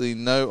absolutely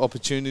no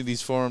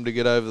opportunities for him to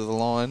get over the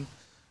line,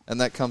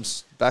 and that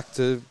comes back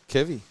to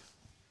Kevy.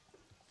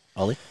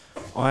 Ollie?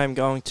 I am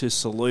going to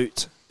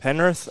salute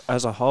Penrith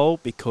as a whole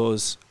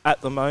because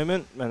at the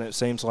moment, and it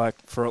seems like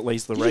for at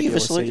least the Did you give regular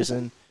a salute just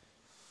season,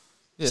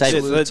 Yeah, Say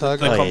salute the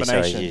Targo. com- Yeah,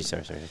 combination.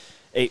 sorry.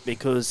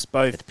 because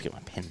I had both to pick up my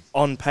pen.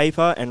 on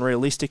paper and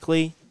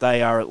realistically,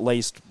 they are at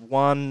least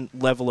one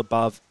level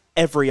above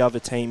every other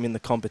team in the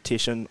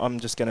competition. I'm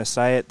just going to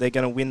say it. They're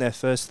going to win their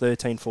first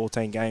 13,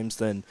 14 games,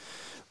 then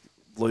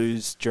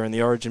lose during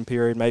the origin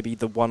period. Maybe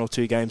the 1 or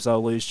 2 games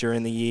they'll lose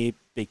during the year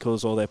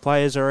because all their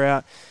players are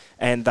out.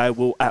 And they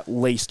will at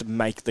least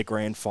make the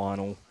grand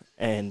final.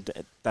 And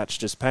that's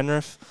just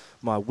Penrith.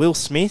 My Will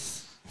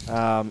Smith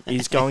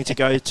is going to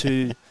go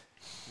to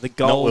the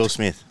Not Will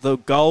Smith. the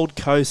Gold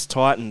Coast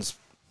Titans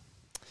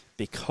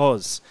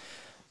because,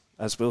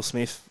 as Will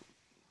Smith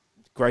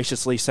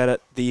graciously said at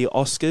the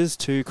Oscars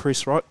to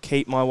Chris Rock,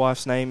 keep my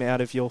wife's name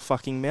out of your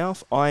fucking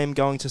mouth. I am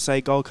going to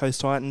say Gold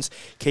Coast Titans,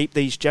 keep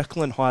these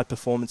Jekyll and Hyde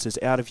performances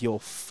out of your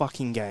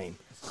fucking game.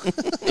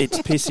 It's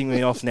pissing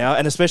me off now,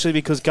 and especially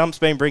because Gump's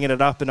been bringing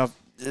it up, and I've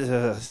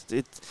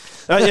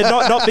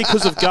not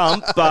because of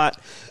Gump, but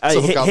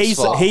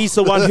he's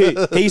the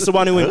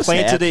one who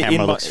implanted it in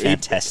my. Looks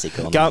fantastic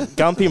on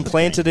Gump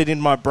implanted it in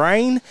my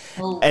brain,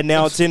 and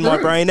now it's in my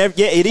brain. Yeah,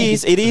 it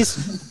is.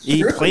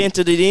 He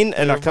planted it in,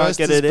 and I They're can't almost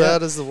get as it bad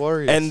out. as the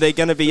Warriors. And they're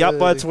going to be up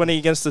by 20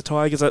 against the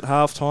Tigers at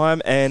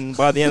halftime, and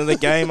by the end of the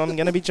game, I'm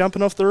going to be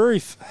jumping off the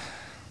roof.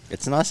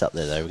 It's nice up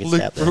there, though. We can Luke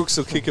stay up there. Brooks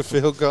will kick a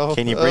field goal.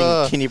 Can you bring?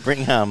 Why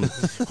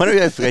don't we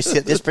go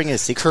sit? Just bring a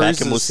 6-pack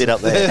and we'll sit up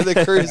there. Yeah,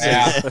 the cruisers.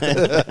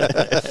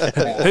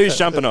 Yeah. Who's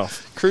jumping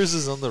off?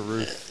 Cruisers on the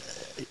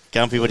roof.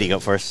 Gumpy, what do you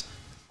got for us?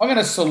 I'm going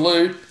to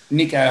salute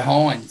Nico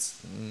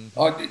Hines.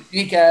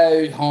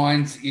 Nico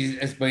Hines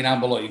has been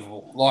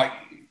unbelievable. Like,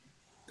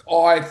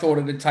 I thought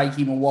it would take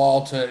him a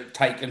while to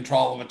take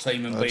control of a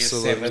team and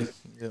Absolutely. be a 7.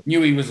 Yep.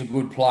 Knew he was a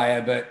good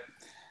player, but,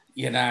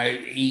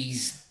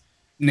 he's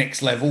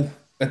next level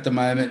at the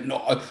moment.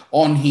 Not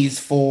on his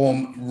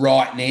form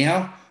right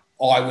now,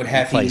 I would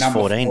have him plays number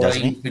 14,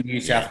 doesn't he? for New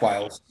South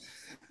Wales.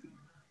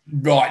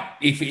 Right,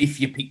 if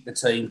you pick the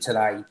team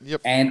today.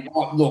 Yep. And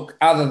look,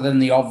 other than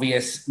the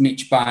obvious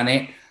Mitch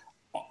Barnett,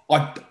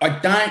 I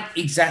don't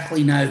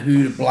exactly know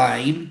who to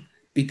blame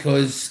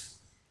because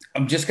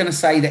I'm just going to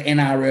say the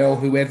NRL,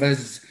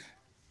 whoever's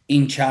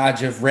in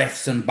charge of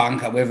refs and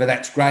bunker, whether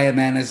that's Graham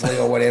Annesley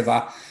or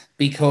whatever,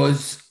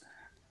 because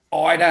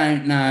I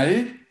don't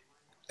know,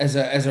 as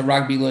a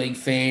rugby league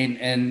fan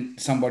and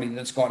somebody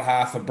that's got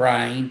half a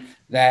brain,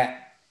 that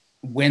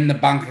when the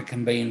bunker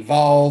can be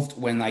involved,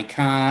 when they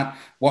can't,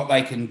 what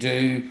they can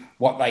do,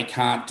 what they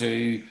can't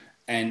do,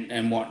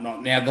 and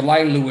whatnot. Now, the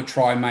Leilua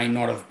try may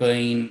not have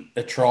been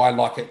a try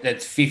like it.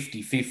 That's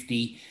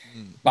 50-50,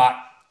 but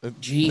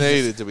Jesus,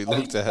 needed to be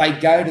looked at. they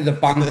go to the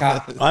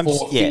bunker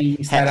for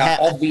things that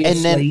are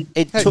obviously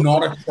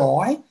not a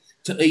try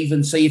to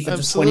even see if it's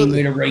Absolutely.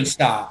 a 20-metre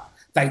restart.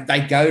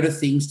 They go to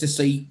things to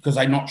see because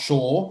they're not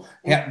sure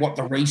what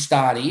the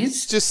restart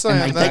is. Just and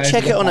saying go They to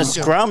check the it on a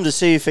bunker. scrum to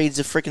see who feeds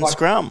the freaking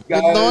scrum. The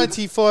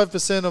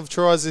 95% of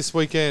tries this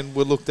weekend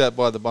were looked at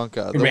by the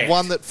bunker. Correct. The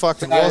one that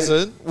fucking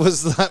wasn't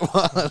was that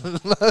one.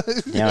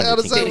 Now How I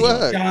does that think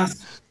work?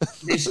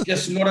 There's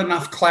just not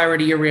enough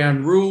clarity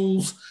around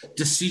rules,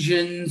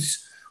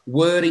 decisions,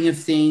 wording of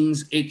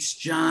things. It's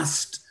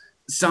just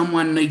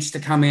someone needs to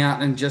come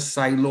out and just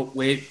say, look,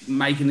 we're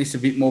making this a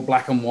bit more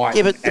black and white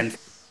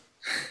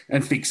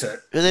and fix it.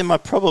 But then my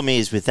problem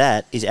is with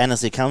that is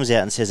Annesley comes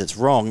out and says it's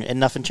wrong and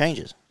nothing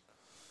changes.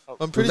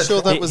 I'm pretty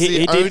sure that was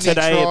he the only did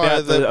today try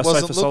about that the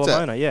wasn't looked at.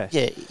 Solomona, yeah.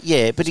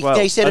 Yeah, but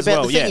he said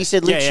about the thing. He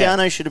said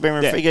Luciano should have been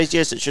refereed. He goes,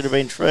 yes, it should have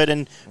been Fred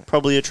and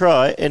probably a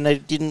try, and they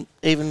didn't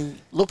even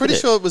look at it.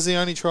 Pretty sure it was the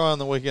only try on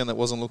the weekend that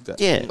wasn't looked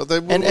at. Yeah, but they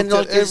and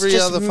looked at every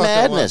it's other just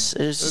fucking madness.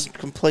 one. It's just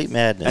complete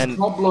madness. And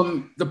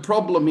the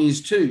problem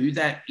is too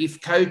that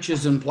if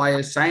coaches and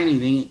players say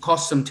anything, it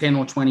costs them $10,000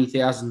 or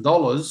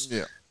 $20,000.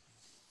 Yeah.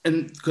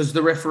 And because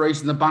the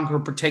referees in the bunker are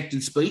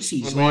protected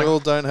species, And we all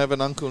don't have an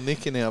Uncle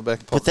Nick in our back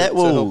pocket. But that to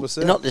will help us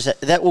out. not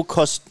just that will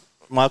cost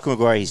Michael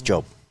Maguire his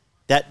job.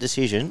 That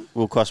decision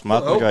will cost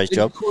Michael Maguire's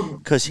job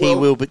because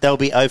they'll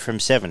be 0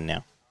 from 7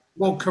 now.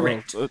 Well,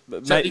 correct.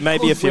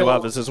 Maybe a few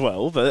others as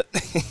well, but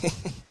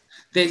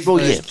Of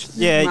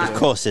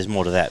course, there's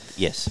more to that.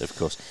 Yes, of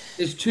course.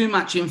 There's too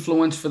much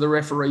influence for the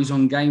referees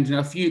on games. Now,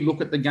 if you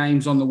look at the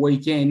games on the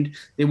weekend,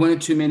 there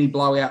weren't too many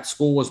blowout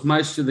scores.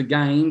 Most of the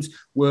games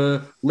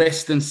were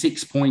less than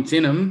 6 points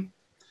in them.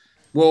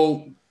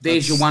 Well,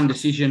 there's your one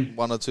decision.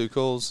 1 or 2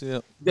 calls, yeah.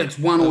 That's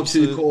one or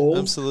two calls.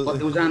 Absolutely. But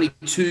there was only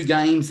 2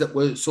 games that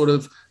were sort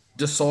of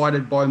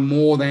decided by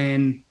more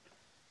than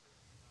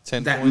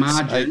 10 that points,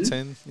 margin. 8,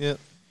 10, yeah.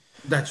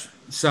 That's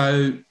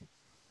so,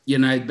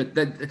 but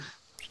that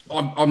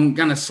I'm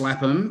going to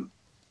slap him,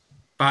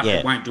 but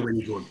it won't do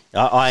any good.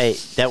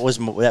 That was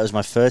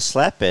my first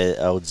slap,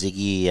 old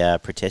Ziggy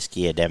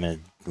Proteski, Adama,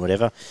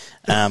 whatever.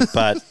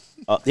 But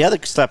the other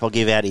slap I'll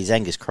give out is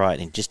Angus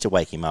Crichton, just to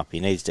wake him up. He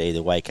needs to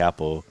either wake up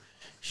or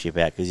ship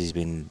out because he's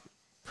been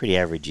pretty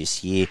average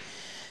this year.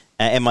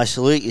 And my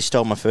salute, you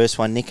stole my first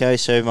one, Nico.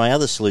 So my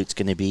other salute's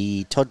going to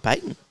be Todd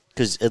Payton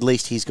because at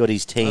least he's got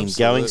his team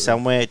going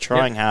somewhere,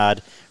 trying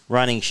hard.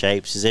 Running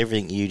shapes is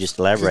everything you just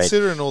elaborated.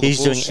 Considering all the he's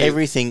doing bullshit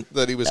everything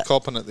that he was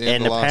copping at the end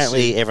and of last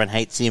apparently year. everyone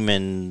hates him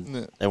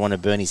and they want to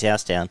burn his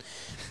house down.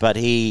 But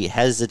he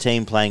has the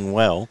team playing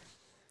well,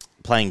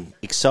 playing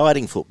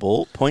exciting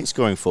football,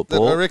 point-scoring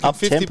football, I reckon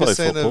up-tempo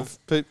 50% football.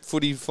 of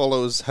footy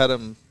followers had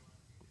him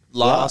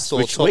last or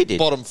which top, we did.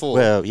 bottom 4.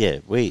 Well, yeah,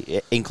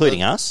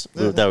 including us,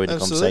 they were in the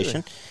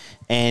conversation.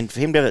 And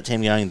for him to have that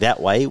team going that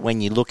way,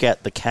 when you look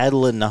at the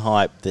cattle and the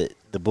hype that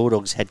the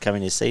Bulldogs had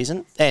coming this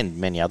season, and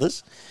many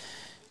others,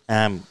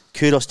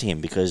 kudos to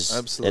him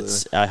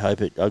because I hope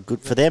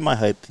good for them. I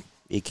hope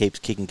he keeps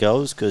kicking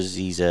goals because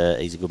he's a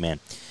good man.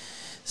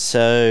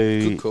 So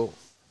good call.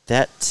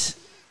 That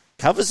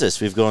covers us.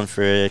 We've gone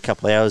for a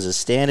couple of hours of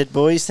standard,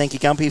 boys. Thank you,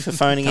 Gumpy, for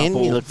phoning in.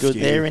 You look good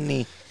there in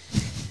the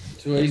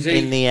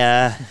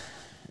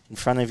in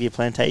front of your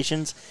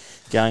plantations.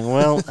 Going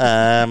well.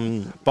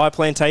 By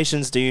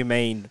plantations, do you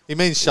mean? He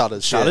means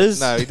shutters. Shutters?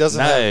 Yeah. No, he doesn't.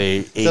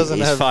 No,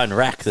 he's fine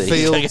rack that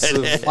fields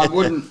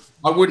he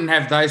I wouldn't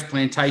have those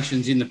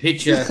plantations in the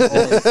picture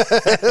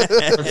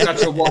for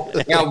such a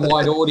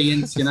wide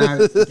audience, Don't know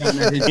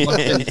who's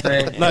watching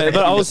there. No,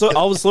 but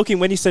I was looking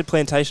when you said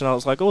plantation. I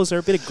was like, oh, is there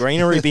a bit of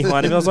greenery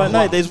behind him? I was like,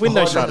 no, there's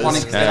window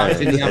shutters.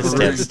 It's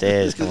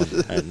downstairs. Come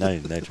on,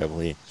 no trouble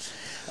here.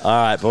 All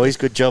right, boys,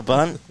 good job,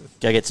 bun.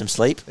 Go get some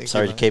sleep.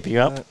 Sorry to keep you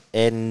up.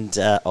 And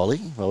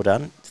Ollie, well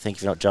done. Thank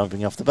you for not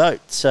jumping off the boat.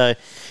 So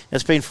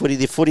that's been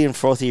the Footy and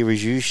Frothy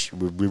review show.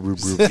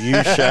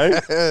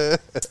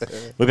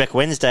 We're back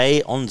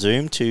Wednesday on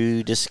Zoom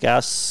to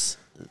discuss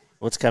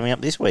what's coming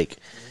up this week.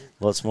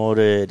 Lots more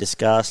to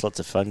discuss, lots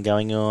of fun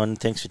going on.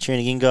 Thanks for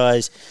tuning in,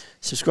 guys.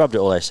 Subscribe to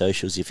all our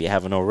socials if you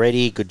haven't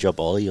already. Good job,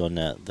 Ollie, on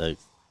the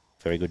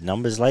very good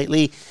numbers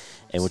lately.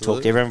 And we'll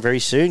talk to everyone very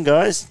soon,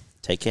 guys.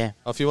 Take care.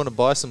 If you want to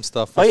buy some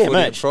stuff, merch.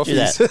 Do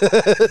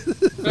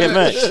that. We have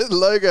merch.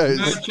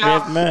 Logos. We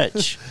have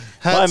merch.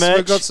 Hats, Buy merch.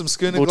 We've got some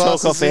schooner we'll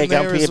glasses talk off air, in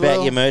there Gumpy, as about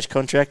well. your merch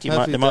contract. There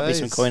might be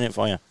some days. coin in it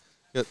for you.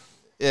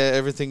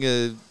 Everything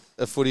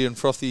a Footy and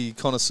Frothy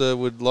connoisseur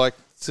would like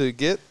to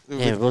get.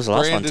 Yeah, what was the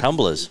last one?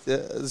 Tumblers.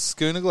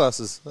 Schooner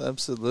glasses,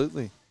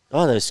 absolutely.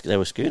 Oh, they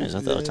were schooners.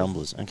 I thought they were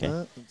tumblers.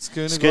 Okay.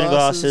 Schooner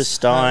glasses,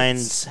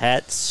 steins,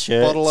 hats,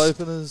 shirts, bottle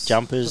openers,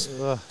 jumpers,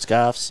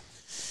 scarves.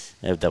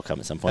 They'll come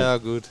at some point. How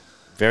good.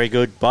 Very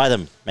good. Buy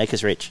them. Make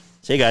us rich.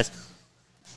 See you guys.